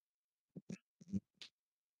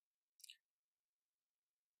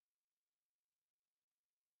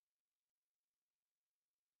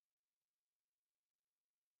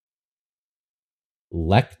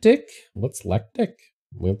 Lectic? What's lectic?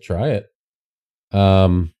 We'll try it.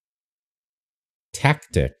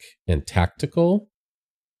 Tactic and tactical.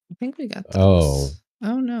 I think we got those.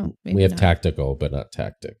 Oh no. We have not. Tactical, but not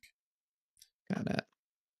tactic. Got it.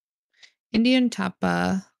 Indian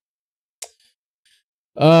tapa.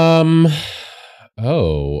 I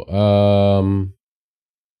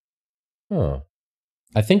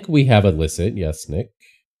think we have illicit. Yes, Nick.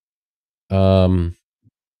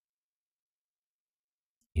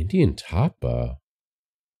 Indian tapa.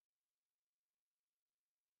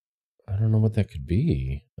 I don't know what that could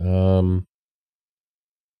be. 4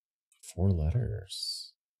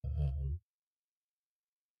 letters.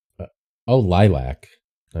 Oh, lilac.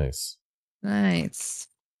 Nice. Nice.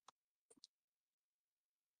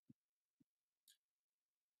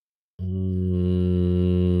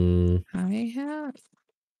 Hi-hat.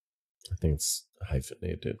 I think it's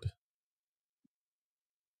hyphenated.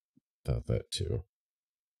 Thought that too.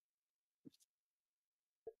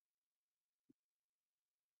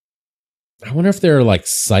 I wonder if there are like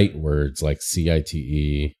sight words like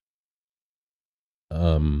CITE.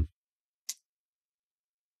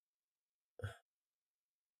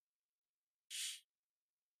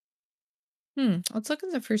 Let's look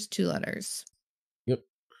at the first two letters. Yep.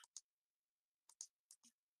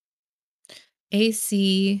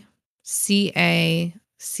 AC, CA,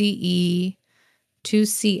 CE, two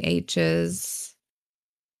CHs,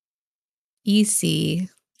 EC,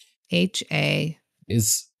 HA,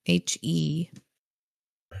 Is HE, is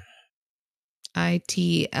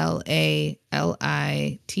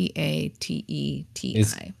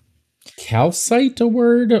ITLALITATETI. calcite a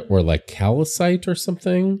word or like calcite or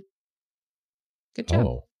something? Good job.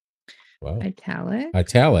 Oh, wow. Italic.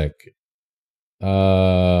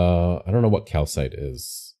 I don't know what calcite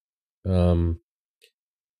is. Oh,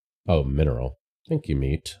 mineral. Thank you,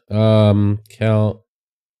 meat. That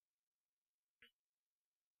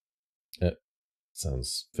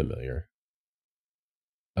sounds familiar.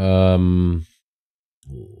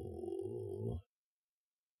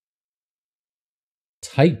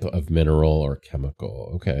 Type of mineral or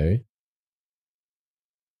chemical. Okay.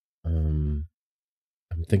 I'm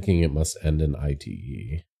thinking it must end in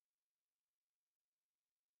ITE.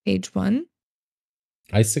 Page 1.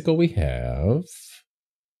 Icicle we have.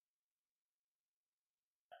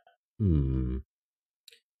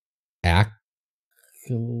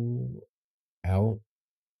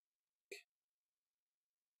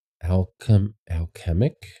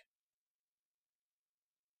 Alchemic?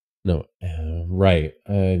 No, right.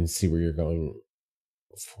 I see where you're going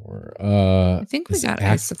for. I think we got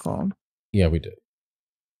icicle. Yeah, we did.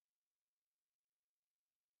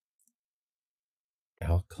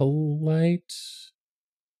 Alkalite?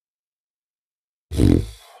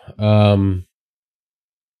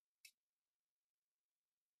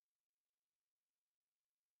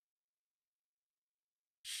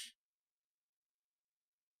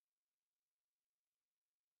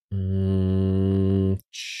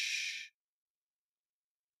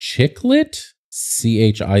 Chiclet?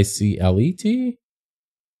 CHICLET?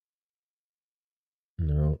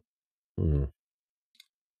 No.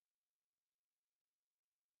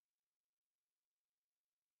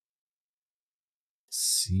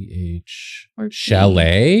 CH.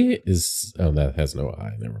 Chalet is. Oh, that has no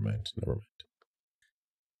I. Never mind.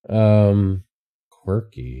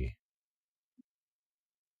 Quirky.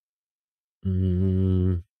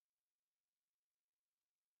 It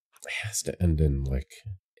has to end in like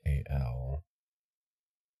AL.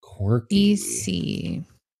 Quirky. EC.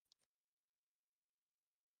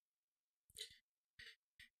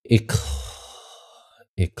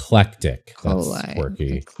 Eclectic. Coli. That's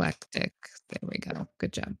quirky. Eclectic. There we go.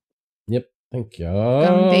 Good job. Yep. Thank you.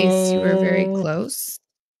 Gum base. You were very close.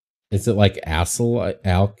 Is it like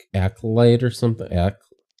acolyte or something?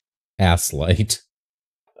 Aslite.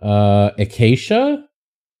 Acacia?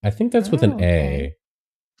 I think that's with an A.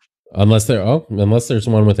 Unless there's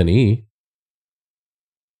one with an E.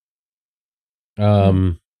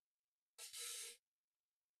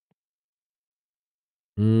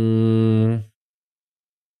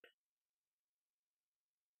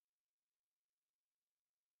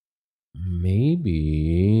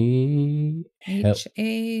 Maybe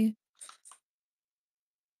HA.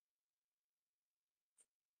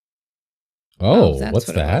 That's what's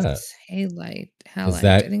that? Halite. Is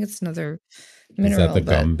that, I think it's another mineral. Is that the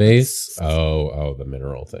gum base? Oh, the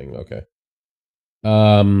mineral thing. Okay.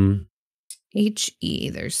 HE.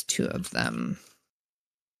 There's two of them.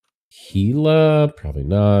 Gila, probably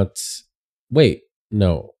not. Wait,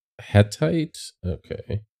 no. Hettite?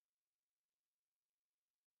 Okay.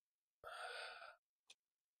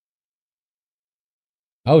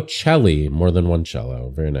 Oh, celli. More than one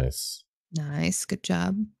cello. Very nice. Nice. Good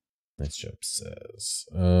job. Nice job, says.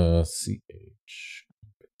 CH.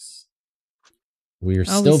 We are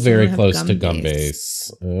still very close to gum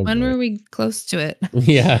base. Oh, when were we close to it?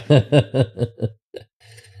 Yeah.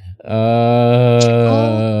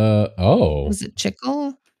 Oh. Was it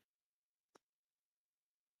chickle?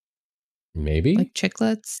 Maybe. Like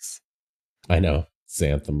chiclets? I know.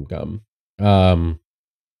 Xanthan gum.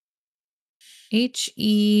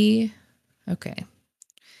 HE. Okay.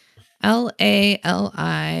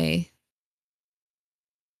 LALI.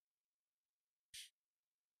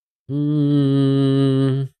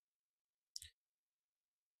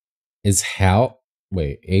 Is HE.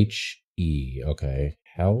 Okay.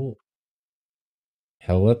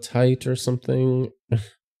 Helatite or something?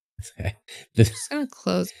 Just gonna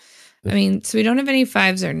close. I mean, so we don't have any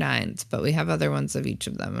 5s or 9s, but we have other ones of each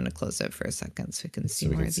of them. I'm gonna close it for a second so we can see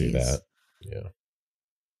more of these. That. Yeah.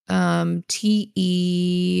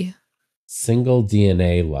 TE. Single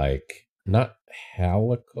DNA like Not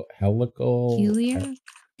helical. Heliac?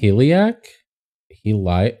 Heliac?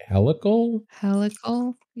 Helical?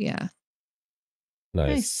 Helical? Yeah. Nice.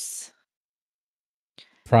 Nice.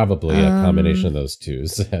 Probably a combination of those two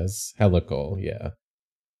says helical. Yeah.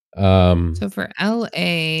 So for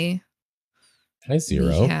LA, hi,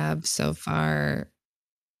 Zero. we have so far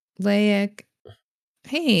Laic.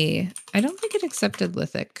 Hey, I don't think it accepted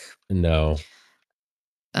lithic. No.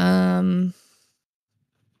 For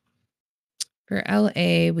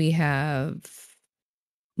LA, we have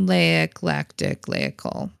Laic, lactic,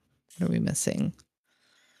 laical. What are we missing?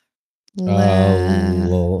 We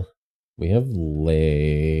have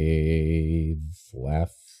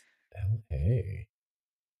Laugh LA.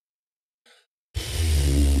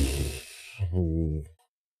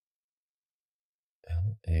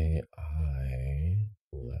 LAI.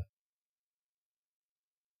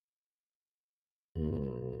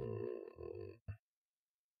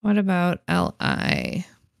 What about LI?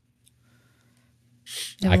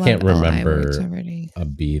 I can't remember a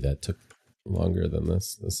B that took longer than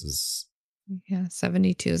this. This is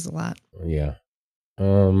 72 is a lot. Yeah.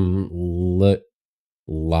 We're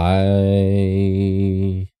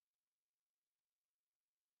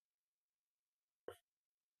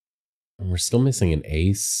still missing an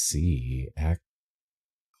AC.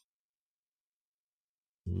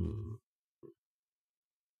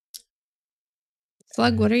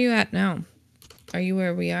 Slug, what are you at now? Are you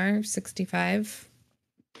where we are? 65?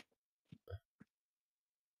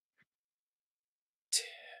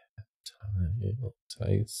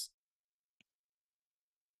 Tice.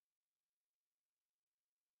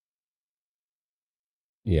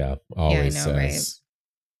 Yeah, always yeah, I know, says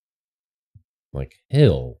like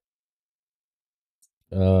hill.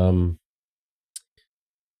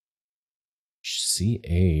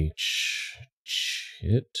 CH.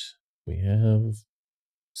 Chit. We have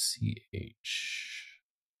CH.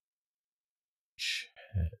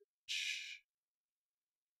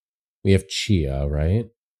 We have Chia, right?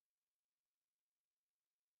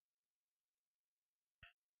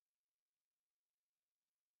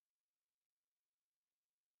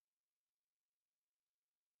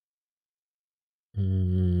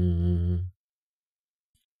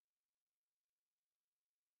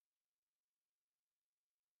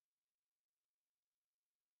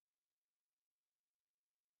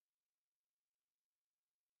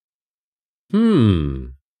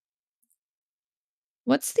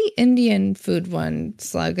 What's the Indian food one,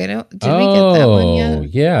 Slug? Did we get that one yet? Oh,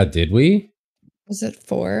 yeah, did we? Was it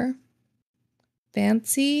 4?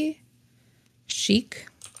 Fancy? Chic?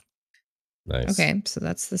 Nice. Okay, so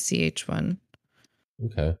that's the CH one.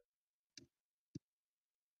 Okay.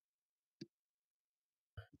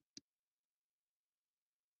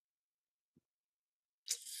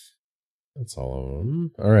 That's all of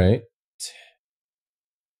them. All right.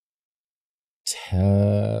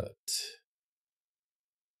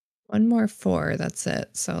 One more 4, that's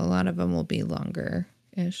it. So a lot of them will be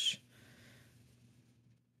longer-ish.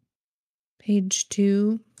 Page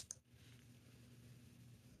 2.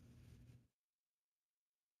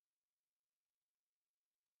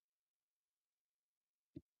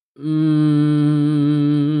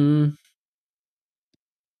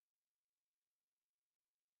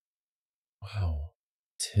 Wow.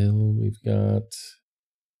 Till we've got.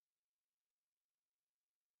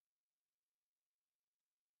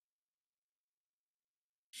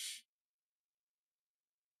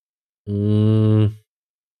 Oh,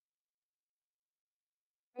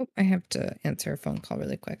 I have to answer a phone call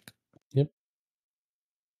really quick. Yep.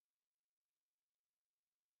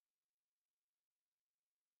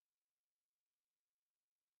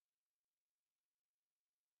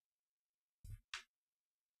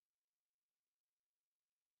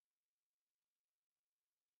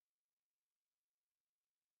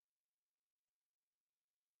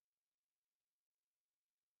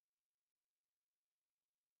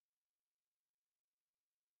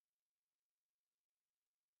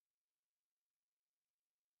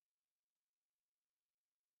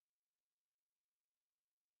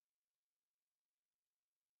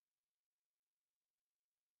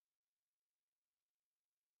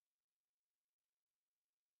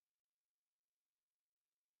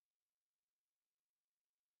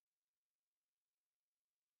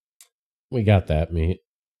 We got that meat,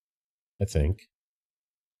 I think.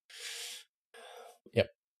 Yep.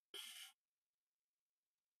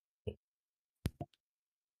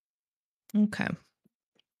 Okay.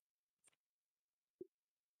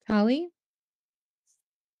 Holly?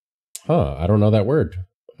 I don't know that word.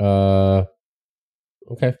 Okay,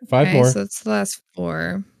 5 more. So that's the last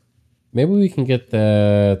 4. Maybe we can get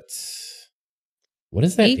that. What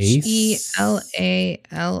is that?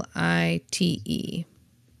 Hellalite.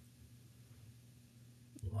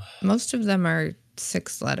 Most of them are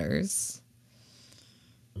 6 letters.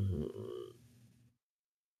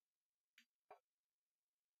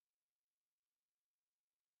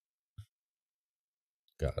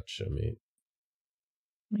 Gotcha, mate.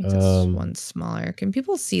 Make this one smaller. Can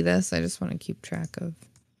people see this? I just want to keep track of.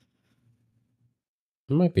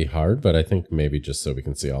 It might be hard, but I think maybe just so we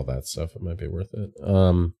can see all that stuff, it might be worth it.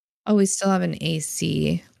 Oh, we still have an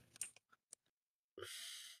AC.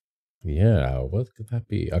 Yeah, what could that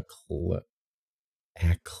be?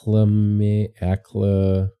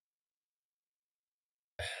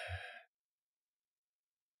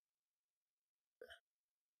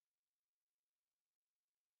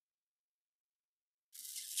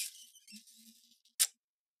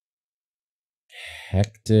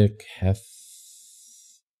 Hectic,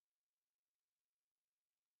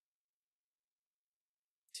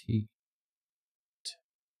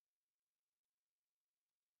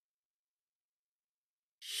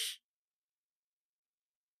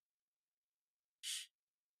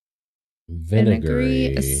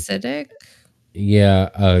 vinegary, acidic. Yeah,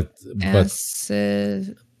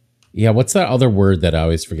 acid. Yeah, what's that other word that I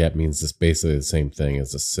always forget means this basically the same thing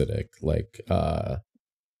as acidic, like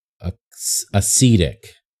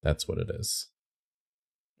acetic. That's what it is.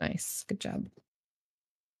 Nice. Good job.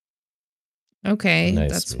 Okay,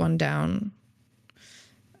 nice, that's mate. one down.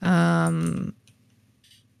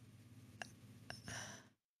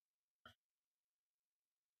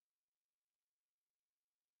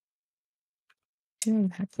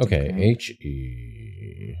 Okay,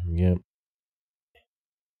 HE. Yep.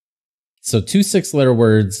 So 2 6-letter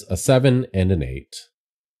words, a 7 and an 8.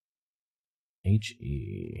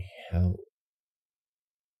 HE. Hell.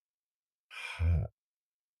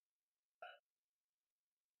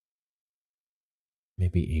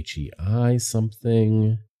 Maybe HEI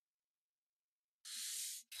something.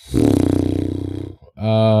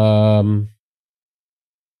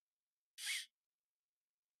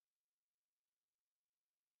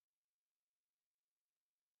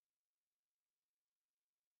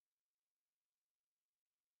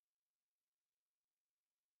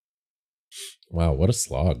 Wow, what a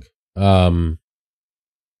slog. I'm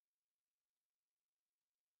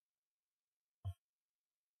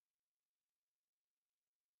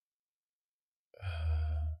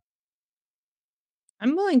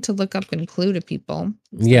willing to look up and clue to people.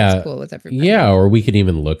 Yeah. That's cool with everybody. Yeah, or we could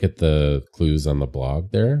even look at the clues on the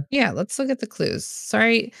blog there. Yeah, let's look at the clues.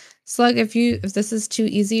 Sorry, Slug, if this is too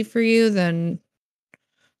easy for you, then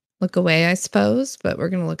look away, I suppose, but we're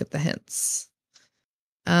going to look at the hints.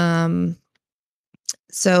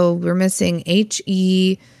 So we're missing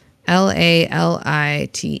HELALITE.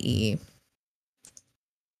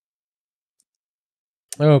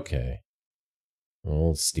 Okay.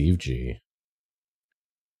 Old Steve G.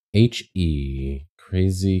 HE.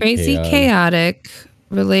 Crazy chaotic,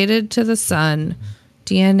 related to the sun.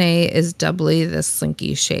 DNA is doubly the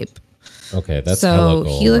slinky shape. Okay, that's so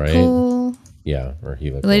helical, right? Yeah, or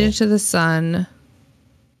helical. Related to the sun.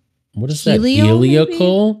 What is that?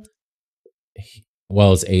 Heliacal?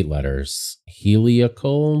 Well, it's 8 letters.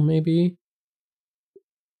 Heliacal, maybe?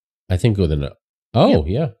 I think with an... Oh,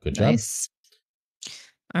 yeah. Good job. Nice.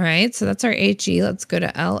 All right, so that's our HE. Let's go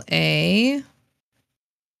to LA.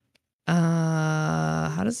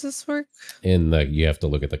 How does this work? You have to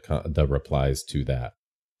look at the replies to that.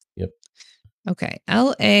 Yep. Okay.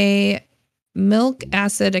 LA, milk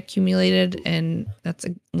acid accumulated, and that's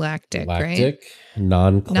a lactic, right?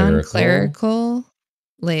 Non-clerical.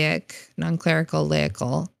 Non-clerical,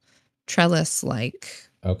 laical, trellis-like.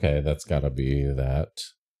 Okay, that's got to be that.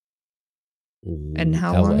 And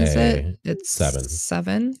how long is it? It's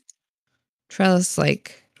 7.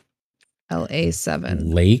 Trellis-like,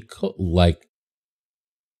 LA7. Like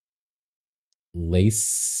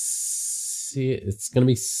lace. It's going to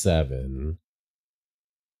be 7.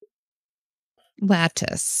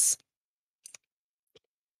 Lattice.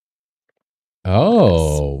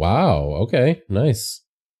 Oh, wow. Okay, nice.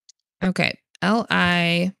 Okay,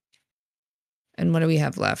 LI. And what do we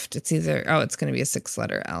have left? It's either, it's going to be a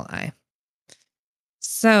 6-letter LI.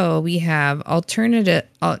 So we have alternate,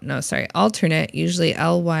 usually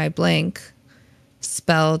LY blank,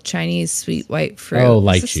 spell Chinese sweet white fruit. Oh,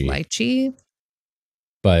 lychee. Lychee?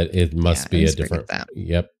 But it must be a different.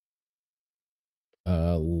 Yep.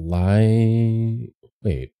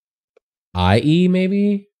 Wait. IE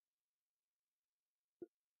maybe?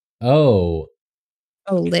 Oh.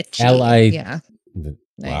 Lychee. LI. Yeah.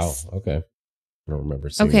 Nice. Wow. Okay. I don't remember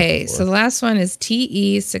seeing Okay, so the last one is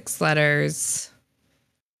TE, 6 letters.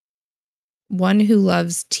 One who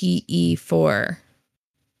loves TE4.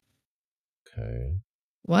 Okay.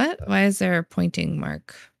 What? Why is there a pointing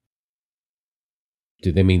mark?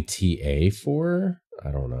 Do they mean TA4?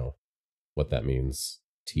 I don't know what that means.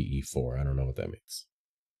 TE4. I don't know what that means.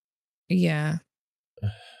 Yeah.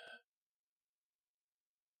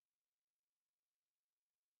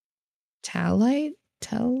 Talite?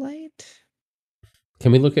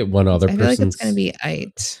 Can we look at one other I feel like it's going to be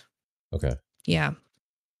ite. Okay. Yeah.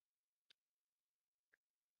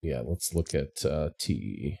 Yeah, let's look at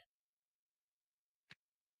TE.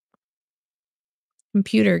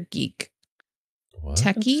 Computer geek. What?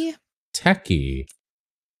 Techie? Techie.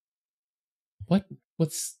 What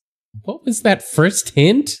was that first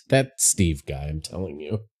hint? That Steve guy, I'm telling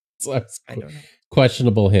you. I don't know.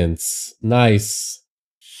 Questionable hints. Nice.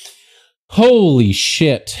 Holy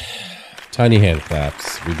shit. Tiny hand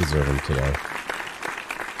claps. We deserve them today.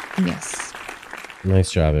 Yes.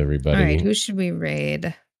 Nice job, everybody. All right, who should we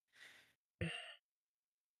raid?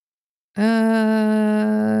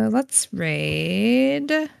 Let's raid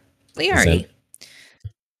Liari.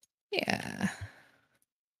 Yeah.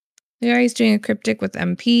 Liari's doing a cryptic with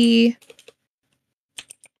MP.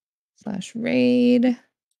 /raid.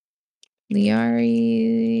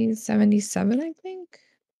 Liari 77, I think.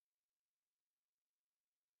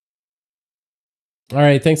 All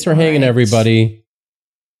right. Thanks for hanging, everybody.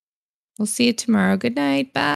 We'll see you tomorrow. Good night. Bye.